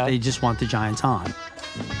they just want the Giants on.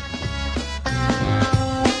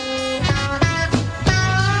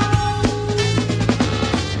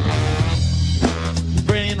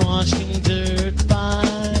 Brainwashing dirt bike.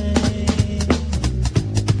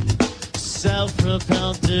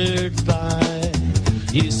 Self-propelled dirt bike.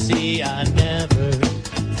 You see, I never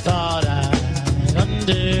thought I'd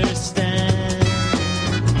understand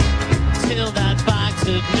till that bike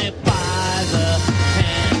took me by the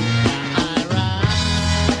hand.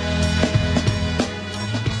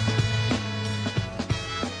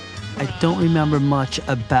 I don't remember much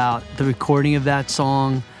about the recording of that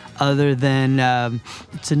song other than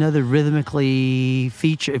it's another rhythmically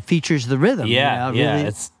it features the rhythm.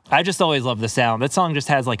 Really. I just always love the sound. That song just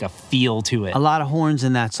has like a feel to it. A lot of horns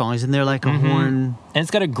in that song. Isn't there like a horn? And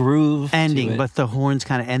it's got a groove ending, to it. But the horns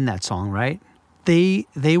kind of end that song, right? They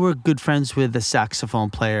were good friends with a saxophone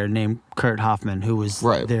player named Kurt Hoffman, who was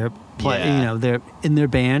their they're in their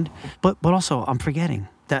band. But also, I'm forgetting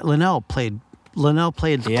that Linnell played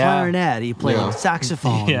the clarinet. He played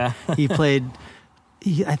saxophone. He played.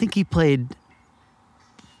 I think he played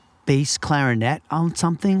bass clarinet on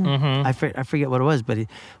something. I forget what it was, but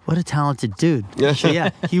what a talented dude.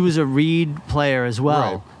 He was a reed player as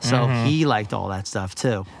well, so he liked all that stuff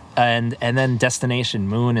too. And then Destination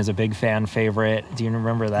Moon is a big fan favorite. Do you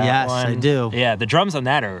remember that one? Yes, I do. Yeah, the drums on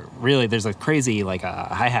that are really, there's a crazy like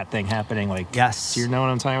a hi-hat thing happening. Like, yes. Do you know what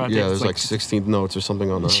I'm talking about? Yeah, there's like 16th notes or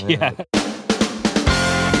something on that. Yeah.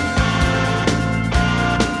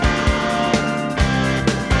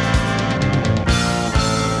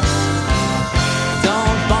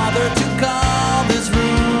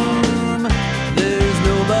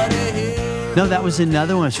 No, that was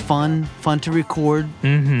another one. It was fun to record,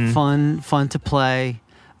 fun to play.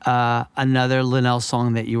 Another Linnell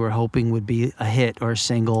song that you were hoping would be a hit or a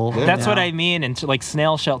single. Yeah. That's what I mean. And like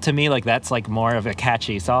Snail Shell, to me, like that's like more of a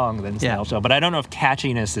catchy song than Snail Shell. But I don't know if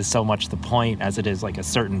catchiness is so much the point as it is like a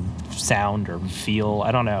certain sound or feel.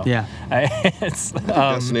 I don't know. Yeah.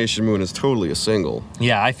 Destination Moon is totally a single.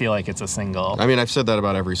 Yeah, I feel like it's a single. I mean, I've said that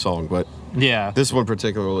about every song, but this one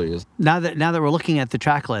particularly is. Now that we're looking at the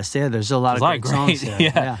track list, there's a lot of great songs here.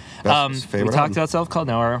 Yeah. We talked about Self Called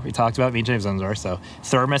Nowhere. We talked about Meet James Ensor. So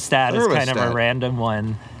Thermostat is kind of a random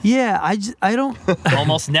one. Yeah, I don't...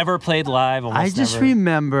 Almost never played live. I just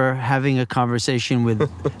remember having a conversation with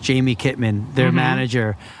Jamie Kittman, their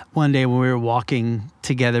manager, one day when we were walking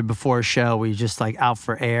together before a show. We were just like out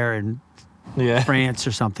for air in France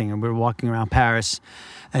or something, and we were walking around Paris,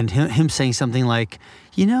 and him saying something like,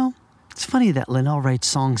 it's funny that Linnell writes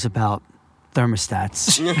songs about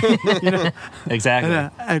thermostats. Exactly.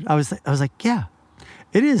 And I was like, yeah,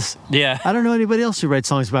 it is. Yeah. I don't know anybody else who writes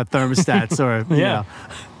songs about thermostats or you know,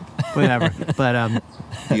 whatever. But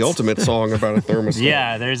the ultimate song about a thermostat.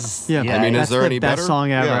 Yeah, there's. Yeah. I mean, is there any better? Best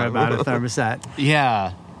song ever about a thermostat.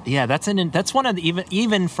 Yeah. Yeah, that's one of the,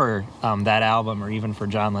 even for that album or even for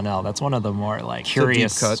John Linnell, that's one of the more like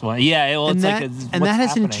curious ones. Yeah, and that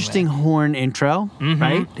has an interesting horn intro,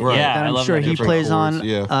 right? Yeah, that I'm sure he plays on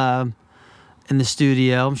in the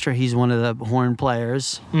studio. I'm sure he's one of the horn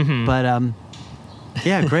players. But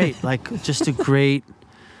great, like just a great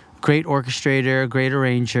orchestrator, great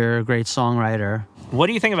arranger, great songwriter. What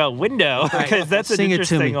do you think about Window? Because that's an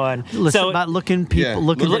interesting one. Listen, about looking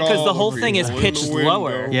because the whole thing is pitched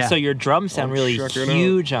lower, so your drums sound really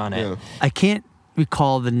huge on it. I can't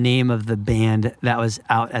recall the name of the band that was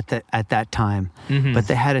out at that time, but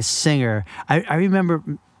they had a singer. I remember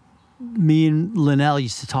me and Linnell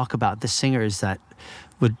used to talk about the singers that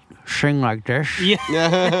would sing like this.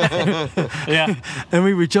 Yeah. And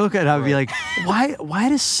we would joke and I would be like, why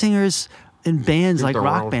do singers in bands like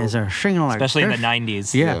rock bands are singing like especially this? In the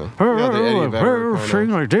 90s. Yeah. Singing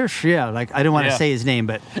like this. Yeah. Like, I didn't want to say his name,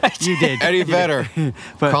 but you did. Eddie Vedder.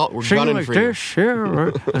 But singing like this.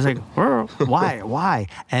 Yeah. I was like, why?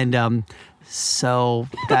 And So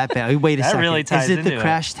that band. Wait a That second. really ties Is it into the it.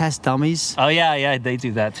 Crash Test Dummies? Oh yeah, they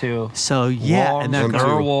do that too. So yeah, and then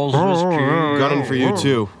Gunning for you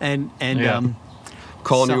too. and Yeah.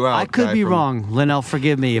 Calling so you out. I could guy be from- wrong, Linnell.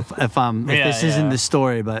 Forgive me if this isn't the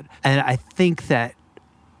story, but and I think that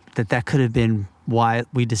could have been why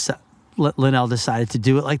Linnell decided to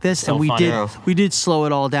do it like this, So and we funny. did Yeah. we did slow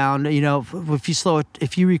it all down. You know,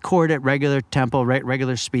 if you record at regular tempo,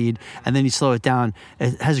 regular speed, and then you slow it down,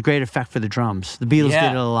 it has a great effect for the drums. The Beatles Yeah,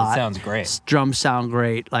 did it a lot. it sounds great. Drums sound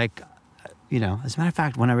great. Like, you know, as a matter of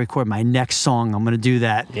fact, when I record my next song, I'm going to do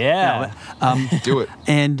that. Yeah. Do it.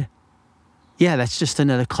 And yeah, that's just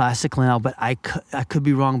another classic Linnell, but I could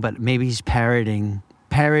be wrong, but maybe he's parodying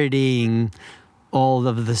all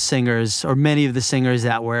of the singers, or many of the singers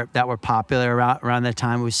that were popular around that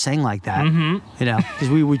time who sang like that. Mm-hmm. You know, because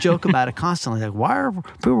we would joke about it constantly. Like, why are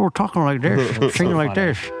people talking like this, singing like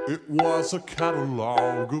this? It was a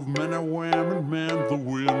catalog of men and women, man the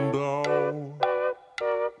window.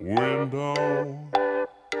 Look at all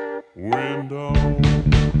the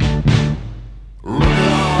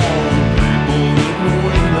people in the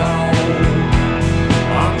window.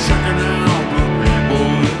 I'm checking out the people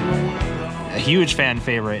in the window. A huge fan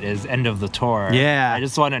favorite is End of the Tour. Yeah. I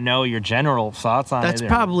just want to know your general thoughts on That's it.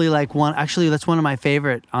 probably like one. Actually, that's one of my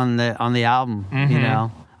favorite on the album. Mm-hmm. You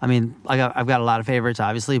know, I mean, I've got a lot of favorites,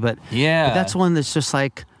 obviously, but Yeah. but that's one that's just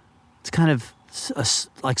like it's kind of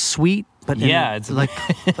like sweet, but Yeah, it's it's-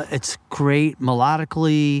 like but it's great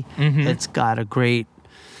melodically. Mhm. It's got a great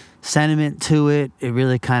sentiment to it. It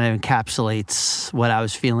really kind of encapsulates what I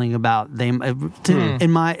was feeling about them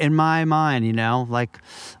in my mind. You know, like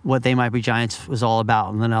what They Might Be Giants was all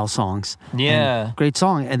about in Linnell songs. Yeah. And great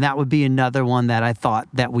song, and that would be another one that I thought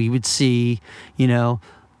that we would see. You know,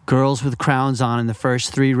 girls with crowns on in the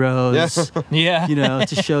first 3 rows. Yeah. You know,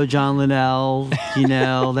 to show John Linnell, you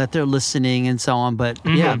know, that they're listening and so on. But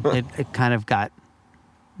yeah, it kind of got.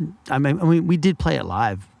 I mean, we did play it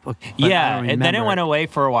live. But I Yeah, don't and then it remember went away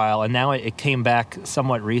for a while, and now it came back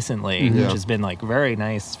somewhat recently, Mhm. which Yeah. has been like very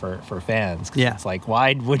nice for fans. 'Cause Yeah. it's like,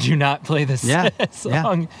 why would you not play this Yeah,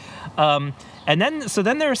 song? And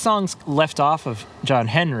then there are songs left off of John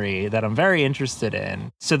Henry that I'm very interested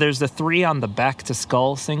in. So there's the 3 on the Back to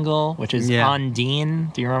Skull single, which is Yeah. Undine.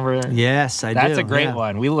 Do you remember? Yes, I do. That's a great yeah.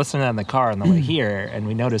 one. We listened to that in the car on the way here, and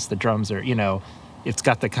we noticed the drums are, you know, it's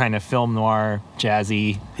got the kind of film noir,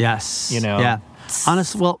 jazzy. Yes. You know. Yeah.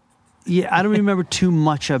 Honestly, well, yeah, I don't remember too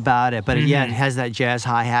much about it, but yeah, it Mhm. has that jazz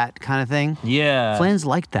hi-hat kind of thing. Yeah. Flans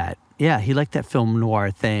liked that. Yeah, he liked that film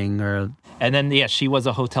noir thing, or And then She Was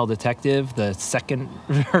a Hotel Detective, the second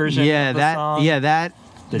version. yeah, of the that song. yeah that.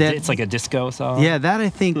 It's like a disco song. Yeah, that I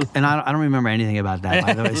think, and I don't remember anything about that,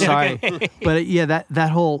 by the way. Sorry, but yeah, that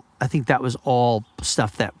whole, I think that was all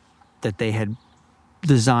stuff that they had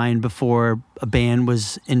designed before a band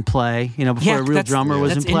was in play. You know, before a real drummer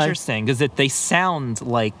was in That's play. interesting because they sound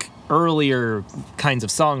like earlier kinds of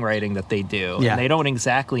songwriting that they do. Yeah. And they don't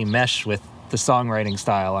exactly mesh with the songwriting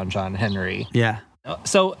style on John Henry. Yeah.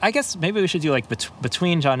 So I guess maybe we should do like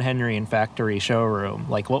between John Henry and Factory Showroom.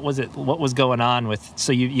 Like what was going on with?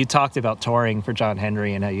 So you talked about touring for John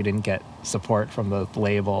Henry and how you didn't get support from the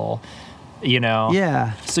label. You know.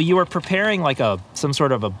 Yeah. So you were preparing like some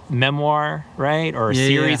sort of a memoir, right, or a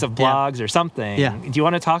series of blogs or something. Yeah. Do you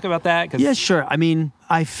want to talk about that? 'Cause Yeah, sure. I mean,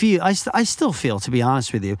 I still feel, to be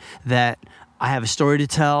honest with you, that I have a story to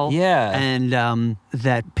tell. Yeah. And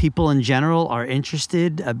that people in general are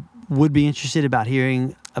interested, would be interested about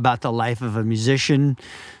hearing about the life of a musician,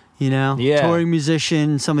 you know? Yeah. Touring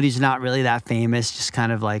musician, somebody who's not really that famous, just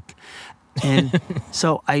kind of like, and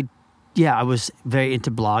so I was very into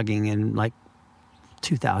blogging in like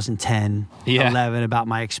 2010, 11 about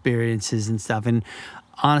my experiences and stuff. And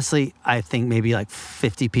honestly, I think maybe like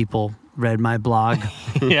 50 people read my blog.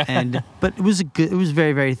 Yeah. But it was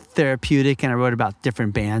very, very therapeutic, and I wrote about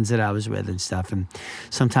different bands that I was with and stuff, and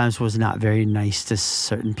sometimes was not very nice to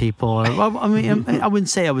certain people. I mean, I wouldn't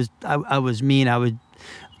say I was mean. I would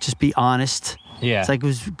just be honest. Yeah. It's like it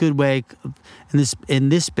was a good way in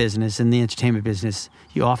this business, in the entertainment business,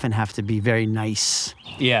 you often have to be very nice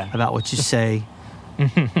about what you say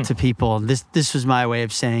to people. This was my way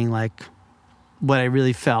of saying like what I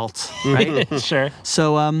really felt, right? Sure.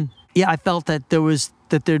 So I felt that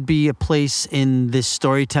there'd be a place in this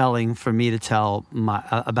storytelling for me to tell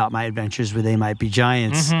about my adventures with They Might Be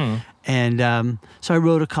Giants. Mm-hmm. And so I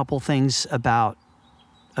wrote a couple things about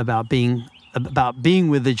being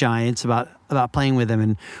with the Giants, about playing with them,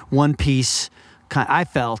 and one piece I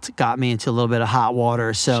felt got me into a little bit of hot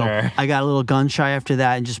water. So Sure. I got a little gun shy after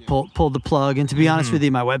that and just pulled the plug. And to be honest with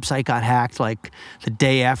you, my website got hacked like the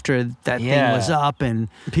day after that thing was up, and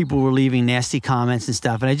people were leaving nasty comments and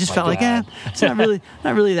stuff. And I just felt like, it's not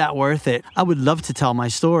really that worth it. I would love to tell my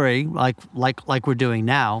story like we're doing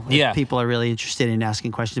now. If people are really interested in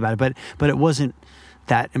asking questions about it, but it wasn't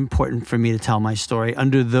that important for me to tell my story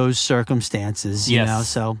under those circumstances, you know.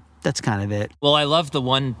 So that's kind of it. Well, I love the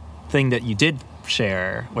one thing that you did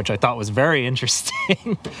share, which I thought was very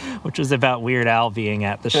interesting, which was about Weird Al being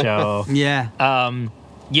at the show.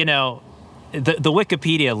 You know, the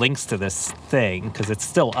Wikipedia links to this thing because it's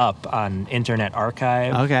still up on Internet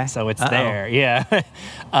Archive. Okay. So it's there. Yeah.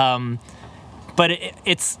 But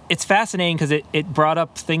it's fascinating because it brought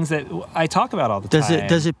up things that I talk about all the time.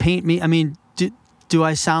 Does it paint me? I mean, do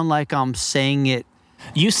I sound like I'm saying it?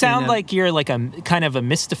 You sound like you're like a kind of a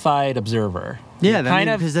mystified observer. Yeah,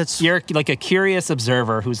 because you're like a curious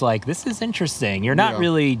observer who's like, this is interesting. You're not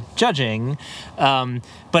really judging,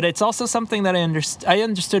 but it's also something that I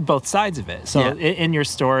understood both sides of it. So in your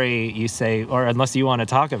story, you say, or unless you want to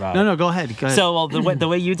talk about it. No, go ahead. So well, the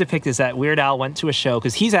way you depict is that Weird Al went to a show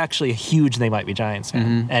because he's actually a huge They Might Be Giants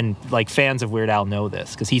fan, and like fans of Weird Al know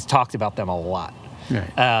this because he's talked about them a lot.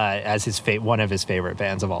 Right. As one of his favorite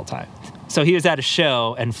bands of all time. So he was at a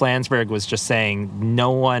show, and Flansburgh was just saying,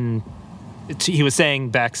 he was saying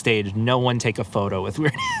backstage, no one take a photo with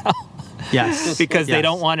Weird Al. Yes. Because they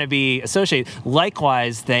don't want to be associated.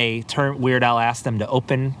 Likewise, Weird Al asked them to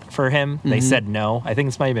open for him. They said no. I think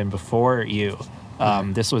this might have been before you.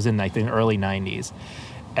 This was in like the early 90s.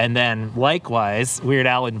 And then, likewise, Weird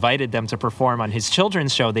Al invited them to perform on his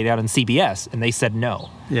children's show they did on CBS, and they said no.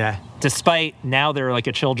 Yeah. Despite now they're like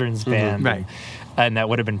a children's band, right? And that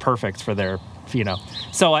would have been perfect for their, you know.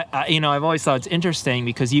 So I've always thought it's interesting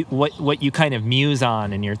because what you kind of muse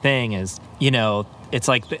on in your thing is, you know, it's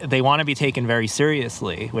like they want to be taken very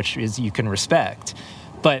seriously, which is you can respect,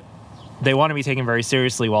 but they want to be taken very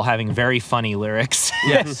seriously while having very funny lyrics.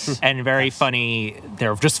 Yes. And very funny.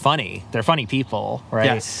 They're just funny. They're funny people, right?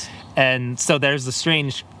 Yes. And so there's a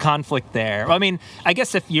strange conflict there. I mean, I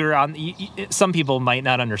guess if you're on, some people might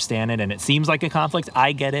not understand it, and it seems like a conflict.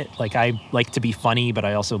 I get it. Like, I like to be funny, but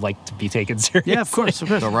I also like to be taken seriously. Yeah, of course. The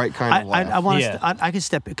right kind of laugh. I can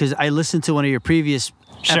step because I listened to one of your previous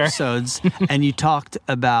episodes, and you talked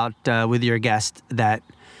about with your guest that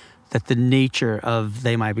the nature of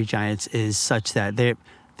They Might Be Giants is such that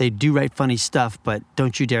they do write funny stuff, but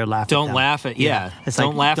don't you dare laugh at them. Don't laugh at, It's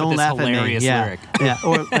don't like, laugh at this hilarious lyric. Yeah,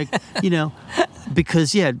 or like, you know,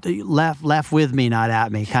 because, laugh with me, not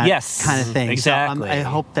at me, kind of thing. Exactly. So I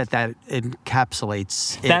hope that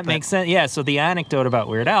encapsulates it. That makes sense. Yeah, so the anecdote about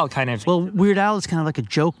Weird Al kind of... Well, Weird Al is kind of like a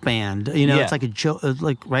joke band. You know, it's like a joke,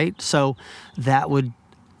 right? So that would...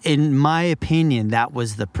 In my opinion, that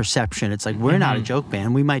was the perception. It's like, we're not a joke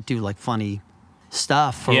band. We might do like funny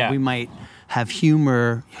stuff, or we might have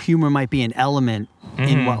humor. Humor might be an element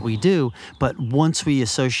in what we do, but once we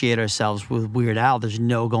associate ourselves with Weird Al, there's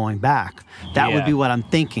no going back. That would be what I'm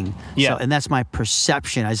thinking. Yeah. So, and that's my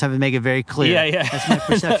perception. I just have to make it very clear. Yeah. That's my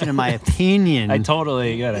perception and my opinion. I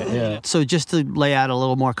totally get it, yeah. So just to lay out a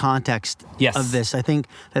little more context of this, I think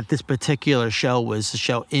that this particular show was a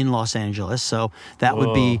show in Los Angeles, so that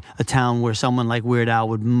would be a town where someone like Weird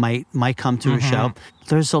Al might come to a show.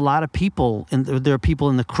 There's a lot of people, and there are people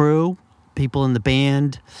in the crew, people in the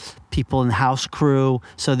band, people in the house crew.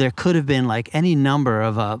 So there could have been like any number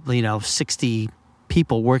of 60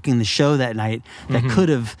 people working the show that night that could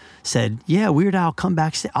have said, "Yeah, Weird Al, come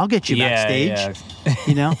backstage. I'll get you backstage." Yeah.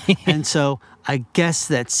 You know? And so I guess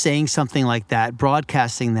that saying something like that,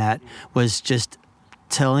 broadcasting that, was just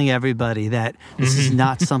telling everybody that this is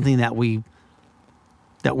not something that we're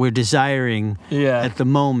desiring at the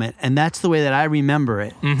moment, and that's the way that I remember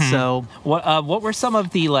it. So, what were some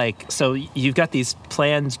of the So you've got these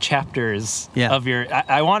planned chapters of your.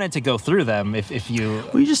 I wanted to go through them. If you,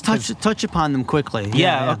 we just touch upon them quickly.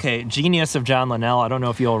 Yeah. Okay. Genius of John Linnell. I don't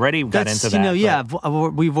know if you already got into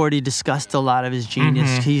that. We've already discussed a lot of his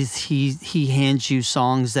genius. He hands you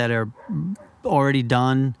songs that are already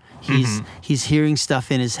done. He's hearing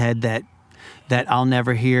stuff in his head that I'll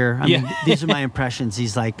never hear. I mean, these are my impressions.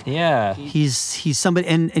 He's like, he's somebody,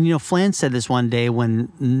 and Flan said this one day when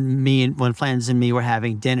Flans and me were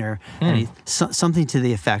having dinner, and something to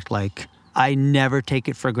the effect like, I never take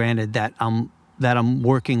it for granted that I'm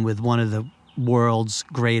working with one of the world's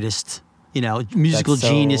greatest, musical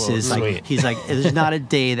geniuses. Sweet. Like, he's like, there's not a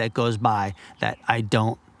day that goes by that I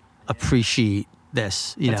don't appreciate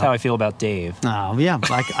this. That's how I feel about Dave. Oh, yeah,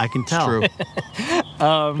 I can tell. True.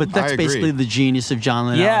 But that's basically the genius of John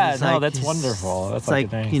Linnell. Yeah, that's wonderful. That's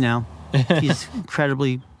like he's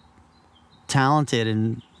incredibly talented,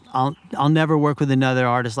 and I'll never work with another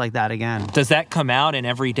artist like that again. Does that come out in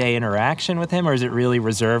everyday interaction with him, or is it really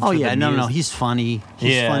reserved? Oh for yeah, the no, music? he's funny.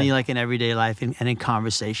 He's funny like in everyday life and in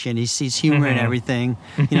conversation. He sees humor in everything,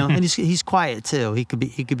 and he's quiet too. He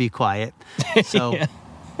could be quiet. So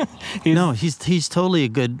he's totally a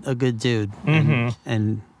good dude.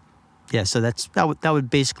 And yeah, so that would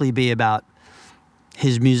basically be about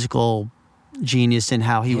his musical genius and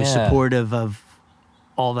how he was supportive of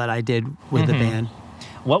all that I did with the band.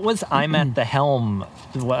 What was I'm at the helm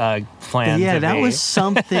plan? Yeah, to that be? was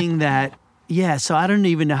something that, so I don't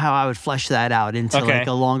even know how I would flesh that out into like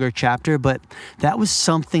a longer chapter, but that was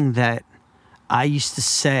something that I used to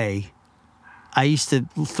say. I used to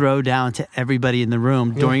throw down to everybody in the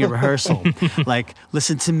room during a rehearsal, like,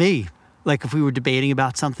 listen to me. Like if we were debating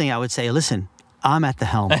about something, I would say, listen, I'm at the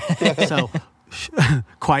helm. So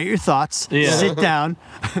quiet your thoughts, sit down.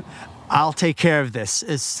 I'll take care of this.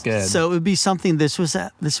 So it would be something. This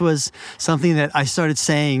was something that I started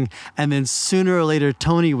saying, and then sooner or later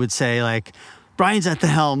Tony would say like, "Brian's at the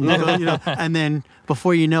helm," and then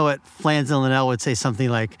before you know it, Flans and Linnell would say something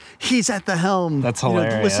like, "He's at the helm." That's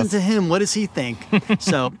hilarious. Listen to him. What does he think?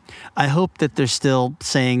 So I hope that they're still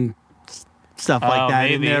saying stuff like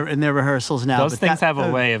that in their rehearsals now. Those things have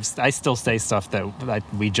a way of. I still say stuff that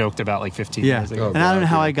we joked about like 15 years ago. And I don't know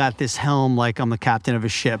how I got this helm like I'm the captain of a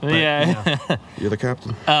ship. But, You're the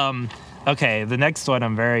captain. Okay, the next one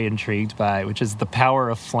I'm very intrigued by, which is the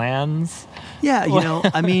power of Flans. Yeah,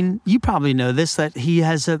 I mean, you probably know this, that he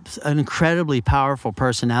has an incredibly powerful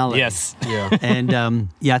personality. Yes. Yeah. And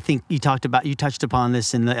I think you touched upon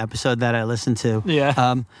this in the episode that I listened to.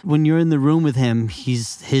 Yeah. When you're in the room with him,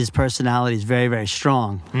 his personality is very, very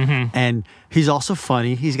strong. And he's also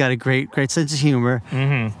funny. He's got a great sense of humor,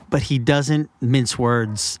 but he doesn't mince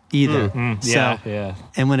words either.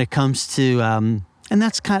 And when it comes to and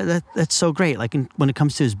that's that's so great. Like when it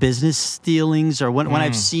comes to his business dealings, or when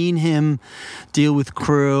I've seen him deal with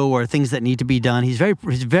crew or things that need to be done, he's very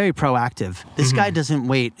proactive. This guy doesn't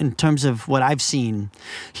wait. In terms of what I've seen,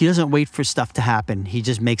 he doesn't wait for stuff to happen. He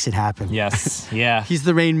just makes it happen. Yes, yeah. He's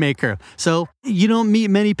the rainmaker. So you don't meet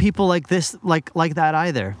many people like this, like that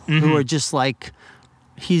either, who are just like.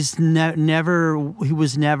 He was never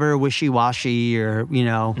wishy-washy, or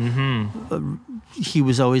he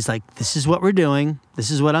was always like, this is what we're doing,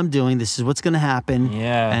 this is what I'm doing, this is what's going to happen,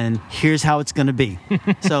 and here's how it's going to be.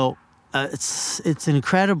 So it's an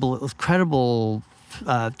incredible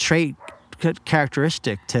trait,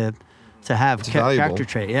 characteristic to have, character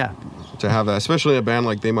trait, to have that, especially a band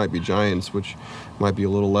like They Might Be Giants, which might be a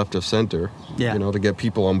little left of center. To get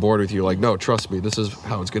people on board with you, like, no, trust me, this is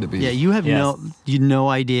how it's going to be. You have no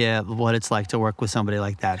idea what it's like to work with somebody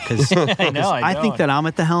like that, because I think that I'm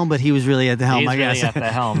at the helm, but he was really at the helm. He's really at the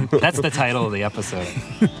helm. That's the title of the episode.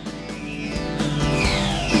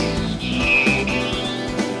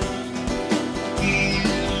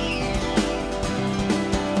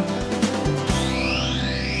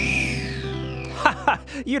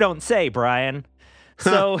 You don't say, Brian.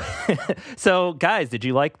 So guys, did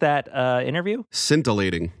you like that interview?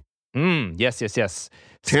 Scintillating. Yes.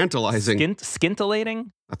 Tantalizing.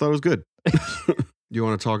 Scintillating? I thought it was good. You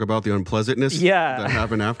want to talk about the unpleasantness that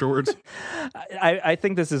happened afterwards? I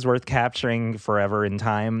think this is worth capturing forever in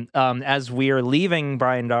time. As we are leaving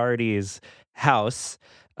Brian Doherty's house,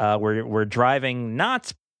 we're driving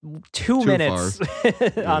not two minutes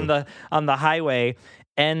on the highway,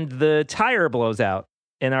 and the tire blows out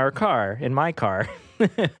in my car.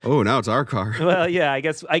 Oh, now it's our car. Well, yeah, I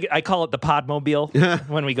guess I call it the Podmobile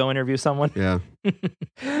when we go interview someone. Yeah.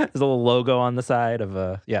 There's a little logo on the side of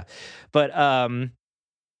But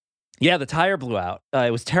the tire blew out.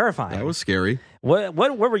 It was terrifying. That was scary. What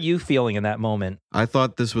were you feeling in that moment? I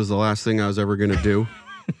thought this was the last thing I was ever going to do.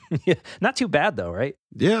 Not too bad though, right?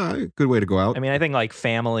 Yeah, good way to go out. I mean, I think like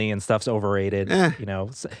family and stuff's overrated.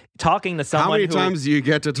 Talking to someone. How many times do you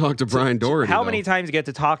get to talk to Brian Doherty? How many times you get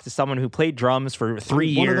to talk to someone who played drums for 3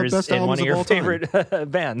 years in one of your favorite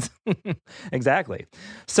bands? Exactly.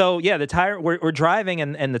 So yeah, the tire. We're driving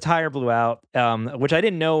and the tire blew out, which I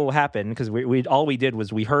didn't know happened, because we all we did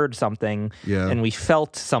was we heard something and we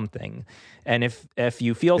felt something. And if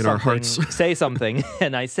you feel in something, say something.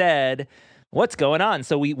 And I said, what's going on?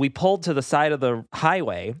 So we pulled to the side of the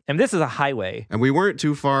highway, and this is a highway. And we weren't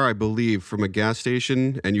too far, I believe, from a gas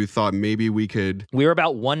station, and you thought maybe we could... We were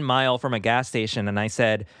about 1 mile from a gas station, and I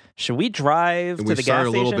said, should we drive to the gas station? We started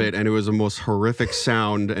a little bit, and it was the most horrific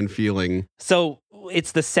sound and feeling. So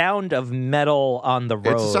it's the sound of metal on the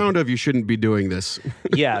road. It's the sound of you shouldn't be doing this.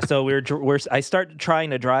 Yeah, so I start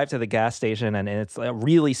trying to drive to the gas station, and it's a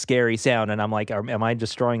really scary sound, and I'm like, am I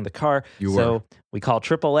destroying the car? So we call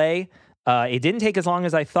AAA. It didn't take as long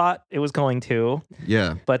as I thought it was going to.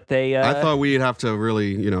 Yeah. But they... I thought we'd have to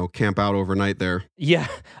really, camp out overnight there. Yeah.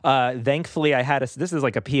 Thankfully, I had this is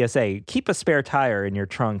like a PSA. Keep a spare tire in your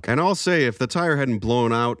trunk. And I'll say, if the tire hadn't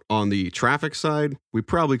blown out on the traffic side, we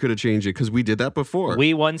probably could have changed it because we did that before.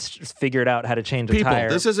 We once figured out how to change a tire.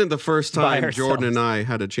 This isn't the first time Jordan and I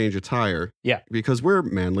had to change a tire. Yeah. Because we're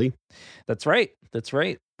manly. That's right.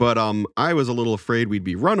 But I was a little afraid we'd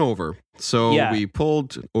be run over. So we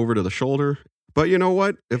pulled over to the shoulder. But you know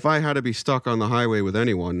what? If I had to be stuck on the highway with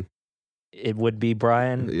anyone, it would be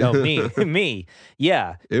Brian. No, me.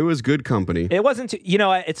 Yeah. It was good company. It wasn't too,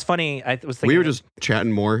 it's funny. I was thinking we were just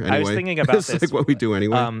chatting more anyway. I was thinking about it's this. like what we do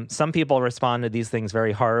anyway. Some people respond to these things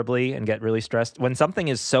very horribly and get really stressed. When something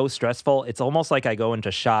is so stressful, it's almost like I go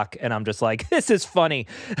into shock and I'm just like, this is funny.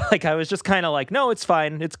 Like I was just kind of like, no, it's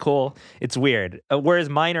fine. It's cool. It's weird. Whereas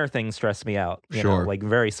minor things stress me out. You know, like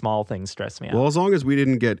very small things stress me out. Well, as long as we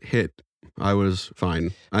didn't get hit, I was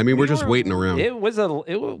fine. I mean, we're just waiting around.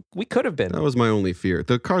 We could have been. That was my only fear.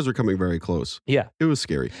 The cars are coming very close. Yeah. It was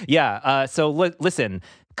scary. Yeah. So listen,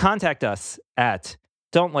 contact us at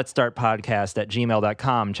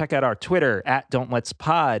don'tletstartpodcast@gmail.com. Check out our Twitter at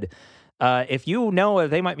don'tletspod. If you know a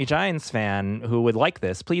They Might Be Giants fan who would like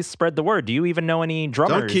this, please spread the word. Do you even know any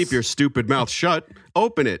drummers? Don't keep your stupid mouth shut.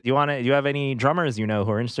 Open it. Do you have any drummers who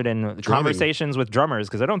are interested in conversations with drummers?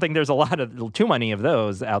 Because I don't think there's too many of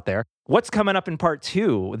those out there. What's coming up in part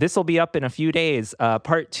 2? This will be up in a few days.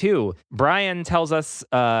 Part 2, Brian tells us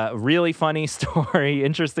a really funny story,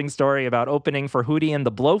 interesting story about opening for Hootie and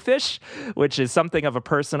the Blowfish, which is something of a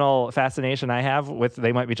personal fascination I have with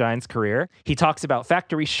They Might Be Giants' career. He talks about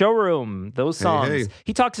Factory Showroom, those songs. Hey.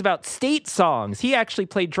 He talks about state songs. He actually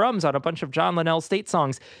played drums on a bunch of John Linnell state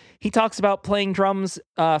songs. He talks about playing drums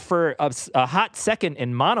for a hot second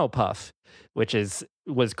in Monopuff, which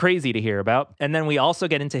was crazy to hear about. And then we also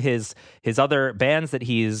get into his other bands that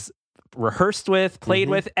he's rehearsed with, played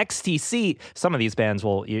with. XTC. Some of these bands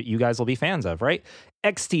you guys will be fans of, right?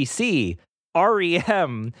 XTC,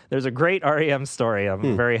 REM. There's a great REM story.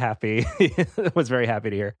 I'm very happy. Was very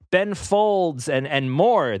happy to hear. Ben Folds and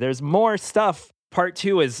more. There's more stuff. Part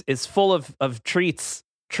 2 is full of treats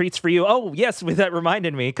for you. Oh, yes, that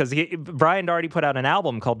reminded me, because Brian already put out an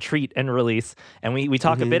album called Treat and Release, and we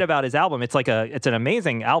talk a bit about his album. It's an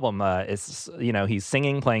amazing album. It's he's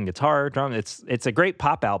singing, playing guitar, drum. It's a great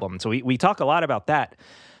pop album. So we talk a lot about that.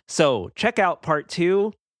 So check out part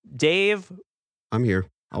 2. Dave, I'm here.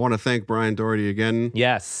 I want to thank Brian Doherty again.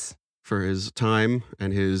 Yes, for his time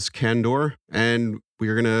and his candor, and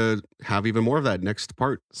we're gonna have even more of that next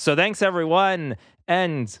part. So thanks everyone,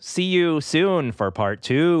 and see you soon for part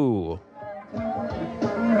 2. On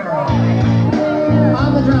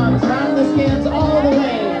the drums, round the skins all the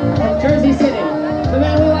way from Jersey City, the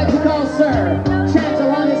man